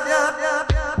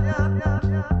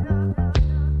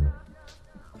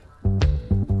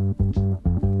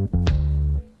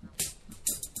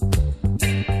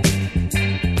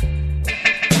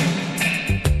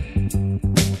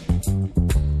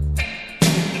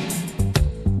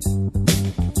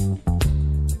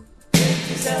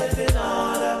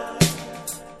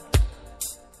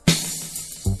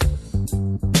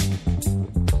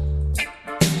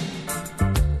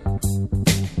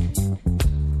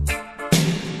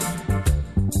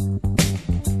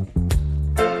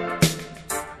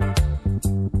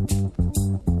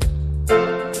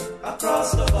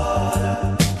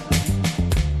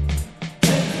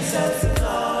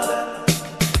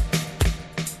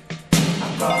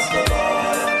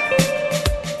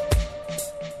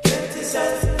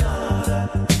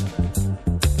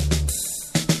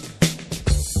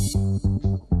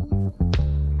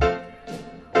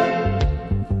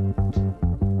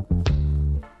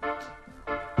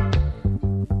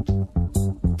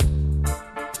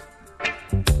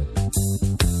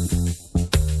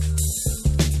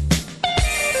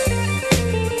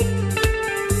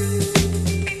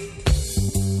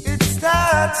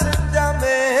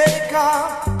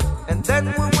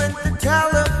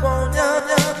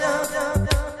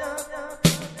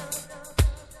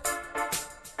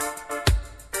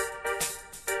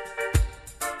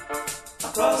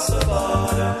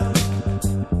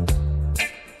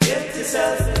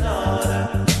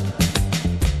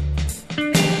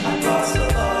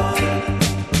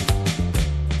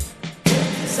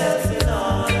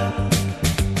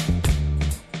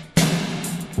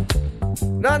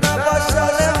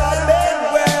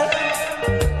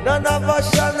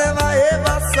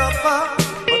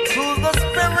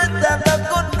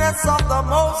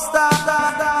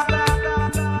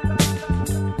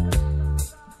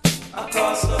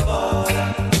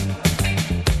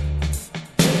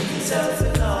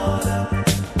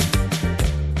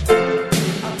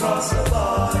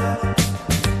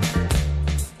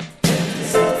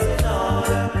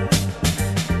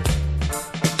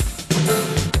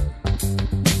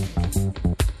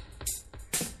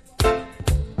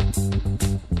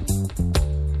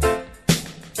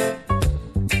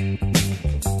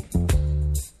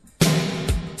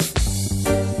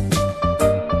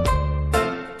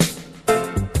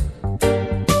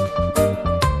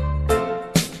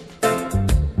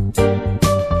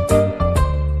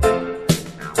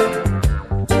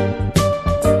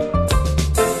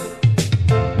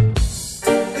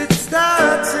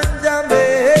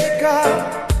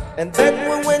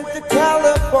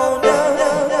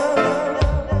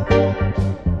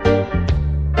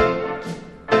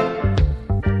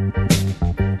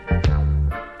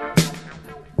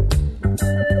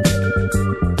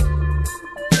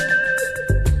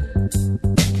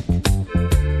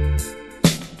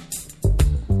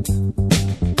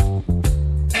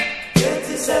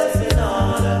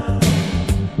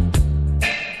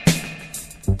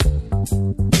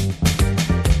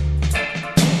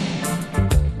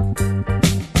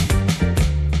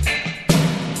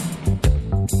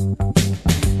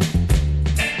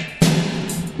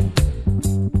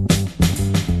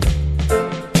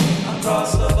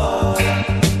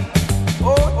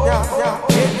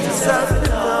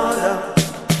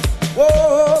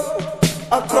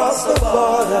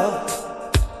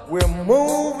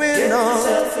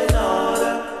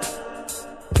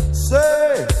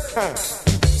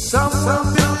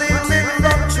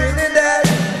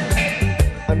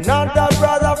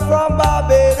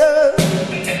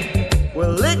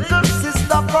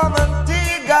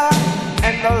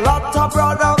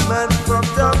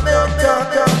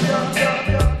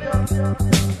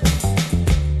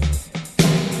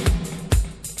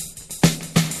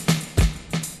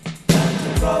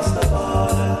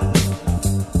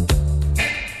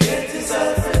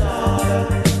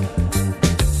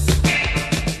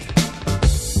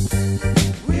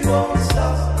 We won't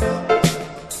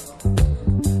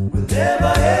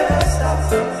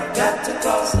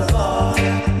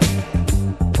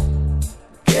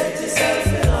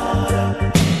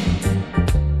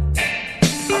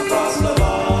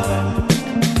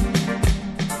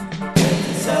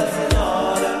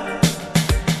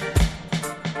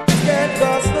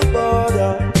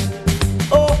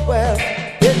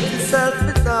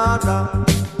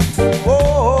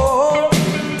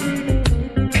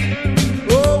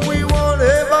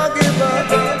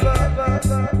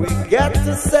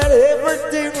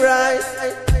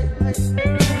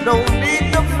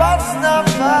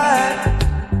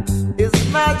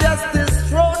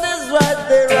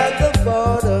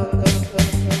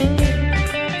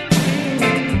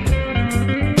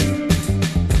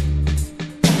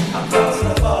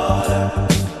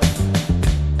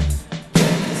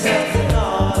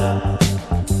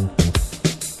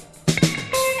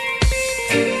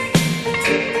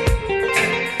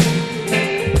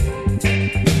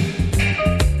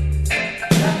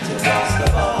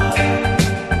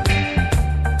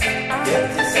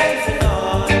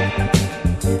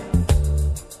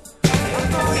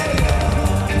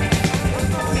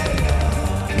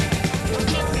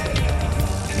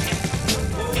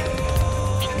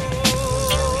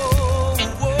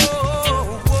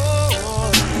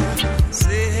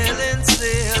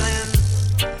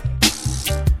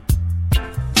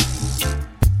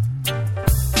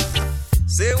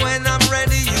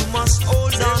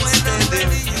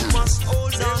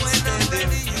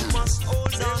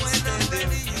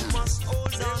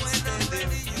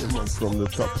from the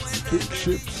top. Big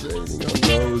ship sailing on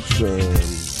the ocean.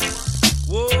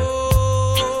 Whoa,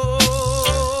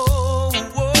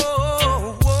 whoa,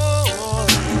 whoa.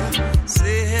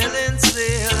 Sailing,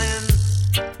 sailing.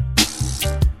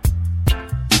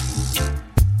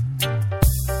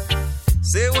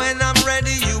 Say when I'm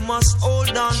ready, you must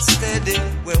hold on steady.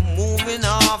 We're moving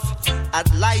off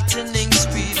at lightning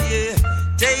speed, yeah.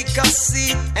 Take a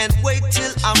seat and wait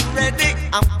till I'm ready.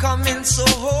 I'm coming, so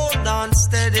hold on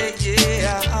steady,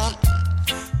 yeah.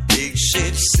 Big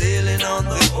ship sailing on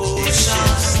the ocean.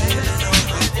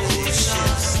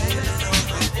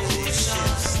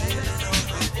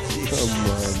 Oh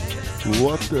man,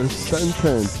 what a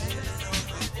sentence.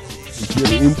 You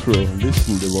hear the intro,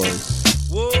 listen to the voice.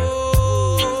 Whoa.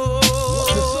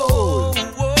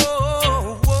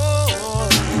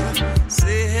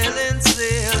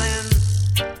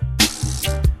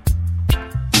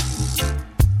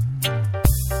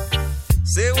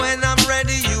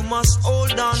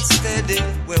 Hold on steady,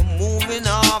 we're moving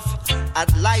off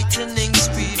at lightning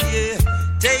speed, yeah.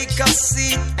 Take a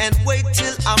seat and wait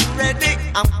till I'm ready.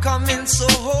 I'm coming, so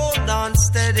hold on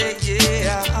steady,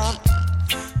 yeah.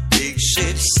 Big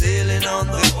ship sailing on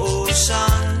the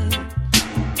ocean.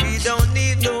 We don't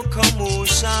need no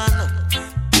commotion.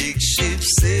 Big ship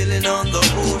sailing on the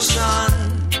ocean.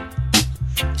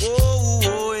 Whoa,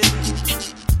 whoa,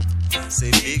 yeah.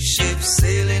 Say big ship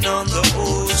sailing on the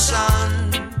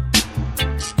ocean.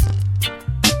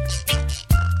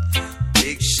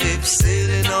 Ship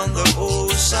sailing on the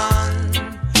ocean.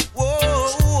 Whoa,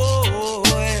 whoa,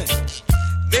 whoa.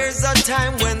 There's a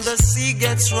time when the sea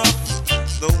gets rough,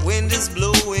 the wind is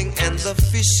blowing and the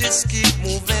fishes keep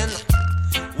moving.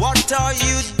 What are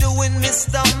you doing,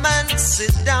 Mr. Man?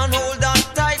 Sit down, hold on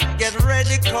tight, get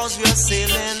ready, cause we're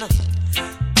sailing.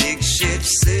 Big ship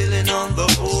sailing on the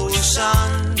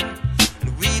ocean.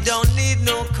 We don't need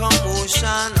no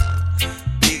commotion.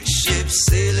 Big ship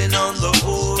sailing on the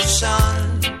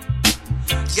ocean.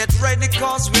 Get ready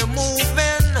cause we're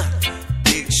moving.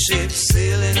 Big ship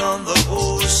sailing on the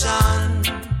ocean.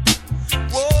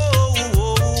 Whoa,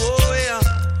 whoa, whoa, yeah.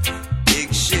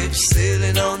 Big ship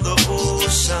sailing on the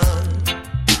ocean.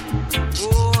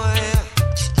 Whoa, yeah.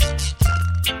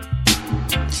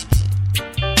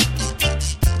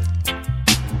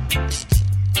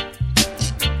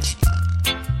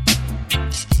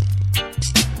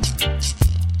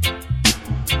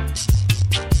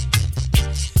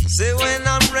 Say when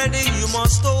I'm ready, you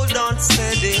must hold on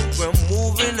steady. We're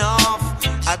moving off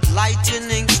at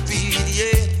lightning speed,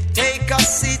 yeah. Take a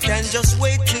seat and just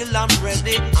wait till I'm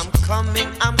ready. I'm coming,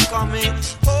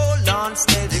 hold on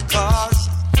steady, cause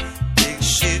big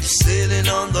ship sailing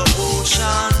on the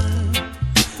ocean.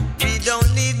 We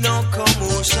don't need no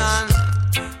commotion.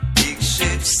 Big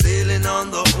ship sailing on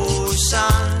the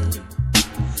ocean.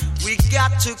 We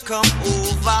got to come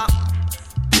over.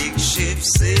 Big ship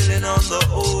sailing on the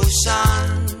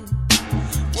ocean.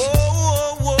 Whoa,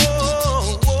 whoa,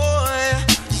 whoa, whoa.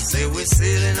 Say we're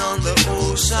sailing on the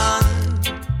ocean.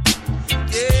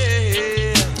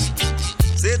 Yeah.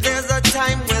 Say there's a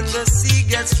time when the sea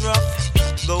gets rough,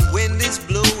 the wind is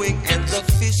blowing and the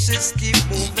fishes keep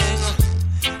moving.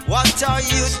 What are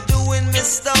you doing,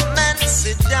 Mr. Man?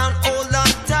 Sit down, hold on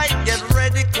tight, get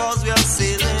ready cause we are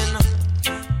sailing.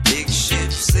 Big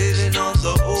ship sailing on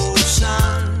the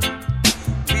ocean.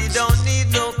 We don't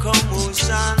need no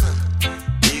commotion.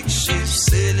 Big ship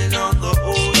sailing on the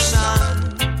ocean.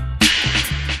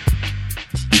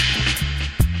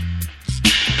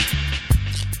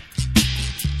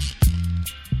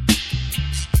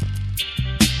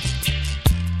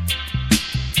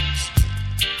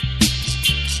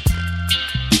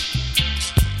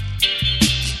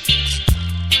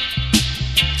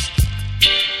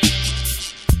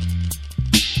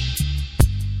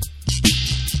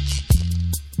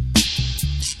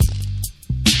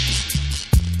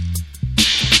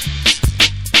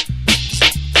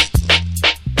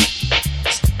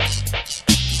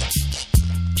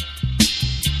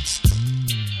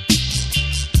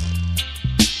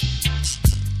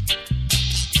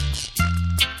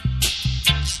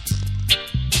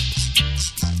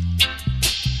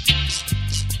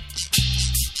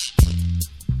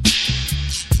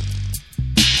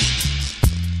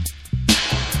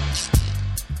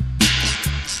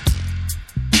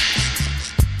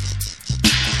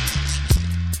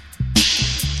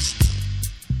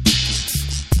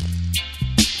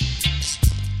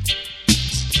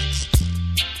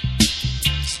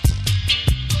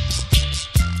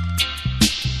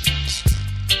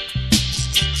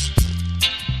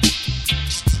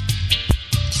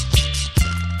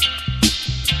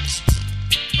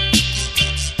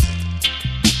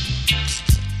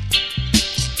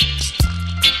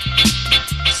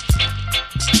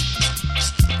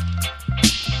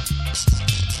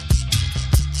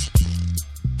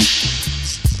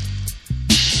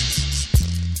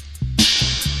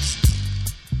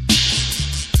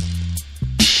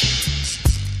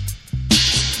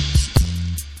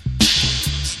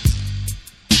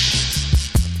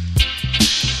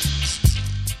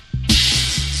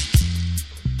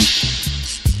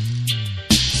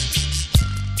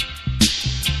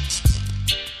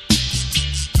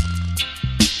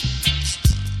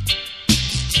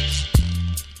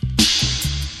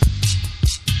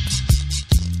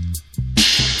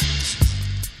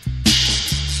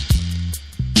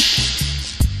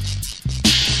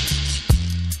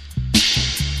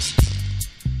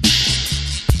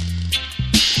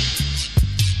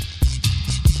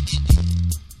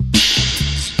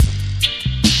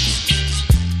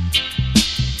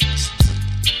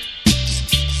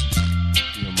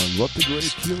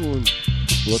 tune.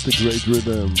 What a great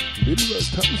rhythm. Little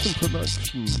Thompson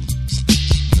production.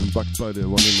 And backed by the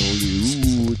one and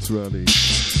only Roots Rally.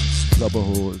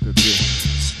 Clubberhold at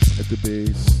the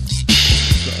bass.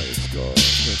 Sky Scott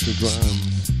at the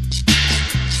drums.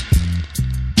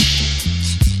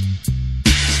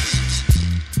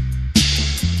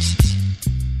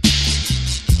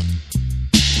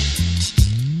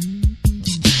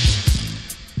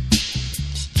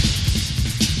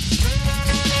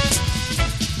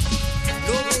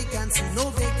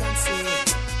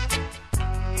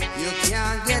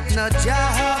 No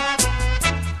job,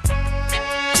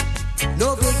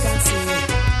 no vacancy.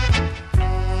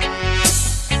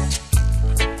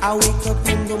 I wake up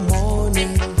in the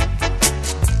morning,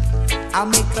 I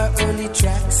make an early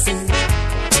track scene.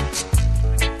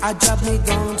 I drop me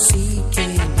down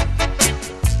seeking,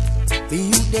 the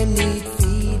youth them need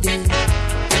feeding.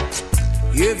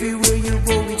 Everywhere you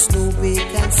go it's no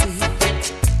vacancy.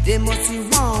 They must be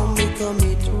want me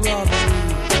commit robbery.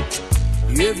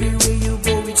 Everywhere you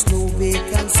go, it's no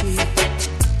vacancy.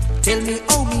 Tell me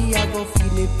how me I go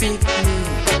feel me pick me.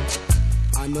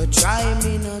 I no try,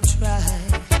 me no try,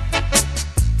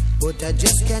 but I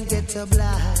just can't get a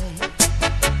blind.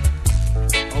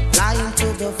 Applying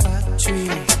to the factory,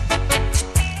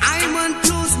 I'm on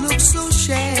clothes look so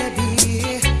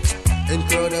shabby, and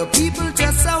crowd of people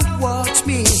just watch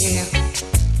me.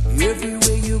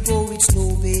 Everywhere you go, it's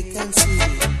no vacancy.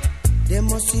 They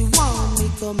must be want me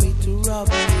commit to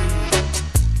robbery.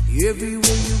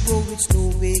 Everywhere you go, it's no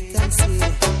vacancy.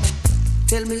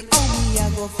 Tell me how me I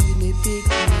go feel me pick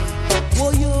me.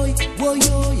 Woyoy,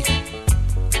 woyoy.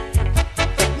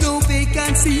 No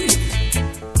vacancy.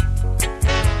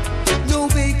 No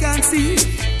vacancy.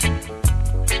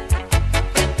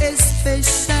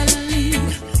 Especially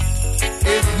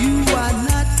if you are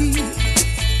naughty.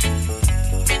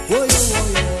 Woyoy,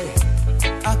 woyoy.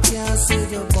 I can't see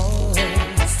the ball.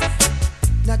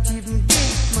 Not even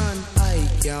big man I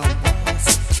can pass.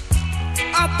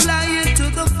 Applying to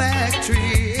the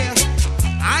factory,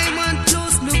 I'm on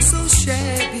clothes look so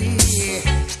shabby.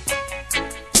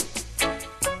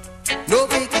 No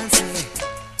vacancy.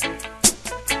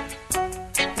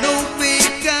 No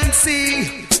vacancy.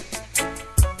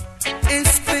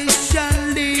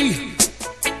 Especially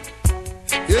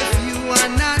if you are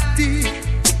naughty.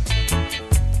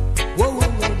 Whoa, whoa,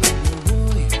 whoa.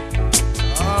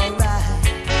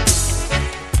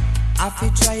 I fi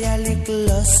try a little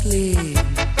hustling, I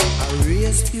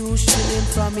raise few shilling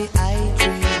from me I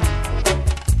dream.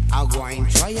 I go and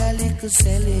try a little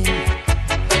selling,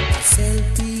 I sell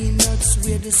peanuts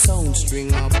with the sound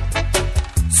string up.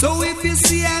 So if you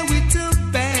see I with a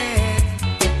bag,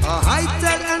 a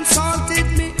heightened and salted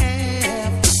me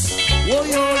have. Whoa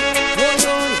yo,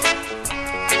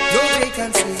 no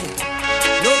vacancy,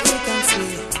 no vacancy.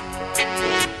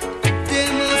 They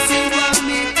must see what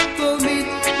me commit.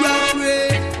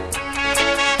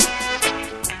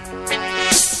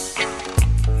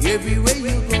 Everywhere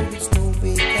you go, it's no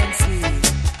vacancy.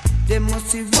 They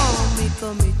must have want me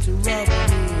commit to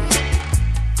robbery.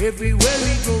 Everywhere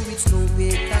we go, it's no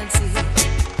vacancy.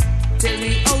 Tell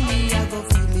me how me I go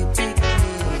feel me pick me.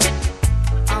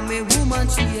 I'm a woman,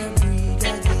 she a breed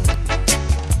again.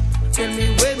 Tell me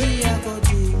where me I go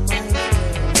do my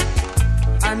friend.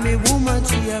 I'm a woman,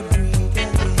 she a breed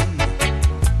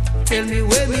again. Tell me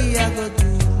where me I go do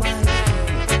my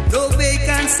friend. No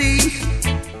vacancy.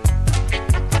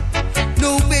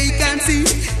 No vacancy.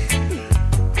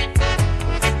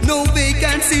 No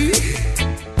vacancy.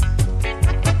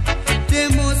 They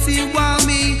must see want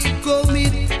me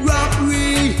commit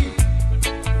robbery.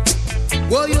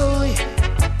 Woyoy.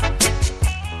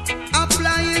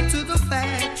 Applying to the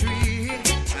factory.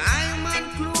 I'm on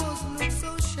clothes look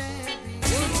so shabby.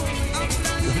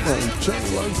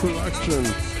 Channel 1 production.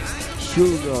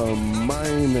 Sugar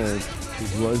Miner.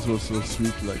 His voice was so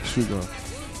sweet like sugar.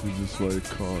 This is what it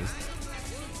called.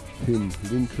 Him,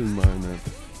 Lincoln Minot,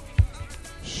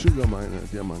 Sugar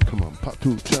Minot, yeah man, come on, part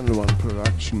 2, Channel 1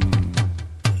 production.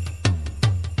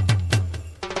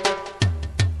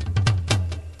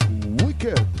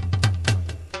 Wicked.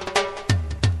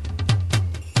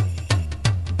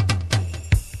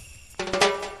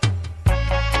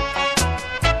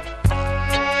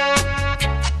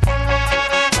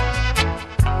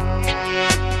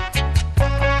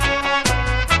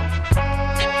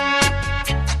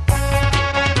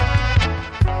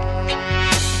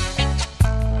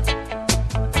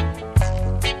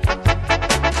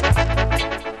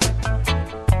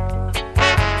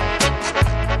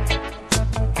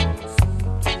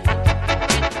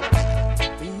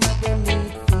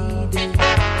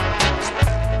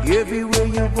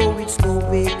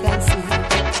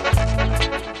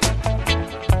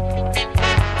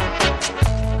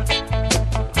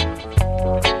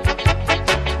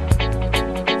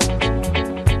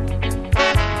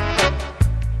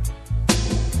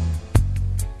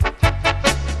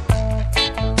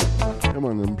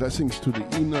 Come on, and blessings to the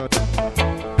Enoch.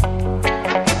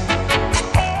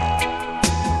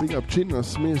 Big up Gina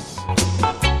Smith.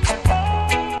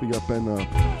 Big up Ben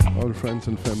up. All friends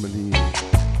and family.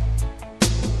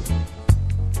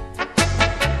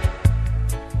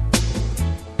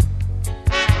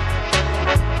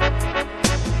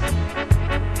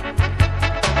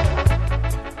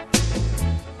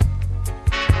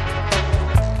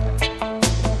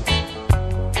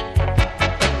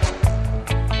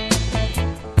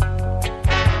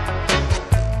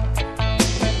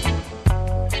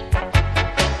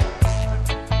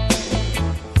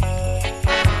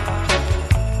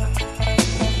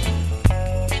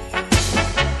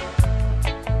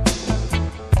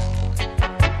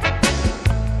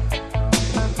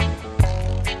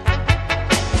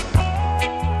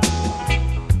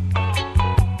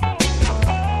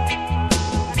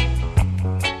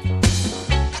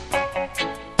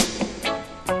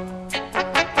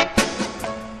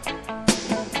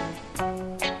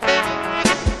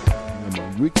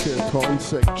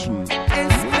 Section. Especially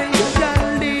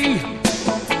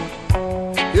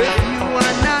if you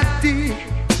are naughty.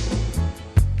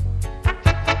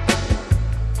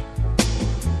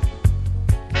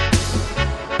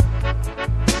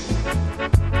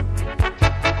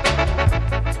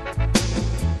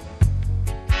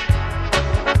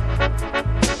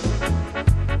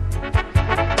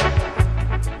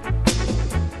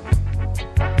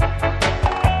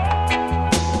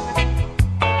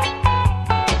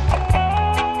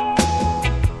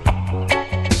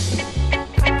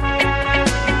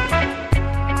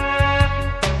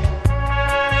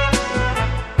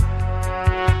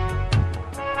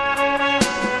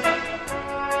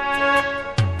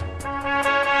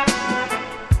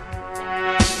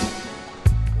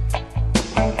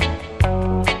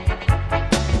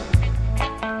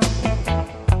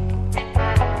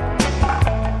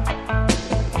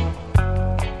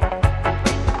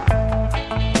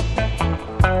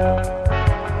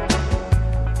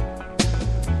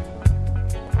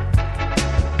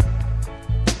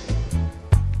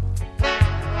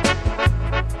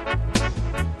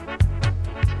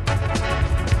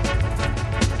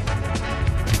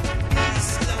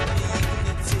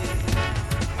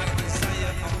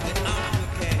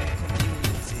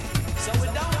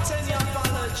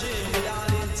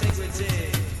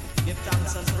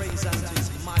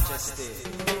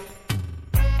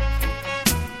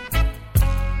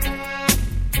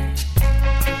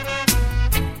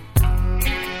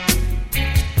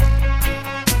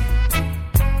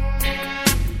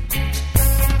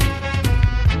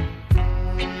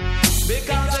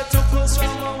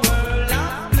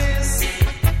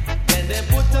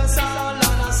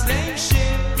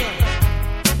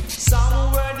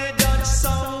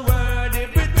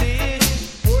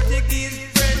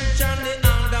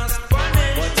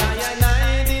 But I and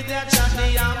I did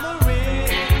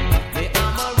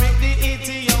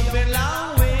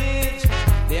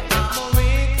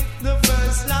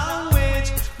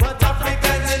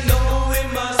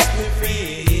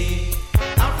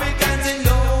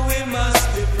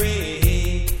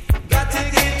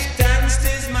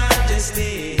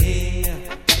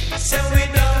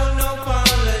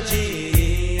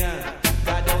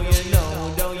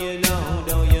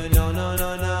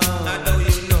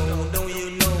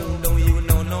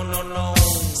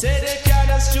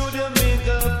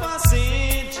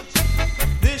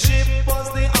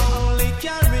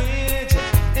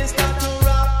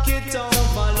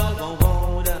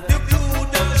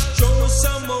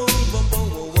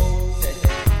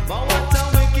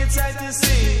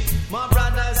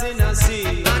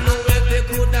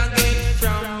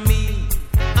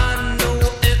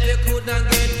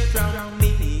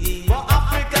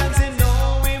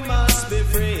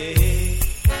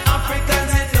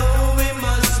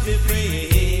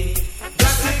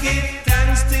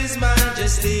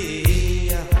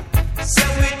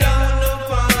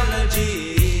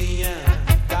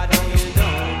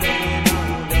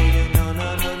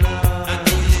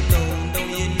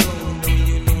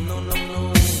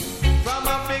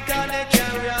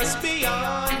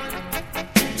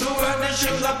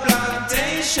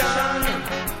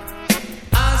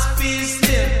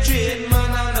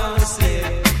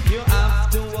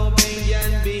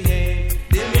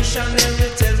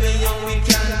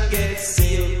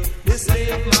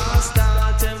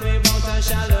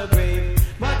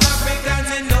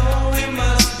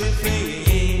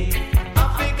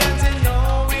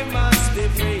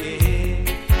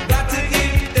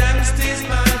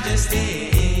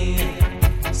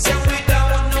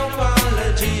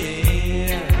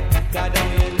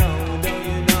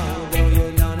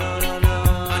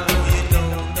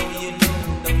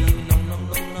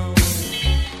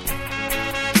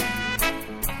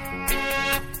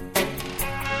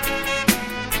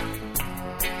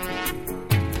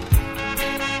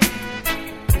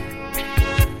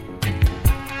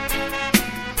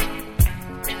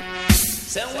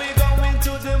Say we going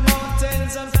to the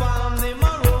mountains and farm the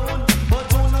maroon,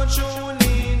 but who not tune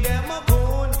them a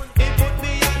boon. It put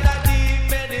me under deep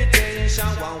meditation,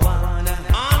 under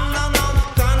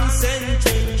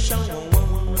concentration.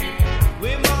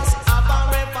 We must have a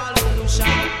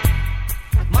revolution.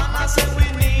 Man, I say we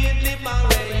need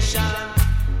liberation.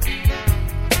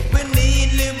 We need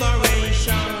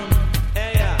liberation.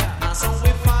 Yeah, and so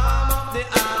we farm up the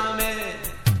army,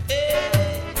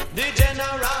 the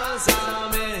general's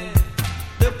army.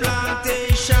 The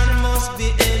plantation must be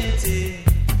empty.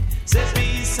 Say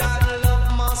peace and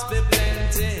love must be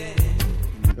plenty.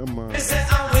 Come on. Say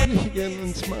away Again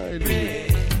and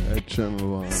Smiley at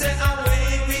Channel 1. Say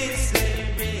away with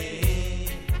slavery.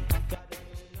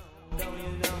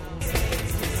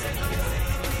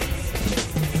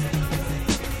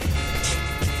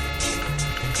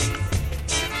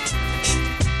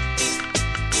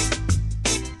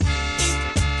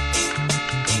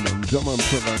 German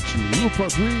production,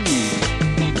 Rupert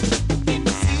Reed.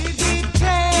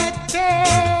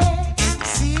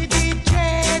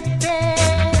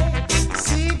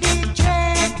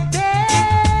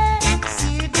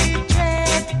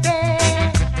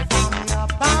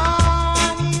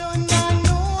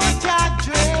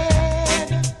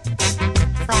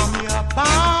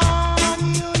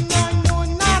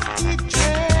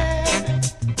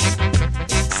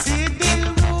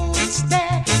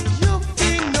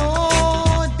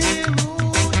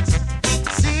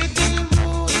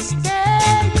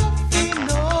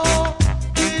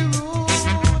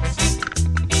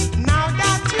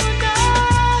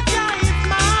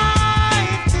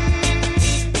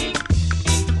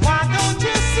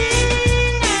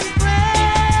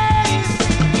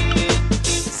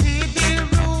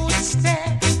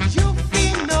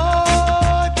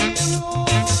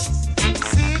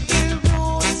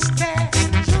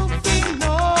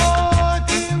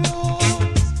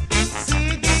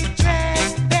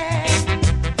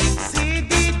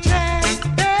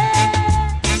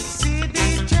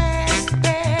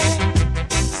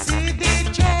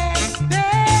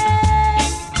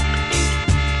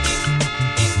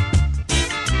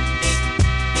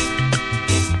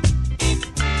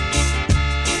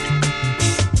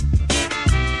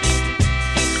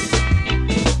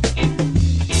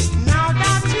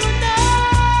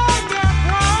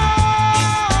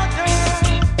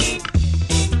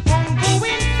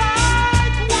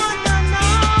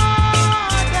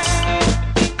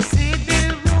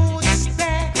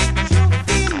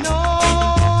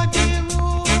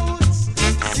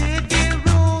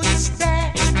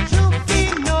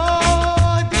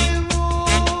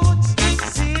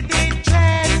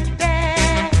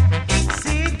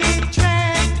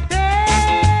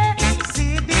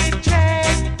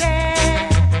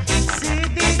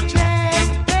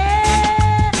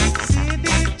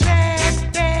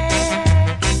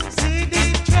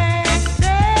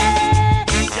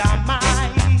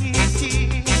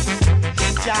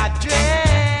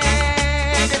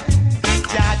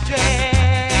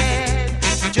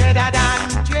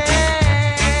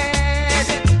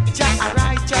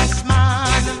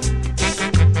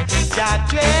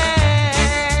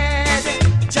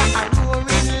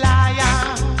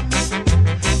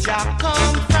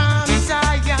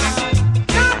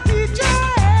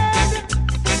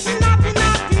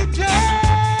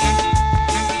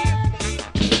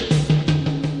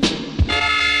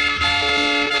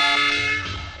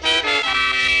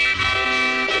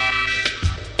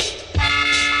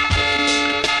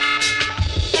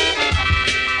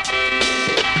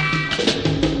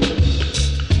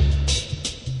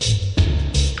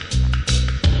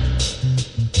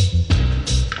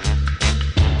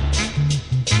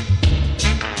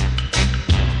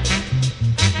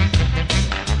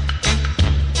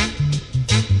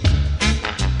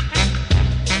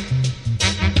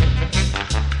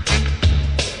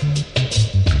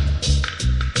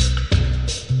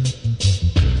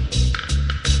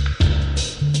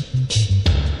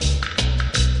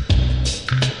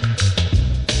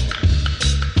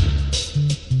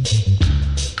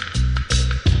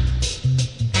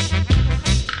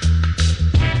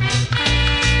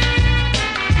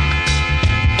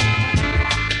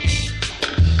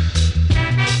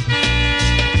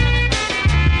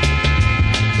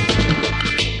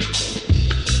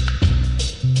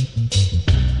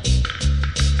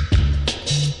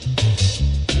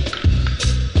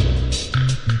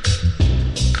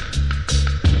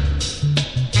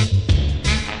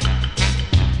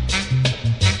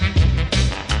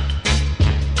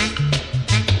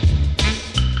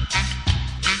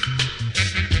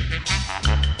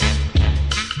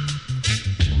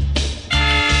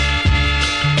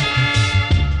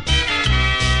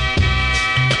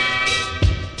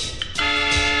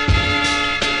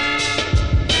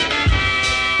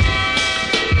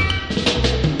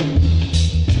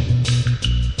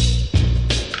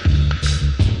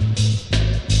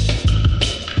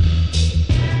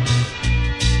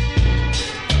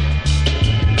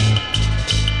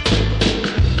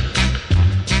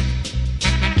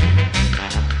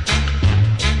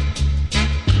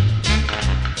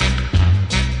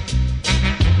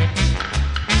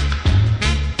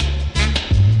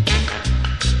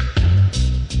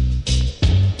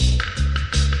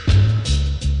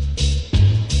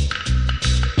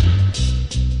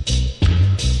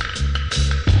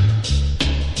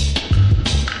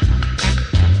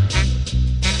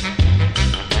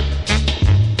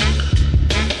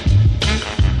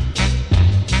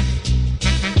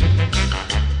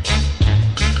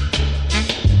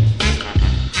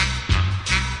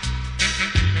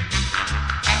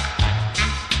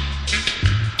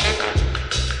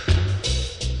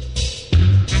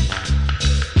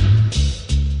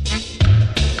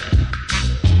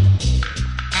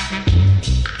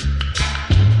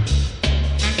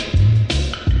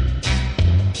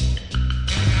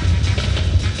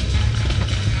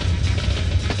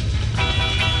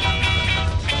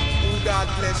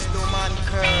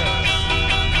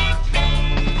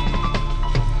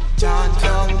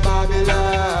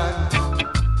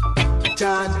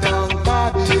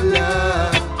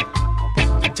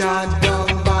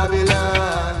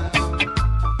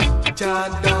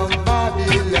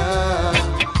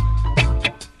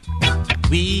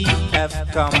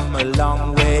 come a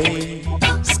long way,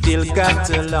 still got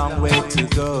a long way to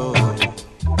go.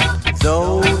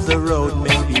 Though the road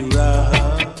may be rough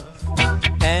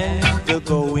and the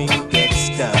going gets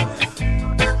tough.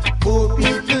 Poor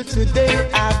people today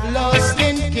have lost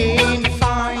and can't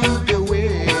find the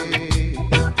way.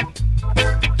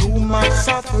 Too much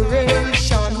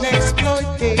separation,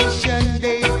 exploitation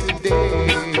day to day.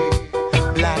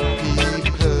 Black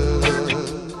people,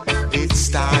 it's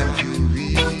time you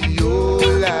realize.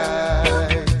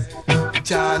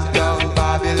 Chant down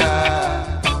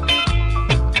Babylon,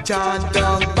 chant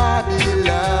down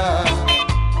Babylon,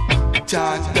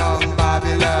 chant down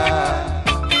Babylon.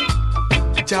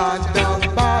 Chant down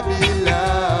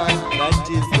Babylon. That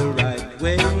is the right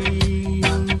way,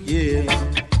 yeah.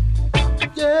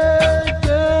 Yeah,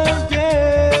 yeah,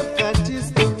 yeah, that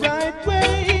is the right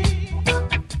way.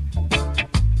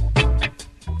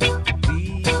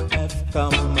 We have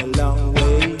come a long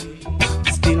way,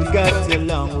 still got a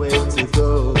long way to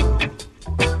go.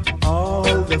 All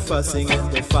the fussing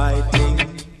and the fighting,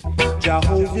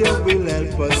 Jehovah will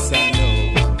help us, I know.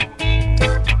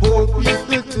 Poor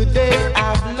people today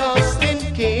have lost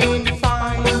and can't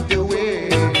find the way.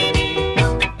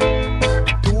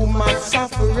 Too much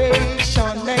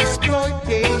separation,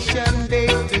 exploitation day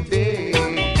to day.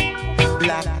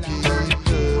 Black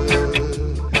people,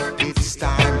 it's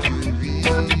time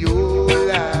you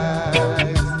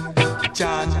realize.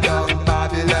 Chant down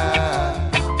Babylon,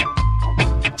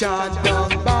 chant down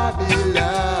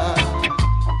Babylon,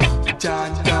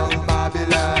 chant down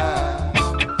Babylon.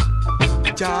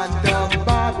 Chant down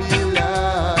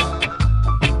Babylon.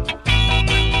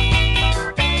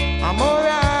 I'm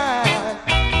alright.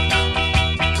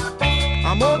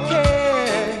 I'm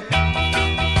okay.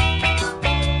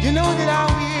 You know that I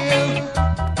will.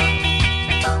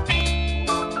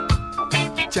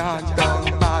 Chant down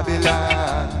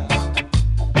Babylon.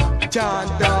 Chant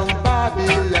down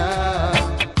Babylon.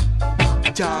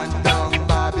 Chant down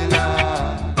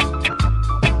Babylon.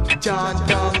 Chant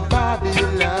down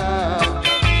Babylon.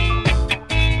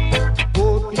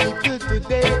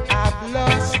 Today I've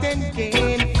lost and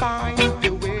can't find the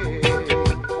way.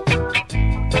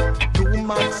 Too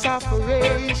much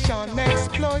separation,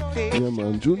 exploitation. Yeah,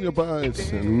 man, Junior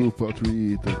Bites and Rupert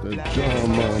Reed at the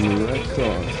German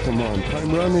Records. Come on,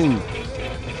 time running.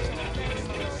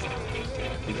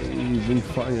 Blazing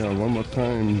Fire, one more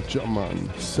time. German,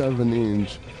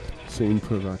 7-inch, same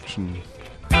production.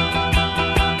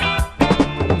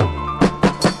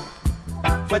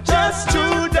 For just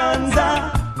 2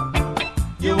 danza,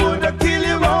 you woulda kill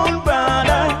your own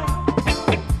brother.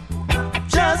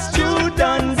 Just 2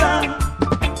 danza,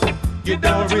 you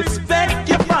don't respect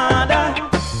your father.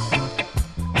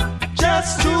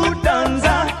 Just 2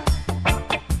 danza,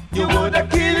 you woulda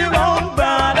kill your own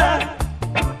brother.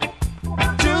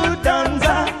 2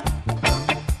 danza,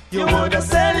 you woulda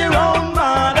sell your own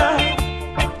mother.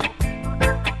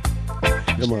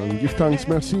 Yeah, man, give thanks,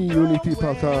 merci, Unity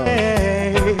Pata.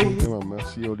 Yeah, man,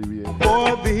 merci, Olivier.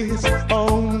 For this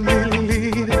only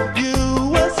lead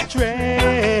you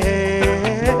astray.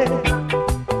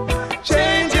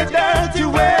 Change your dirty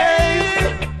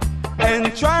way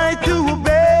and try to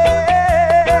obey.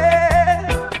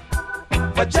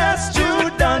 For just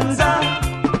 2 danza,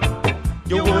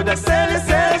 you woulda sell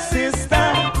yourself,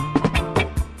 sister.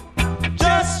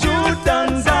 Just 2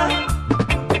 danza,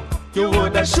 you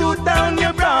woulda shoot down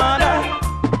your brother.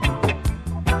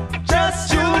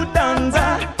 Just 2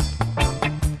 danza,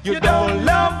 you don't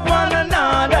love one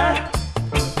another.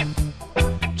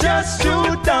 Just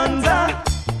 2 danza,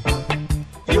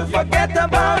 you forget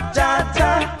about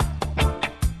Jaja.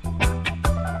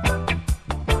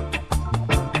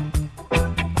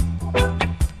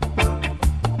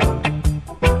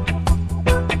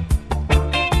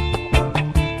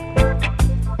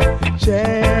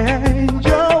 Change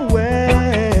your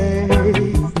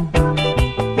ways,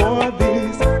 for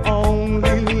this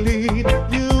only lead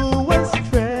you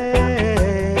astray.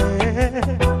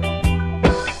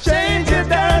 Change your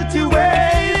dirty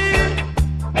way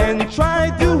and try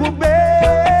to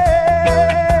obey.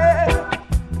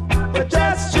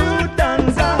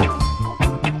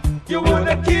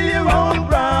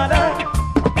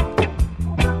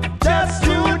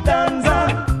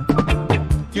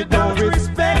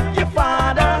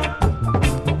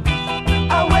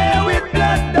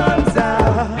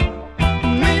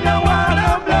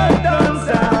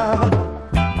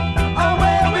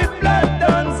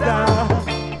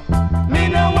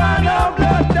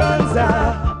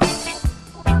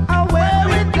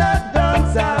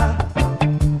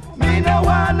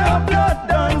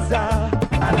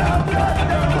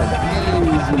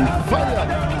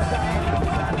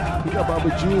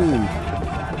 June.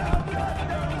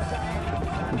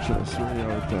 Just way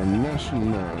out national.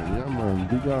 Yeah man,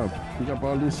 big up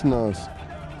our listeners,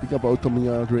 big up Outta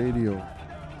Radio,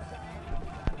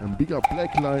 and big up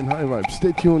Black Line High Vibe.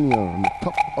 Stay tuned here on the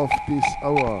top of this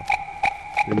hour.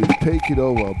 They will take it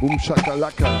over. Boom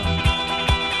shakalaka.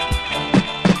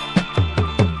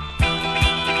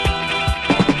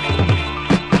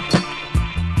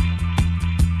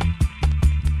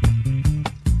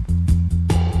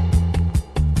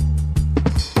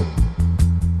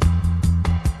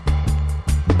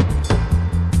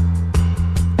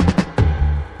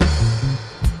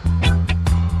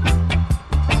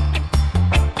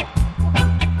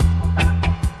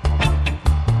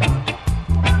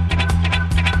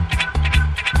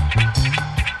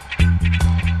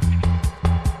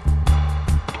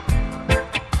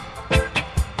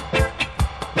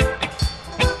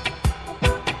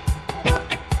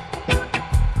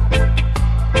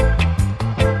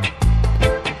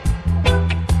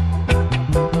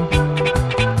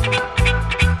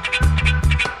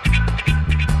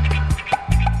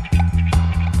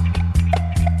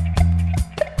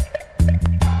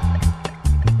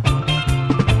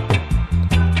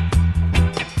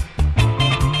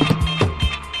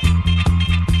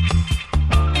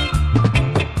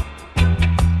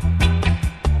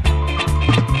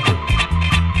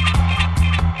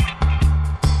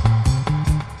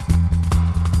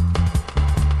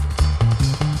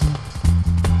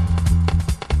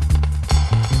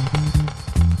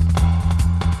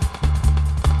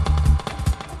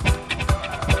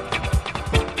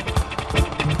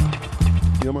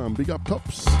 Big up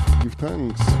Tops, give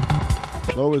thanks.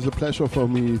 Always a pleasure for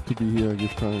me to be here,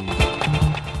 give thanks.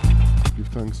 Give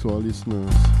thanks to our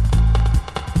listeners.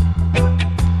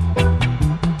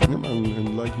 Yeah, man,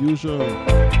 and like usual,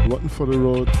 Rotten for the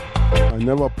Road. I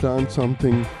never planned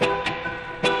something,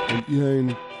 and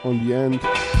here on the end,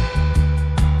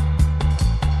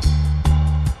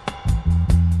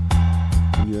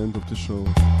 of the show,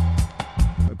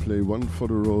 I play One for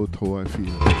the Road, How I Feel.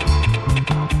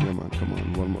 Yeah man, come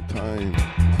on, one more time.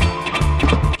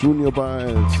 Junior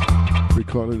Biles,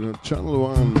 recorded at Channel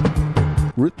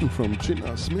 1, written from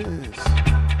Gina Smith.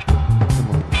 Come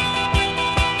on.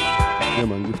 Yeah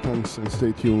man, give thanks and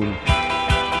stay tuned.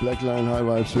 Black Line High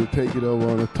Vibes will take it over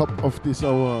on the top of this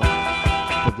hour.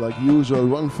 But like usual,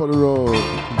 One for the Road,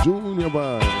 Junior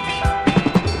Biles.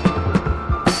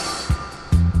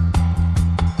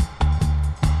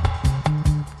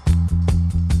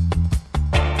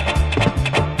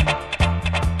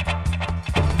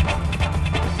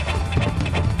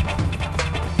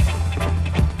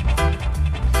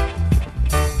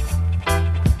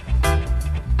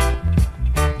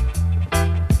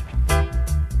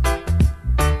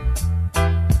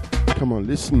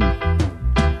 Listen.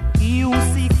 He who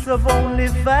seeks of only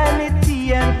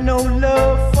vanity and no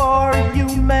love for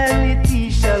humanity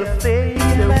shall fade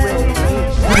away.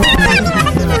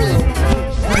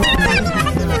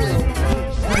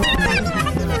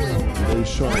 They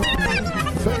shall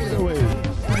fade away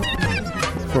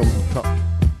from top.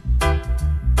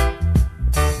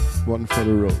 One for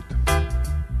the road.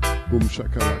 Boom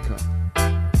shakalaka.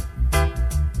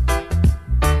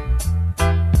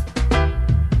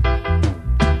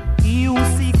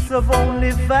 Of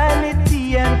only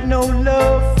vanity and no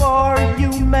love for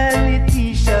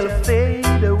humanity shall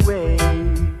fade away,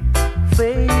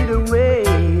 fade away.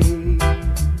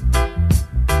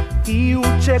 He who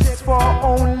checks for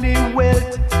only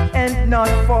wealth and not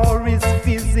for his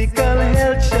physical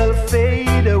health shall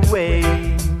fade away,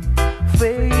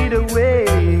 fade away.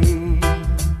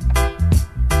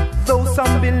 Though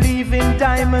some believe in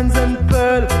diamonds and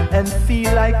pearl and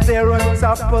feel like they're on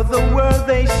top of the world,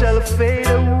 they shall fade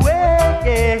away.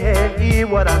 Hear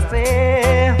what I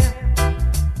say.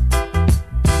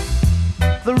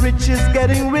 The rich is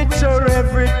getting richer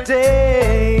every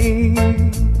day,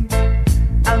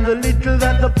 and the little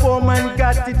that the poor man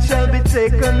got, it shall be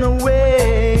taken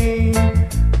away.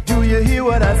 Do you hear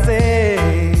what I say?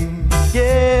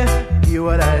 Yeah, hear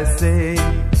what I say.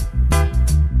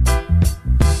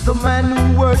 The man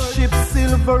who worships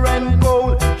silver and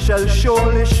gold shall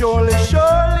surely, surely,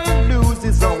 surely lose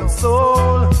his own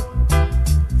soul,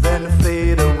 then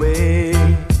fade away.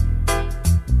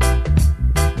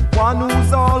 One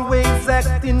who's always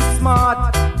acting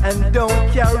smart and don't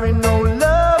carry no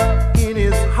love in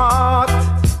his heart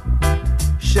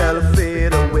shall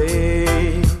fade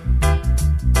away.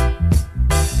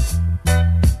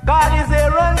 God is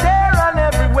here and there and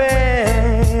everywhere,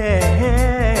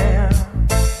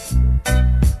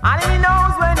 and he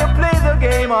knows when you play the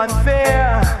game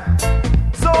unfair.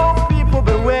 So people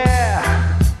beware,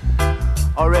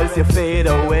 or else you fade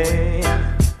away.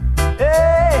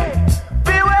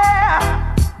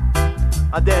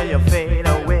 and then you fade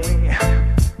away.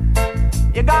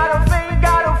 You gotta fade,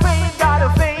 gotta fade, gotta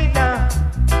fade now.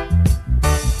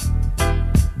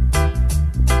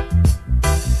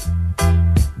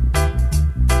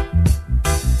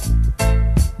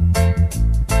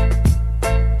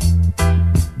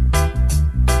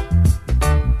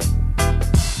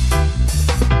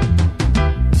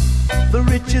 The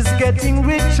rich is getting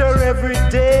richer every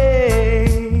day,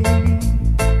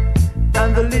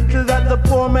 and the little that the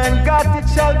poor man got, it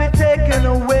shall be taken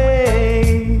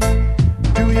away.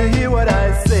 Do you hear what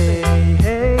I say?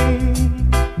 Hey,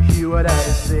 hear what I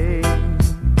say?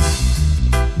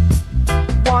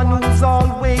 One who's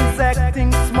always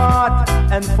acting smart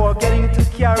and forgetting to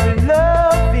carry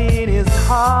love in his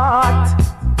heart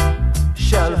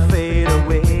shall fade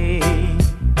away.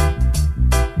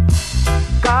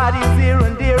 God is here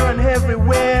and there and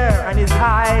everywhere, and his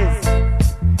eyes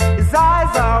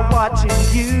are watching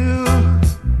you.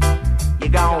 You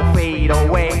gon' fade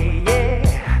away,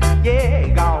 yeah, yeah,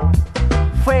 you gon'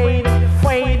 fade,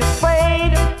 fade,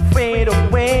 fade, fade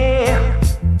away,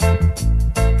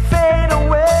 fade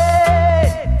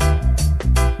away,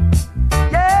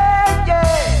 yeah,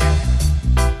 yeah.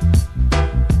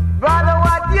 Brother,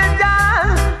 what you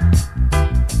done?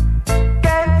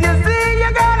 Can't you see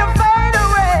you're gonna fade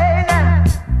away now?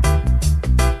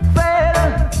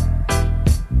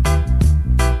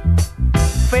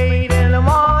 Fade in the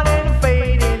morning,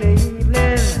 fade in the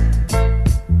evening.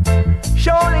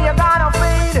 Surely you're gonna fade.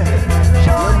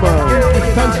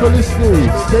 Thanks for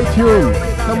listening. Stay tuned.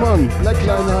 Come on, Black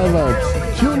Line High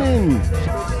Vibes. Tune in.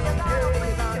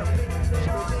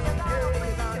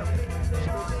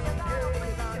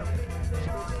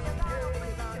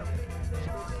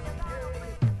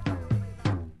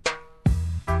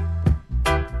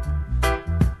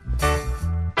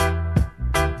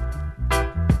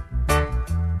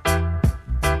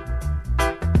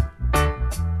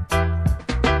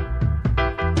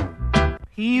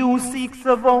 He who seeks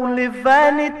of only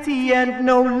vanity and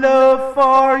no love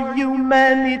for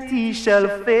humanity shall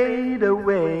fade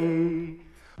away.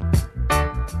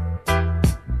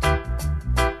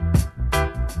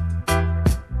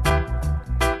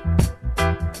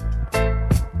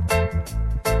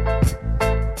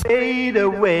 Fade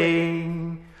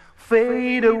away,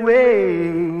 fade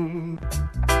away.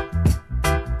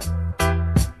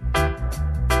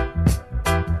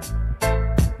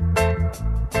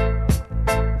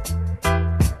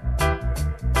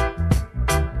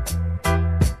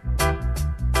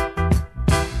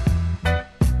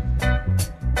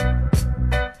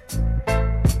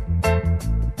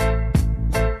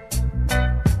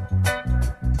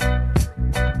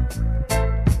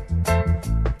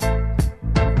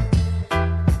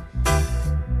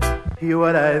 Hear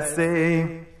what I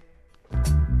say?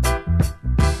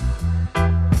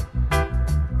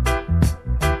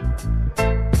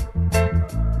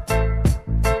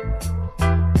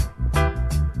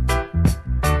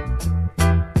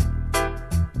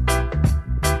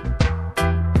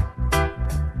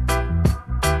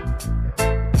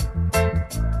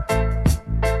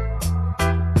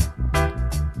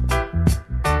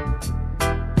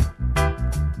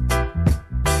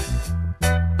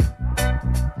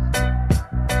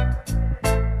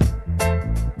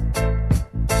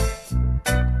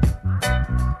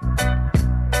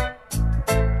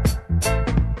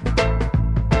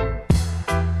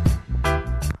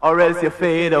 Or else you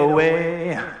fade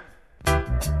away.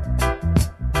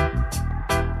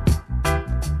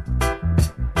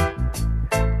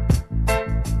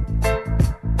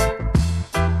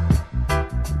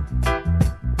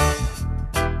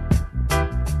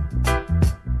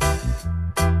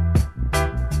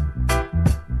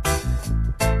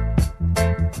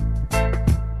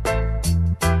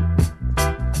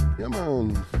 Yeah,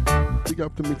 man. Big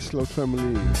up the Mixcloud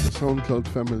family, the Soundcloud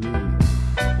family.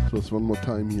 Plus one more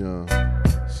time here,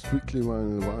 Strictly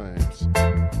Vinyl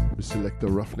Vibes. We select the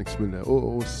Ruffneck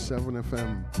Smille 007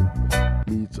 FM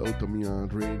meets Outta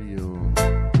Radio.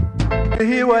 You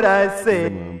hear what I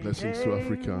say? Yeah, blessings to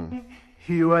Africa.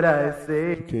 Hear what I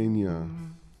say? To Kenya.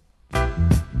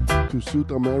 To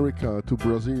South America, to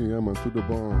Brazil, yeah, man, to the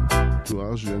bar. To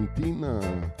Argentina.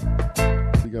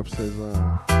 Big up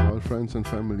Cesar. All friends and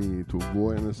family. To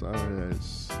Buenos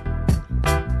Aires.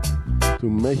 To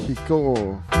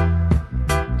Mexico,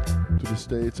 to the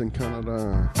States and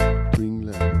Canada, to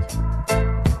England,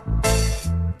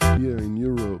 here in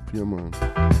Europe, yeah man,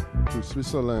 to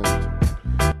Switzerland,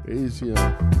 Asia,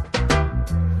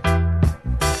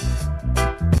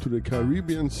 to the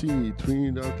Caribbean Sea,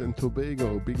 Trinidad and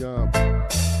Tobago, big up,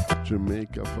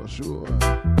 Jamaica for sure,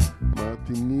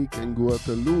 Martinique and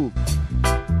Guadeloupe,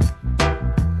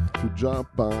 to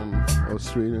Japan,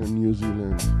 Australia, and New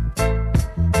Zealand.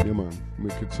 Yeah, man,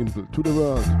 make it simple. To the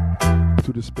world,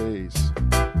 to the space.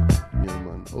 Yeah,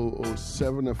 man.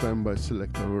 007 FM by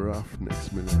Selector Ruffneck,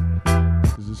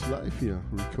 Smille. This is live here,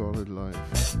 recorded live.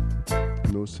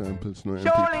 No samples, no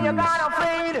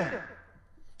MP3s.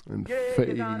 And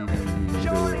fade away.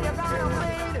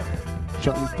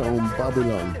 Juntown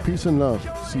Babylon. Peace and love.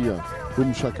 See ya.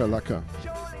 Boom shakalaka.